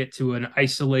relic to get to an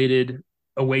isolated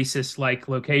oasis-like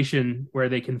location where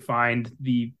they can find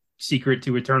the secret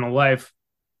to eternal life.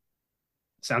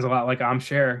 Sounds a lot like I'm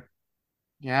Cher.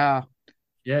 Yeah,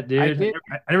 Yeah, I dude. did.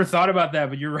 I never thought about that,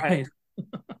 but you're I right.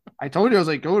 I told you I was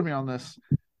like, go with me on this.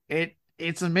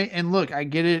 It's amazing. And look, I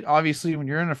get it. Obviously, when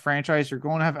you're in a franchise, you're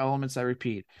going to have elements that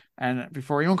repeat. And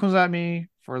before anyone comes at me,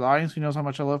 for the audience who knows how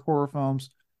much I love horror films,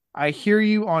 I hear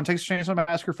you on Texas Chainsaw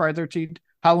Massacre, Friday 13th,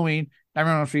 Halloween,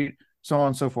 Nightmare on Elm Street, so on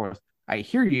and so forth. I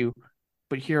hear you,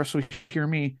 but hear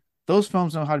me. Those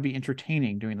films know how to be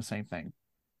entertaining doing the same thing.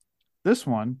 This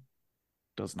one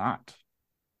does not.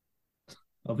 I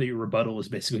think your rebuttal is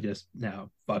basically just,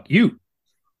 no, fuck you.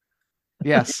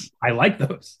 Yes, I like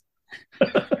those.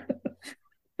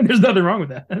 There's nothing wrong with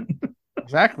that.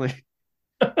 exactly.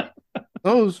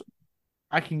 Those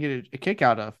I can get a kick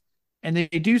out of. And they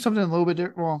do something a little bit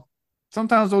different. Well,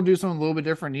 sometimes they'll do something a little bit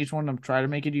different. Each one of them try to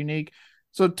make it unique.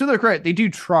 So to their credit, they do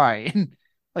try.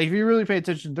 And like if you really pay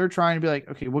attention, they're trying to be like,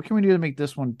 okay, what can we do to make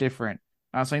this one different?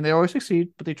 Not saying they always succeed,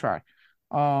 but they try.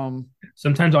 Um,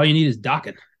 Sometimes all you need is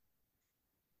docking.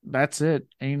 that's it.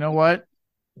 And you know what?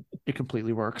 It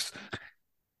completely works.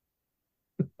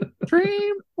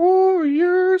 Dream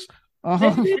Warriors.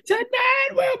 Tonight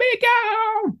will be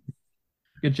gone.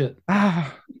 Good shit.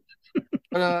 Ah,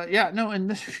 but yeah, no, in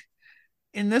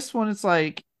this one, it's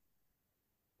like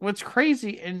what's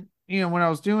crazy, and when I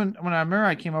remember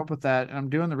I came up with that, and I'm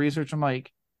doing the research, I'm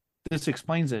like, this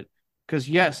explains it, because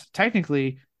yes,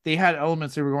 technically they had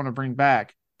elements they were going to bring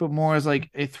back, but more as like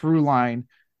a through line,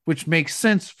 which makes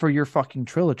sense for your fucking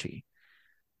trilogy.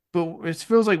 But it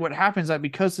feels like what happens that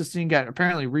because this thing got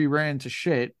apparently rewritten to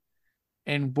shit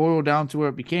and boiled down to what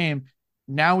it became,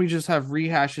 now we just have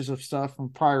rehashes of stuff from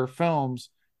prior films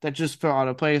that just fell out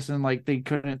of place, and like they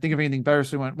couldn't think of anything better,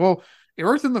 so they went, well, it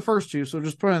worked in the first two, so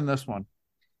just put in this one.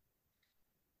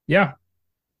 Yeah.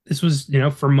 This was,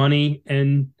 for money,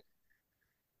 and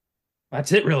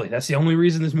that's it, really. That's the only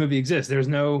reason this movie exists. There's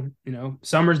no,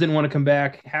 Summers didn't want to come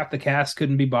back. Half the cast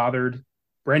couldn't be bothered.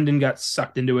 Brendan got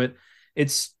sucked into it.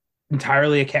 It's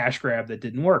entirely a cash grab that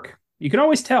didn't work. You can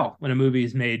always tell when a movie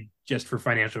is made just for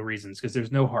financial reasons because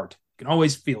there's no heart. You can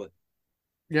always feel it.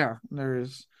 Yeah, there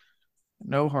is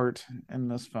no heart in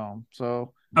this film.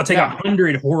 So I'll take yeah,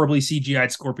 100 horribly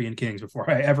CGI'd Scorpion Kings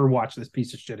before I ever watch this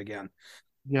piece of shit again.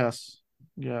 yes,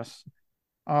 yes.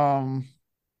 Um,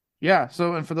 yeah.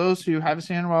 So, and for those who haven't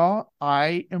seen it well,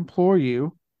 I implore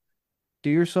you,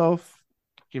 give yourself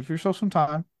some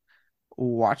time,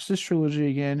 watch this trilogy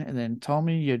again, and then tell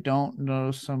me you don't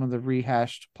know some of the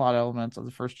rehashed plot elements of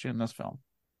the first two in this film.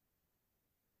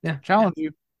 Yeah. Challenge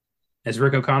you. As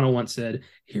Rick O'Connell once said,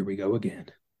 here we go again.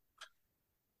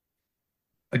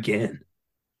 Again.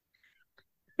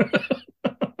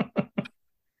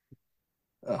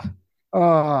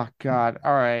 Oh God.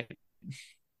 All right.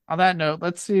 On that note,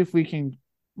 let's see if we can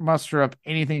muster up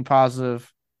anything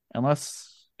positive, and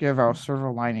let's give our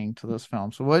silver lining to this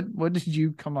film. So, what did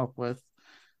you come up with?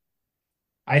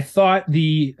 I thought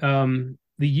the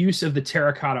use of the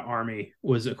terracotta army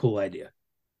was a cool idea.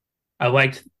 I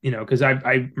liked, because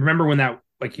I remember when that,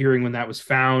 like, hearing when that was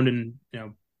found, and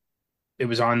it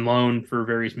was on loan for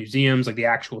various museums, like the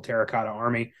actual terracotta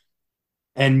army,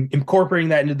 and incorporating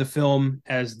that into the film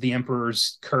as the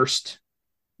Emperor's cursed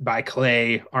by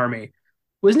clay army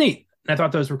was neat. And I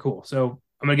thought those were cool. So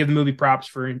I'm gonna give the movie props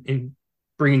for in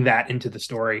bringing that into the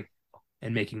story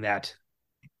and making that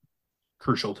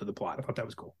crucial to the plot. I thought that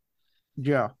was cool.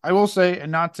 Yeah, I will say,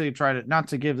 and not to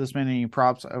give this man any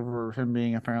props over him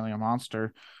being apparently a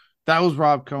monster. That was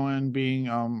Rob Cohen being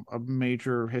a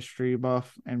major history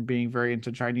buff and being very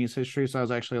into Chinese history. So that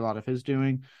was actually a lot of his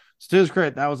doing. So to his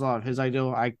credit, that was a lot of his idea.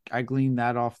 I gleaned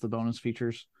that off the bonus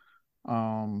features.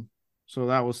 So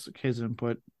that was his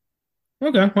input.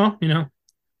 Okay, well,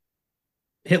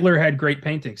 Hitler had great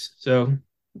paintings, so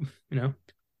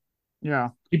Yeah.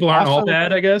 people aren't all Also,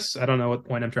 bad. I guess I don't know what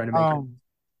point I'm trying to make.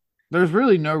 there's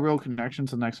really no real connection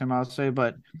to the next time I'll say,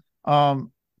 but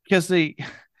because the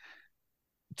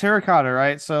terracotta,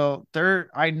 right? So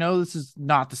I know this is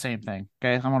not the same thing.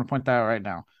 Okay, I'm gonna point that out right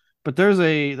now. But there's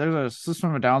a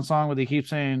System of a Down song where they keep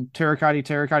saying terracotta,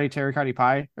 terracotta, terracotta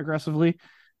pie aggressively.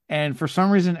 And for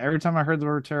some reason, every time I heard the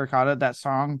word terracotta, that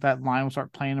line will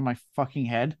start playing in my fucking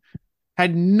head.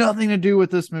 Had nothing to do with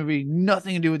this movie,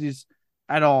 nothing to do with these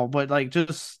at all, but like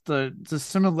just the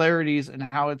similarities and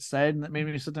how it's said, and that made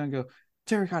me sit there and go,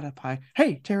 terracotta pie.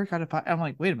 Hey, terracotta pie. I'm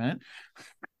like, wait a minute.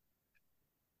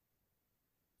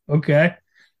 Okay.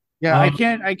 Yeah, I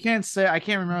can't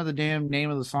remember the damn name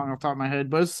of the song off the top of my head,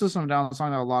 but it's a System of a Down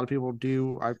song that a lot of people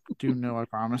do. I do know, I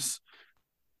promise.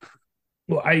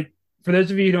 Well, for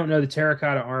those of you who don't know, the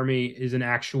Terracotta Army is an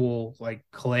actual, like,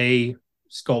 clay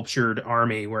sculptured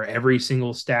army where every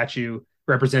single statue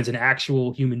represents an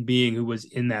actual human being who was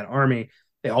in that army.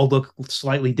 They all look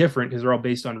slightly different because they're all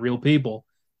based on real people.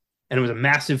 And it was a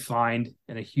massive find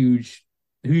and a huge,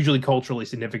 hugely culturally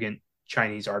significant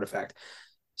Chinese artifact.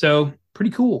 So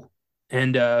pretty cool.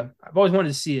 And I've always wanted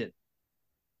to see it,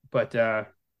 but I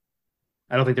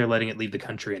don't think they're letting it leave the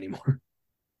country anymore.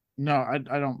 No, I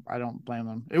don't blame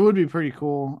them. It would be pretty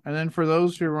cool. And then for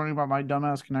those who are wondering about my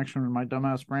dumbass connection with my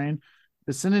dumbass brain,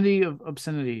 Vicinity of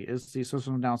Obscenity is the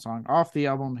System of a Down song off the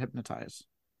album Hypnotize.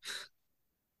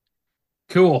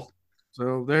 Cool.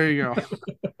 So there you go.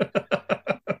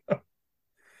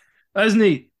 That's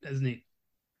neat. That's neat.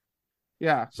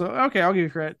 Yeah. So okay, I'll give you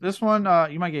credit. This one,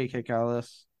 you might get a kick out of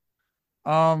this.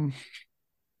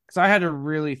 Because I had to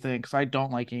really think, because I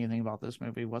don't like anything about this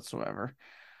movie whatsoever.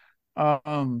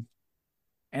 And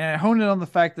I honed in on the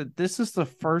fact that this is the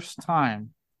first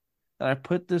time that I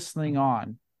put this thing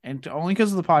on, and only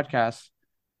because of the podcast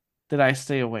did I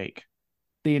stay awake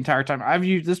the entire time. I've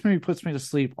used this movie puts me to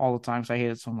sleep all the time, so I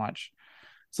hate it so much.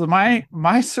 So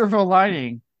my silver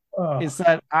lining is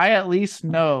that I at least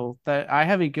know that I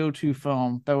have a go-to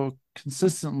film that will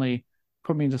consistently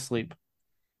put me to sleep.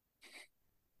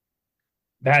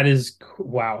 That is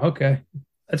wow. Okay,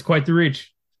 that's quite the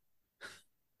reach.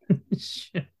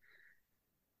 Shit.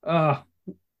 Well,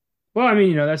 I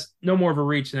mean, that's no more of a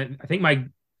reach. And I think my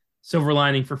silver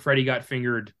lining for Freddy Got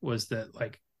Fingered was that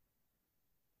like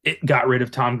it got rid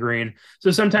of Tom Green.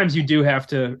 So sometimes you do have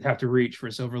to reach for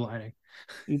a silver lining.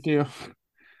 You do.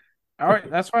 All right,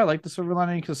 that's why I like the silver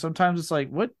lining, because sometimes it's like,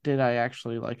 what did I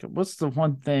actually like? What's the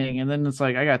one thing? And then it's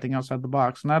like, I got to think outside the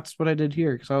box, and that's what I did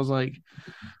here. Because I was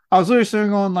literally sitting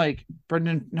going like,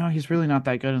 Brendan, no, he's really not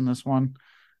that good in this one.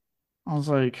 I was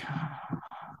like,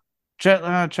 Jet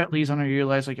Li's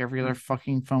underutilized like every other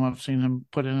fucking film I've seen him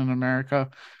put in America.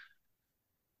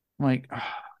 I'm like,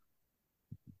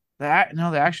 the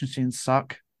action scenes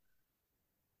suck.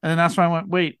 And then that's when I went,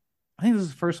 wait, I think this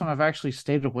is the first time I've actually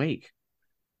stayed awake.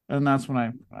 And that's when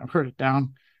I heard it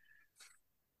down.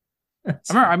 I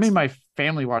remember I made my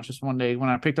family watch this one day when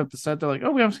I picked up the set. They're like,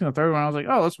 oh, we haven't seen the third one. I was like,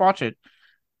 oh, let's watch it.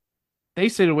 They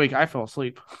stayed awake. I fell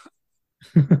asleep.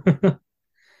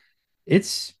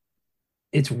 It's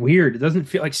weird. It doesn't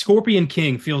feel like Scorpion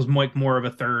King feels like more of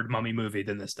a third Mummy movie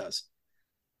than this does.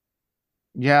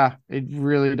 Yeah, it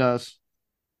really does.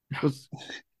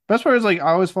 Best part is like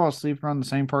I always fall asleep around the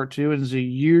same part too, and it's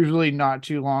usually not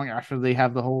too long after they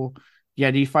have the whole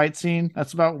Yeti fight scene.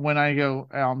 That's about when I go,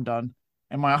 oh, I'm done,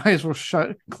 and my eyes will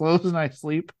close, and I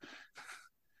sleep.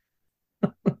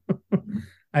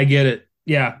 I get it.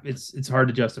 Yeah, it's hard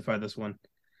to justify this one.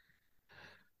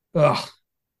 Oh,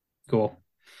 cool.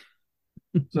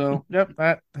 So, yep,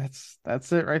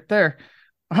 that's it right there.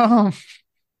 On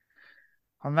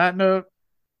that note,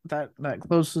 that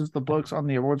closes the books on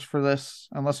the awards for this.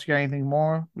 Unless you got anything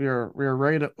more, we are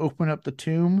ready to open up the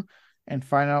tomb and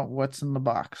find out what's in the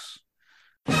box.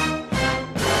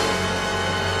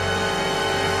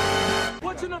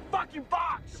 What's in the fucking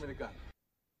box? Give me the gun.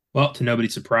 Well, to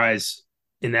nobody's surprise,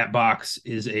 in that box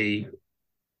is a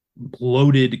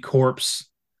bloated corpse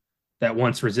that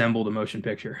once resembled a motion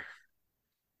picture.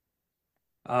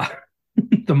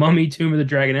 The Mummy Tomb of the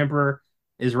Dragon Emperor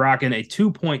is rocking a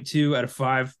 2.2 out of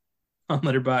 5 on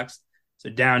Letterboxd, so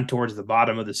down towards the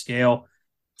bottom of the scale.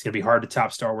 It's going to be hard to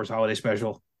top Star Wars Holiday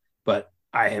Special, but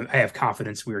I have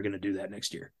confidence we are going to do that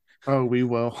next year. Oh, we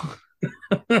will.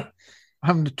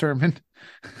 I'm determined.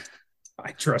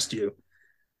 I trust you.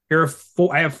 Here are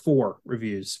four. I have 4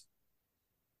 reviews.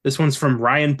 This one's from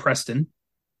Ryan Preston.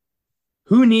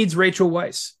 Who needs Rachel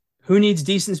Weisz? Who needs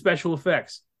decent special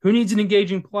effects? Who needs an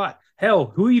engaging plot?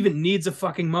 Hell, who even needs a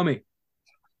fucking mummy?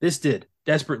 This did,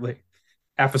 desperately.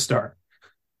 Half a star.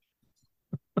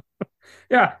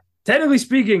 Yeah, technically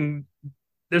speaking,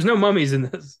 there's no mummies in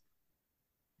this.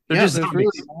 They're just zombies.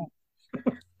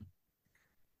 Really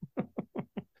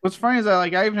What's funny is that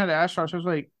like I even had to ask Josh, I was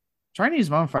like, Chinese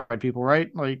mummified people, right?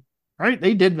 Like, right?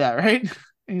 They did that, right?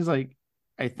 And he's like,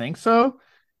 I think so.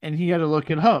 And he had to look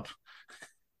it up.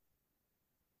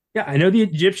 Yeah, I know the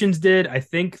Egyptians did. I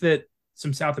think that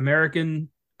some South American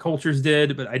cultures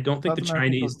did, but I don't think the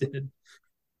Chinese did.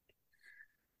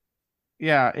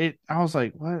 Yeah, I was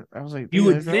like, what? I was like, you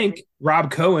would think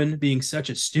Rob Cohen, being such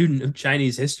a student of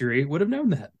Chinese history, would have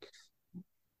known that.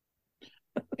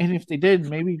 And if they did,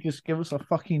 maybe just give us a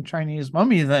fucking Chinese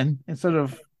mummy then, instead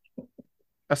of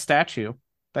a statue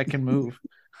that can move.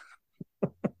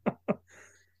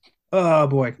 Oh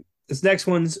boy. This next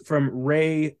one's from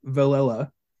Ray Villela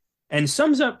and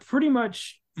sums up pretty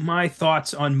much my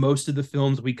thoughts on most of the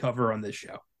films we cover on this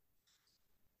show.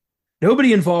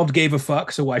 Nobody involved gave a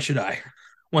fuck, so why should I?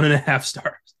 1.5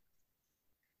 stars.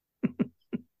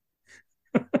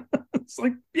 It's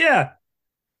like, yeah.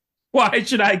 Why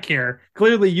should I care?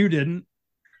 Clearly you didn't.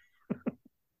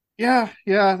 Yeah,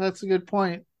 that's a good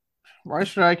point. Why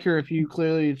should I care if you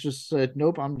clearly just said,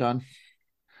 nope, I'm done?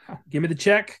 Give me the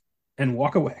check and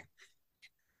walk away.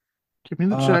 Give me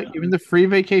the check, give me the free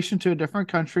vacation to a different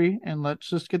country, and let's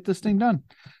just get this thing done.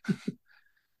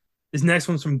 This next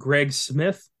one's from Greg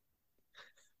Smith.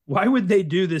 Why would they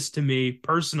do this to me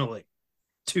personally?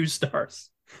 2 stars.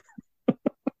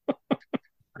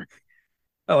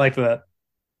 I like that.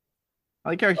 I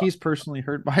like how he's personally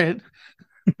hurt by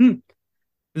it.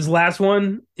 This last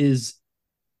one is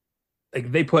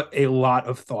like they put a lot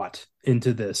of thought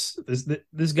into this.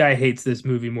 This guy hates this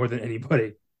movie more than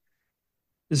anybody.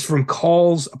 This is from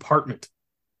Call's Apartment.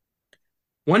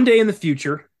 One day in the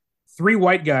future, 3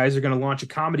 white guys are going to launch a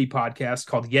comedy podcast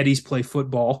called Yetis Play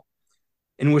Football,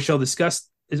 in which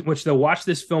they'll watch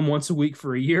this film once a week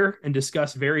for a year and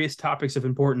discuss various topics of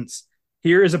importance.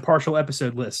 Here is a partial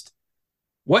episode list.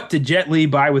 What did Jet Li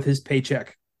buy with his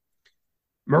paycheck?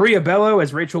 Maria Bello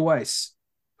as Rachel Weisz.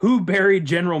 Who buried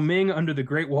General Ming under the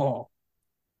Great Wall?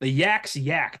 The Yaks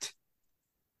yacked.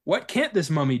 What can't this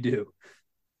mummy do?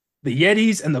 The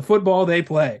Yetis and the football they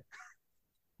play.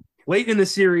 Late in the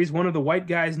series, one of the white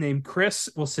guys named Chris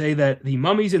will say that the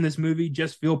mummies in this movie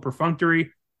just feel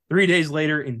perfunctory. 3 days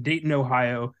later in Dayton,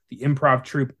 Ohio, the improv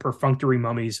troupe Perfunctory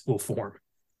Mummies will form.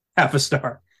 0.5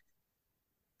 star.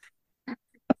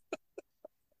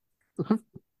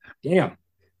 Damn.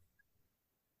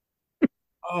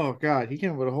 Oh God, he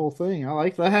came with a whole thing. I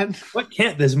like that. What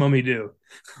can't this mummy do?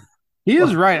 He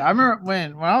is right. I remember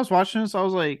when I was watching this, I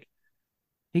was like,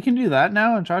 he can do that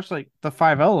now and charge like the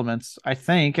 5 elements, I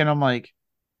think. And I'm like,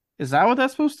 is that what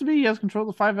that's supposed to be? He has control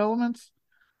of the 5 elements?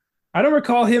 I don't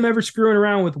recall him ever screwing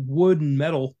around with wood and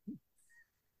metal.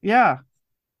 Yeah.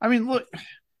 I mean, look,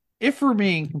 if we're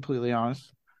being completely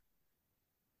honest,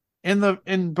 in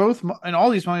all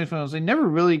these mummy films, they never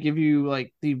really give you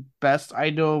like the best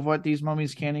idea of what these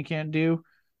mummies can and can't do.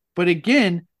 But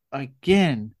again,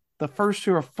 the first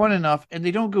 2 are fun enough, and they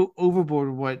don't go overboard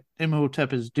with what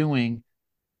Imhotep is doing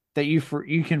that you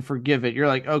can forgive it. You're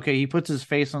like, okay, he puts his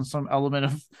face on some element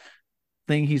of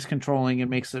thing he's controlling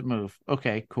and makes it move.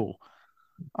 Okay, cool.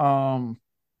 And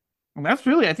that's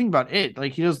really, I think, about it.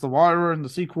 Like, he does the water and the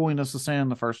sequel, he does the sand in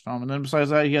the first film, and then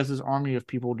besides that, he has his army of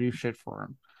people do shit for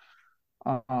him.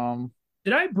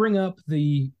 Did I bring up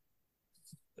the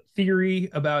theory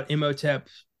about Imhotep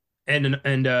and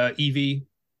Evie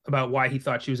about why he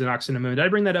thought she was an ox in the moon? Did I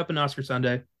bring that up in Oscar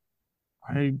Sunday?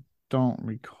 I don't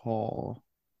recall.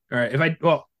 All right.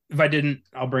 If I didn't,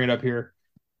 I'll bring it up here.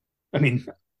 I mean,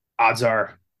 odds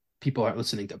are people aren't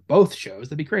listening to both shows.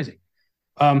 That'd be crazy.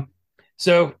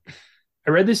 So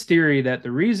I read this theory that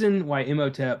the reason why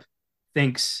Imhotep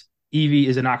thinks Evie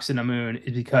is an ox in the moon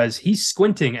is because he's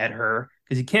squinting at her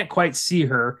because he can't quite see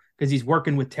her because he's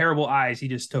working with terrible eyes he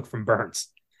just took from burns.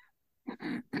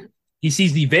 He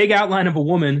sees the vague outline of a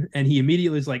woman and he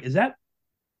immediately is like, is that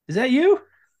you?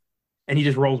 And he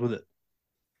just rolls with it.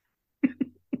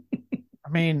 I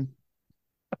mean,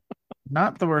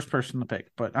 not the worst person to pick,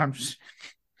 but I'm just...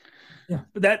 Yeah,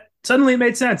 but that suddenly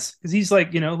made sense because he's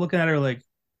like, looking at her like,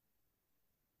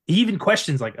 he even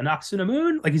questions like, an ox in the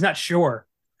moon? Like, he's not sure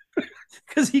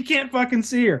because he can't fucking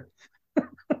see her.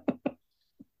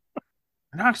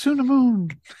 An ox in the moon.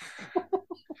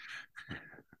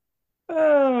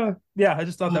 Yeah, I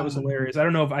just thought that was hilarious. I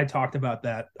don't know if I talked about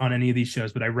that on any of these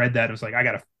shows, but I read that. I was like, I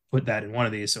got to put that in one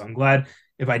of these. So I'm glad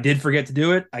if I did forget to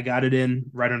do it, I got it in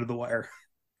right under the wire.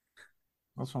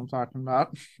 That's what I'm talking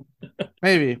about.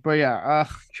 Maybe, but yeah.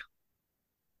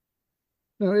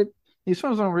 No, these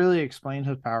films don't really explain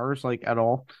his powers like at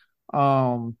all.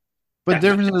 But the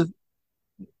difference is,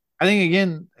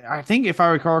 I think if I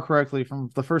recall correctly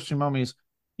from the first 2 mummies,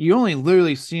 you only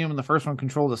literally see him in the first one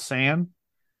control the sand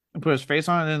and put his face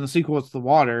on it, and then the sequel it's the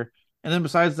water. And then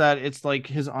besides that, it's like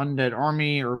his undead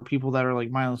army or people that are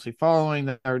like mindlessly following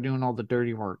that are doing all the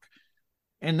dirty work.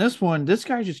 In this one, this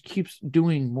guy just keeps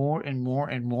doing more and more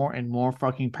and more and more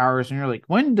fucking powers, and you're like,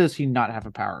 when does he not have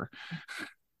a power?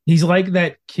 He's like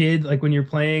that kid, like when you're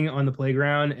playing on the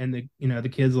playground and the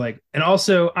kid's like, and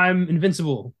also I'm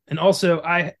invincible, and also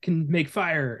I can make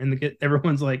fire, and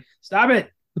everyone's like, stop it,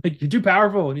 like you're too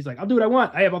powerful, and he's like, I'll do what I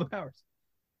want, I have all the powers.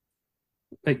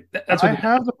 Like that's what I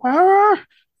have the power.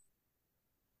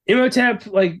 Imhotep,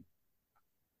 like,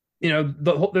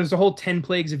 there's a whole 10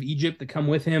 plagues of Egypt that come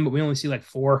with him, but we only see like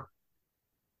 4.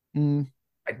 Like,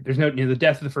 there's no, the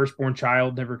death of the firstborn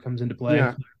child never comes into play.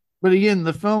 Yeah. But again,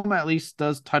 the film at least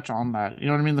does touch on that. You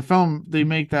know what I mean? The film, they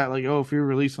make that like, oh, if you're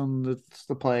released on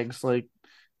the plagues, like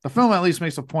the film at least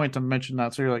makes a point to mention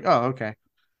that. So you're like, oh, okay.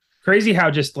 Crazy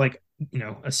how just like,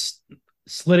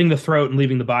 slitting the throat and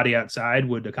leaving the body outside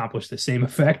would accomplish the same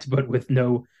effect, but with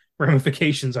no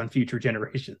ramifications on future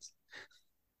generations.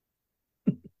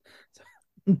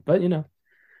 But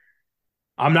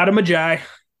I'm not a magi.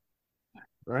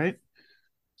 Right.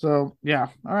 So yeah.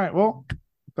 All right. Well,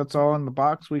 that's all in the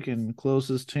box. We can close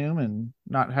this tomb and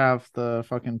not have the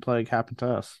fucking plague happen to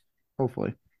us.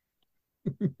 Hopefully.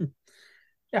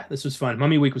 Yeah, this was fun.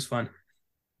 Mummy Week was fun.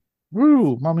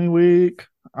 Woo, Mummy Week.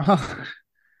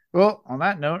 Well, on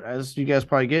that note, as you guys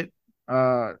probably get,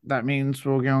 that means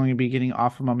we're going to be getting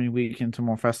off of Mummy Week into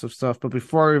more festive stuff. But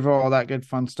before we do all that good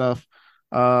fun stuff,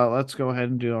 let's go ahead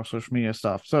and do our social media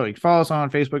stuff. So you can follow us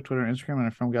on Facebook, Twitter, Instagram,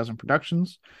 and Filmgasm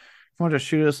Productions. If you want to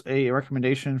shoot us a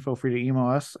recommendation, feel free to email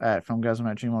us at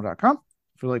filmgasm@gmail.com.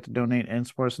 If you'd like to donate and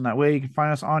support us in that way, you can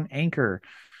find us on Anchor.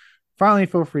 Finally,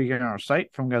 feel free to get on our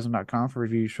site, filmgasm.com, for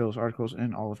reviews, shows, articles,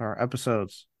 and all of our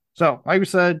episodes. So, like we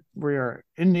said, we are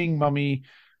ending Mummy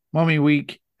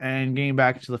Week and getting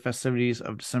back into the festivities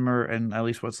of December and at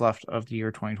least what's left of the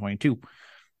year 2022.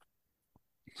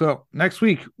 So, next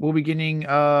week, we'll be getting, like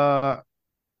I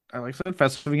said,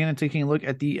 festive again and taking a look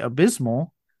at the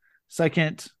abysmal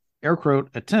second air quote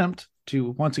attempt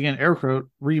to once again air quote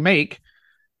remake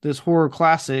this horror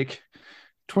classic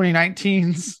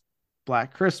 2019's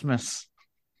Black Christmas.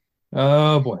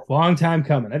 Oh boy, long time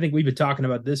coming. I think we've been talking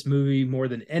about this movie more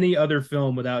than any other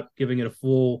film without giving it a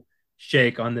full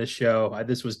shake on this show.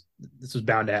 This was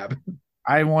bound to happen.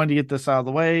 I wanted to get this out of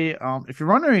the way. If you're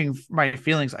wondering my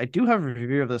feelings, I do have a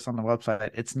review of this on the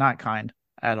website. It's not kind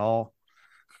at all.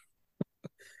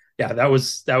 Yeah, that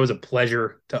was a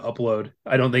pleasure to upload.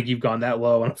 I don't think you've gone that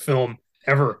low on a film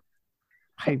ever.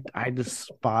 I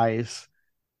despise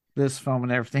this film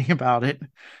and everything about it.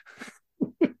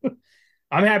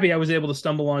 I'm happy I was able to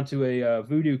stumble onto a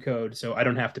Voodoo code, so I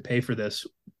don't have to pay for this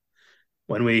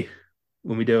when we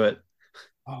do it.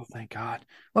 Oh, thank God!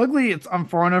 Luckily, I'm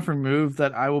far enough removed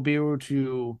that I will be able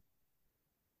to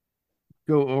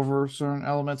go over certain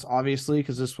elements. Obviously,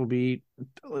 because this will be,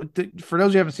 for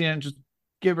those who haven't seen it, just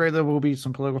get ready. There will be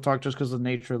some political talk just because of the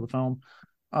nature of the film.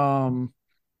 I'll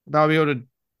be able to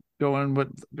go in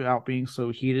without being so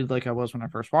heated like I was when I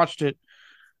first watched it.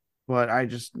 But I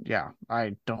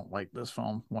don't like this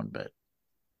film one bit.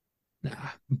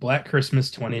 Black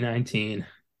Christmas 2019.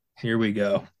 Here we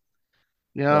go.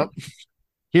 Yep.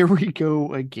 Here we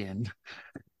go again.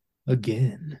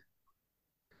 Again.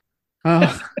 On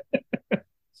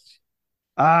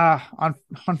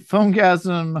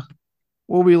Filmgasm,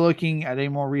 we'll be looking at a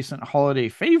more recent holiday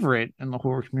favorite in the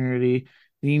horror community,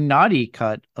 the naughty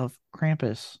cut of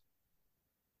Krampus.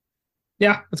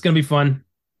 Yeah, it's gonna be fun.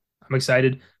 I'm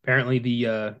excited. Apparently,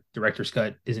 the director's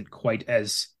cut isn't quite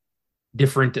as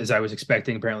different as I was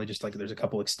expecting. Apparently, just like there's a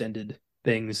couple extended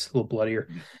things, a little bloodier.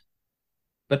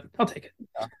 But I'll take it.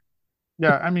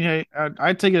 Yeah, I mean,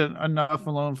 I'd take it enough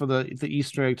alone for the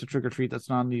Easter egg to Trick or Treat that's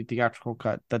not in the theatrical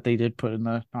cut that they did put in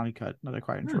the naughty cut that I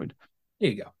quite enjoyed.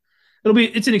 There you go.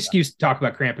 It's an excuse to talk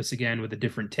about Krampus again with a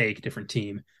different take, different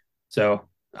team. So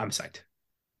I'm psyched.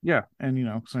 Yeah,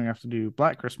 and so you have to do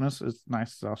Black Christmas. It's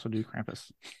nice to also do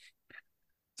Krampus.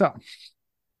 So,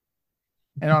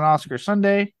 and on Oscar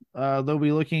Sunday, they'll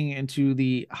be looking into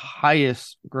the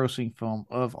highest grossing film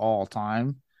of all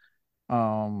time.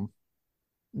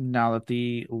 Now that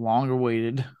the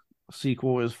long-awaited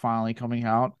sequel is finally coming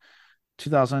out,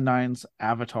 2009's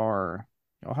Avatar.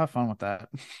 Y'all have fun with that.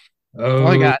 Oh,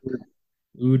 I got.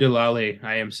 Oodalali.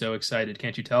 I am so excited.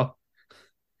 Can't you tell?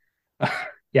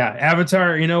 Yeah,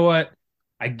 Avatar, you know what?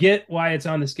 I get why it's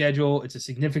on the schedule. It's a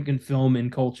significant film in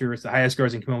culture. It's the highest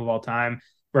grossing film of all time.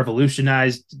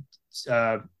 Revolutionized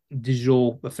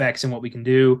digital effects and what we can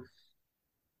do.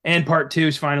 And part 2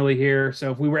 is finally here.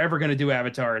 So if we were ever going to do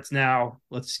Avatar, it's now.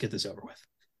 Let's just get this over with.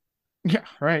 Yeah,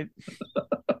 right.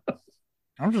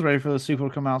 I'm just ready for the sequel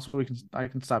to come out so I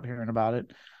can stop hearing about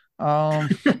it. I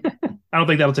don't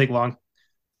think that'll take long.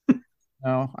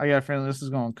 No, I got a feeling this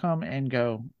is going to come and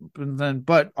go,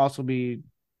 but also make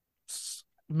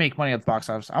money at the box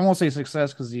office. I won't say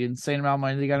success because the insane amount of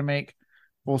money they got to make,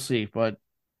 we'll see. But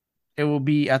it will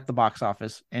be at the box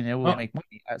office, and it will make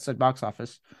money at said box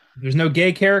office. There's no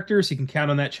gay characters. You can count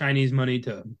on that Chinese money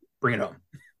to bring it home.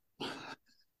 God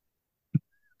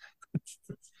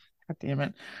damn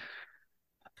it!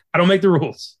 I don't make the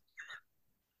rules.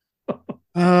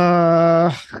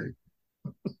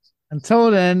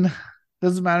 Until then,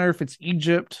 doesn't matter if it's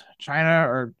Egypt, China,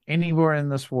 or anywhere in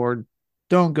this world.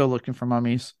 Don't go looking for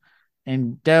mummies,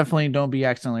 and definitely don't be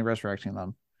accidentally resurrecting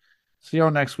them. See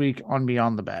y'all next week on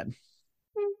Beyond the Bad.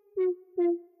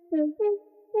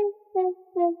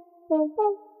 Thank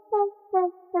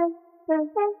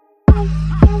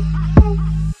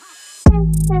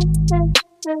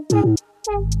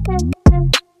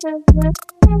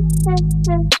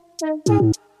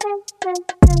you.